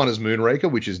quite as fun as Moonraker,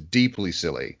 which is deeply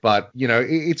silly, but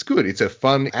it's good. It's a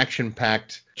fun,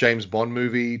 action-packed James Bond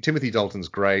movie. Timothy Dalton's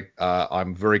great.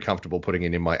 I'm very comfortable putting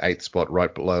it in my 8th spot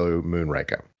right below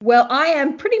Moonraker. Well, I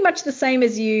am pretty much the same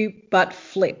as you, but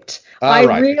flipped.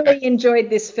 I really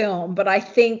enjoyed this film, but I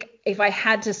think if I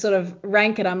had to sort of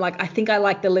rank it, I think I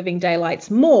like The Living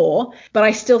Daylights more, but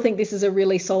I still think this is a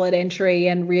really solid entry,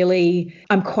 and really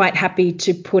I'm quite happy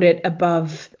to put it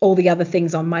above all the other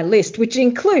things on my list, which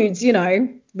includes,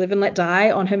 Live and Let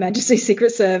Die, On Her Majesty's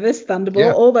Secret Service,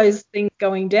 Thunderball, all those things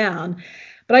going down.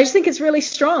 But I just think it's really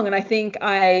strong, and I think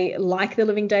I like The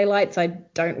Living Daylights. I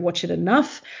don't watch it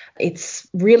enough. It's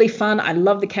really fun. I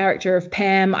love the character of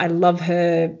Pam. I love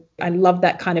her. I love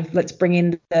that kind of, let's bring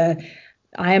in the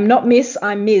I am not Miss,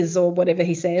 I'm Ms. or whatever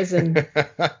he says. And,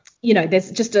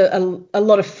 there's just a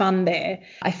lot of fun there.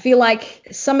 I feel like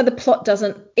some of the plot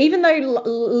doesn't, even though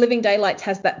Living Daylights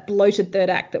has that bloated third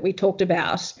act that we talked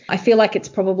about, I feel like it's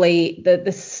probably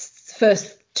the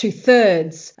first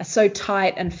 2/3 are so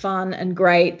tight and fun and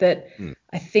great that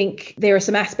I think there are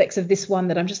some aspects of this one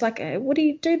that I'm just like, would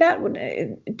he do that?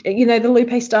 The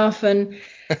Lupe stuff.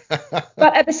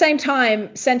 But at the same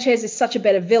time, Sanchez is such a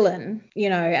better villain,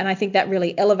 and I think that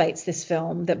really elevates this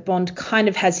film, that Bond kind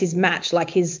of has his match,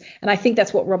 and I think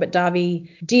that's what Robert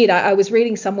Davi did. I was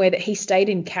reading somewhere that he stayed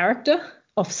in character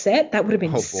offset. That would have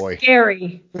been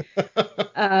scary.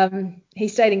 He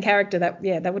stayed in character. That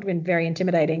would have been very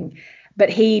intimidating. But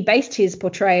he based his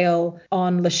portrayal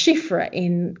on Le Chiffre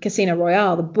in Casino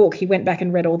Royale, the book. He went back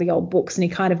and read all the old books, and he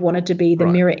kind of wanted to be the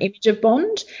mirror image of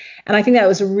Bond. And I think that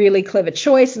was a really clever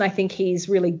choice, and I think he's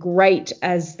really great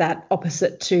as that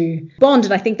opposite to Bond.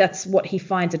 And I think that's what he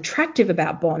finds attractive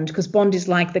about Bond, because Bond is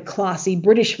like the classy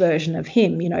British version of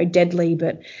him, deadly.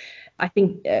 But I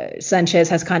think Sanchez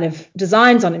has kind of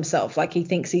designs on himself, like he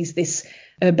thinks he's this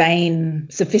urbane,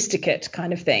 sophisticate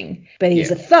kind of thing, but he's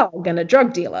a thug and a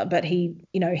drug dealer. But he,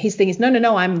 his thing is,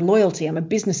 no, I'm loyalty. I'm a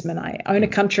businessman. I own a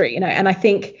country, and I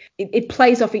think it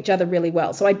plays off each other really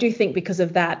well. So I do think because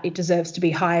of that, it deserves to be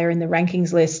higher in the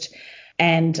rankings list.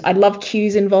 And I love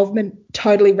Q's involvement,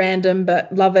 totally random,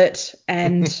 but love it.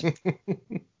 And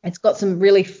it's got some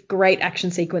really great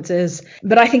action sequences,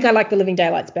 but I think I like The Living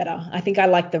Daylights better. I think I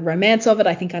like the romance of it.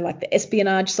 I think I like the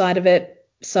espionage side of it.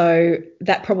 So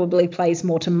that probably plays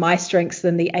more to my strengths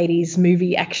than the 80s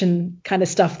movie action kind of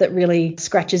stuff that really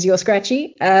scratches your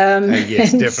scratchy.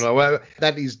 Yes, definitely. Well,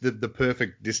 that is the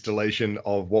perfect distillation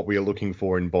of what we are looking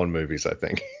for in Bond movies, I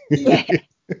think. Yeah.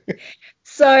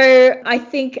 So I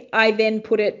think I then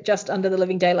put it just under The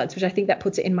Living Daylights, which I think that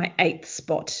puts it in my 8th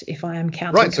spot, if I am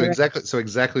counting right. correct. So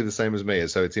exactly the same as me.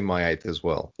 So it's in my 8th as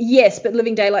well. Yes, but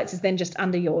Living Daylights is then just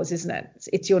under yours, isn't it?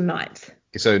 It's your 9th.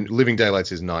 So Living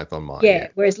Daylights is 9th on mine. Yeah,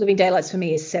 whereas Living Daylights for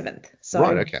me is 7th. So,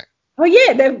 right, okay. Oh,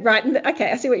 yeah, they're right.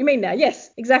 Okay, I see what you mean now. Yes,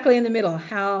 exactly in the middle.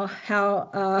 How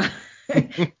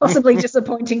possibly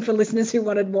disappointing for listeners who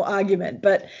wanted more argument.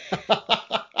 But,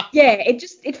 yeah,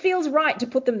 it feels right to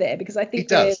put them there, because I think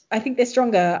they're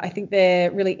stronger. I think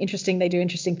they're really interesting. They do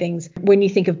interesting things. When you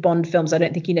think of Bond films, I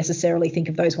don't think you necessarily think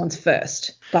of those ones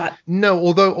first. But no,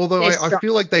 although I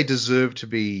feel like they deserve to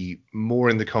be more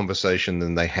in the conversation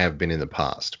than they have been in the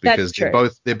past, because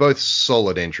they're both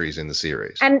solid entries in the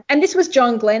series. And this was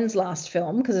John Glenn's last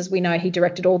film, because as we know, he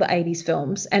directed all the 80s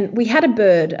films. And we had a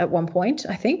bird at one point,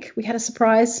 I think. We had a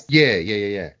surprise.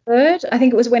 Yeah. Bird. I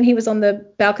think it was when he was on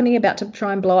the balcony about to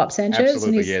try and blow up Sanchez.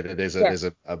 Absolutely, yeah. There's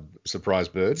a surprise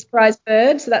bird. Surprise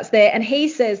bird. So that's there. And he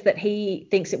says that he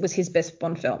thinks it was his best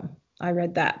Bond film. I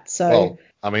read that. So. Well,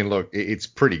 I mean, look, it's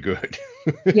pretty good.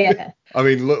 Yeah. I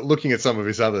mean, looking at some of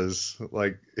his others,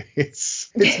 like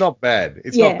it's not bad.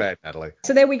 It's not bad, Natalie.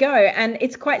 So there we go. And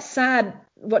it's quite sad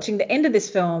watching the end of this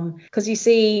film, because you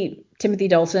see Timothy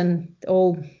Dalton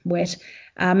all wet,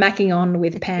 macking on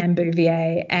with Pam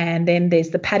Bouvier, and then there's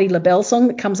the Patti LaBelle song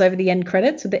that comes over the end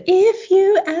credits with the "If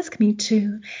You Ask Me To."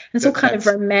 And it's all kind of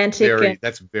romantic.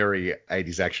 That's very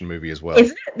 80s action movie as well.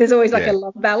 Isn't it? There's always like a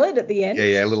love ballad at the end.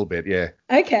 Yeah, a little bit, yeah.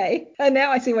 Okay, and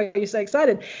now I see why you're so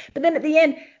excited. But then at the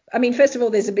end, I mean, first of all,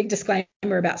 there's a big disclaimer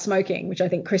about smoking, which I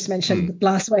think Chris mentioned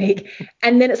last week.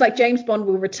 And then it's like James Bond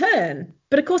will return.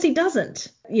 But of course he doesn't,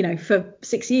 for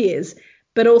 6 years.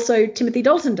 But also Timothy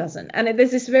Dalton doesn't. And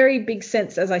there's this very big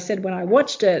sense, as I said when I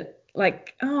watched it,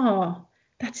 like, oh,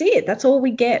 that's it. That's all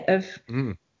we get of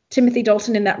Timothy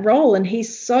Dalton in that role. And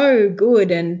he's so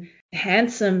good and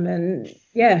handsome, and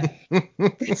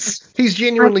he's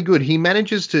genuinely good. He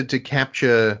manages to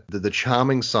capture the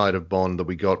charming side of Bond that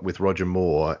we got with Roger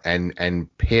Moore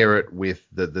and pair it with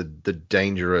the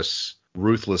dangerous,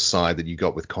 ruthless side that you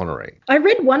got with Connery. I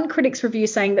read one critic's review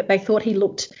saying that they thought he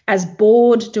looked as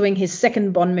bored doing his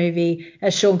second Bond movie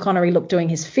as Sean Connery looked doing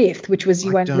his fifth, which was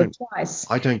You Only Live Twice.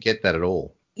 I don't get that at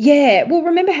all. Yeah, well,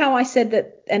 remember how I said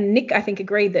that, and Nick, I think,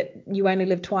 agreed that You Only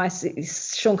Live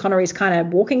Twice, Sean Connery's kind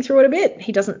of walking through it a bit.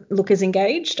 He doesn't look as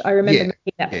engaged. I remember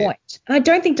making that point. And I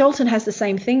don't think Dalton has the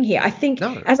same thing here. I think,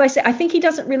 as I said, I think he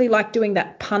doesn't really like doing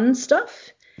that pun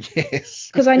stuff. Yes.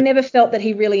 Because I never felt that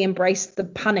he really embraced the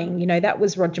punning. You know, that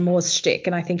was Roger Moore's shtick.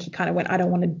 And I think he kind of went, I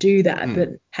don't want to do that, but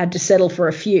had to settle for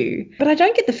a few. But I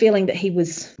don't get the feeling that he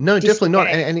was. No, definitely not.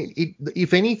 And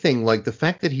if anything, like the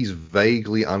fact that he's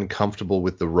vaguely uncomfortable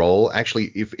with the role, actually,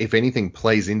 if anything,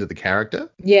 plays into the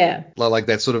character. Yeah. Like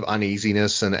that sort of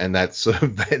uneasiness and that sort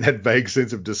of that vague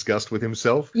sense of disgust with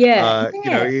himself. Yeah.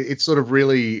 You know, it sort of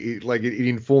really it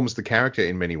informs the character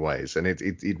in many ways, and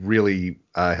it really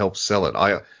helps sell it.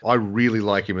 I really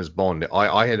like him as Bond.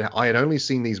 I had only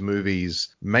seen these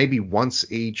movies maybe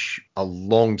once each a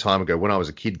long time ago when I was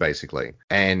a kid, basically,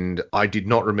 and I did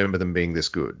not remember them being this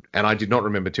good, and I did not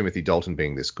remember Timothy Dalton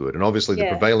being this good, and obviously the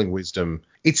prevailing wisdom,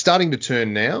 it's starting to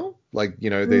turn now. Like, you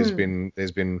know, there's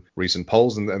been recent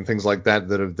polls and things like that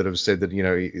have said that, you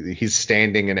know, his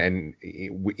standing and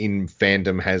in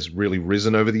fandom has really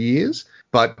risen over the years.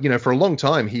 But, you know, for a long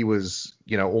time he was,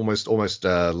 you know, almost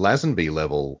Lazenby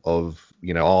level of,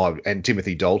 you know, and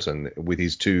Timothy Dalton with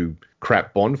his two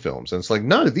crap Bond films. And it's like,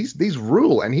 no, these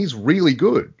rule, and he's really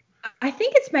good. I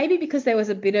think it's maybe because there was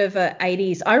a bit of a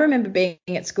 80s. I remember being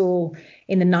at school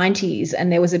in the 90s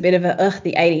and there was a bit of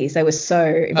the 80s. They were so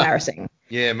embarrassing.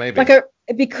 Yeah, maybe.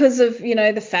 Because of, you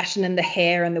know, the fashion and the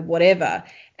hair and the whatever.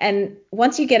 And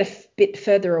once you get a bit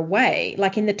further away,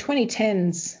 like in the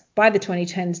 2010s, by the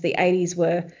 2010s, the 80s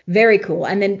were very cool.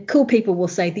 And then cool people will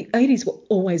say the 80s were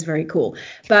always very cool.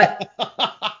 But,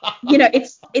 you know,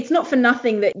 it's not for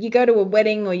nothing that you go to a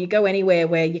wedding or you go anywhere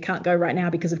where you can't go right now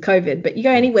because of COVID, but you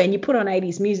go anywhere and you put on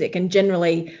 80s music and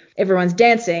generally everyone's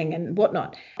dancing and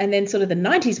whatnot. And then sort of the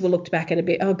 90s were looked back at a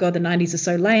bit, oh, God, the 90s are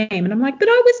so lame. And I'm like, but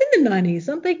I was in the 90s.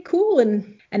 Aren't they cool?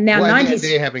 And now 90s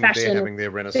they're having their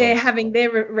renaissance. They're having their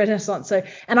renaissance. So,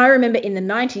 and I remember in the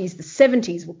 90s, the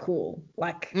 70s were cool.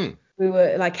 Like we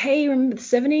were like, hey, remember the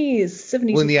 70s?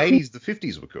 70s. Well, in the 80s, the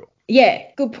 50s were cool. Yeah,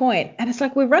 good point. And it's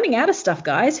like, we're running out of stuff,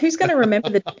 guys. Who's going to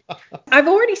remember I've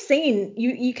already seen,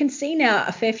 you can see now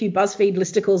a fair few BuzzFeed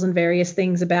listicles and various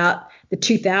things about the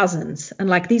 2000s and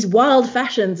like these wild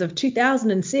fashions of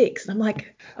 2006. And I'm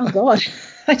like, oh God.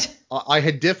 I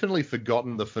had definitely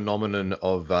forgotten the phenomenon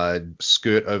of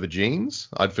skirt over jeans.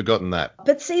 I'd forgotten that.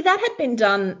 But see, that had been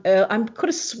done. I could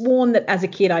have sworn that as a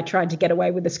kid I tried to get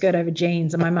away with the skirt over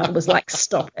jeans and my mother was like,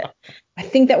 stop it. I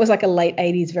think that was like a late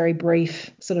 80s, very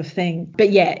brief sort of thing.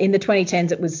 But yeah, in the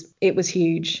 2010s, it was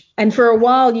huge. And for a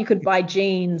while you could buy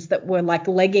jeans that were like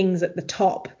leggings at the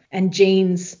top and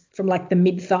jeans from like the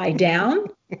mid-thigh down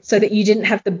so that you didn't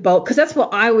have the bulk. Because that's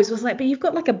what I always was like, but you've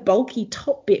got like a bulky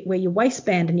top bit where your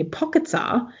waistband and your pockets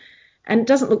are, and it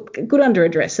doesn't look good under a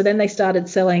dress. So then they started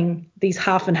selling these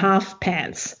half and half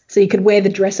pants so you could wear the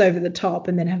dress over the top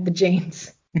and then have the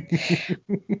jeans.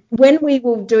 When we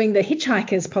were doing the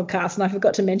Hitchhikers podcast, and I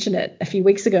forgot to mention it a few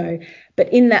weeks ago,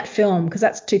 but in that film, because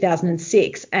that's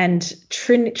 2006, and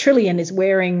Trillian is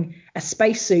wearing a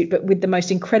spacesuit but with the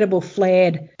most incredible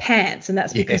flared pants, and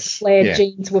that's because flared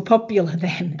jeans were popular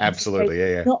then. Absolutely,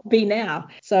 yeah. Not be now.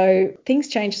 So things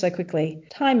change so quickly.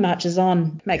 Time marches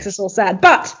on, makes us all sad.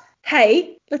 But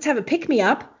hey, let's have a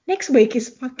pick-me-up. Next week is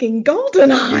fucking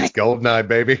GoldenEye. It's GoldenEye,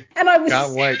 baby. And I was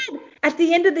Can't wait. At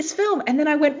the end of this film, and then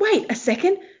I went, wait a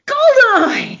second,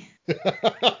 GoldenEye.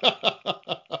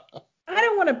 I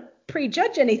don't want to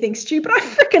prejudge anything, Stu, but I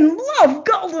freaking love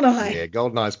GoldenEye. Yeah,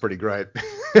 GoldenEye's pretty great.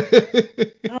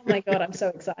 Oh my God, I'm so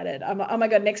excited. Oh my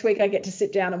God, next week I get to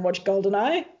sit down and watch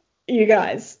GoldenEye. You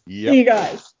guys. Yep. You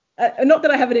guys. Not that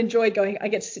I haven't enjoyed I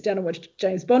get to sit down and watch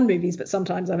James Bond movies, but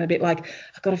sometimes I'm a bit like,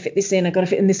 I've got to fit this in, I've got to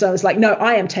fit in this. So I was like, no,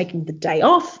 I am taking the day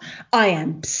off. I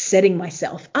am setting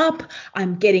myself up.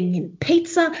 I'm getting in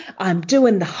pizza. I'm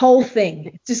doing the whole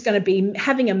thing. It's just going to be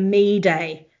having a me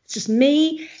day. It's just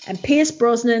me and Pierce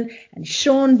Brosnan and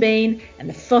Sean Bean and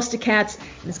the Foster Cats,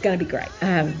 and it's going to be great. I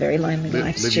have a very lonely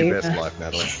life, Live Stu. your best life,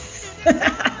 Natalie.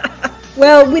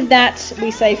 Well, with that, we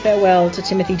say farewell to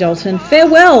Timothy Dalton.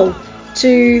 Farewell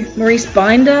to Maurice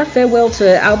Binder. Farewell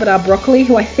to Albert R. Broccoli,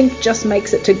 who I think just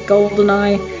makes it to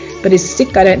GoldenEye, but is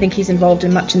sick. I don't think he's involved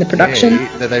in much in the production.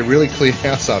 Yeah, they really cleared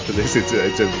house after this. It's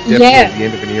definitely the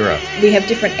end of an era. We have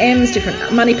different M's,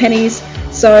 different money pennies.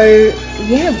 So,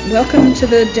 yeah, welcome to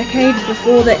the decade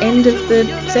before the end of the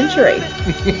century.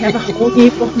 We have a whole new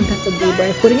Bond. That's a weird way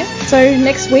of putting it. So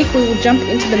next week we will jump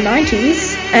into the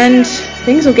 90s and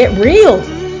things will get real.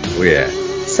 Oh, yeah.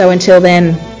 So until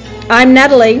then, I'm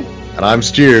Natalie. And I'm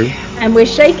Stu. And we're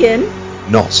shaken,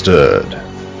 not stirred.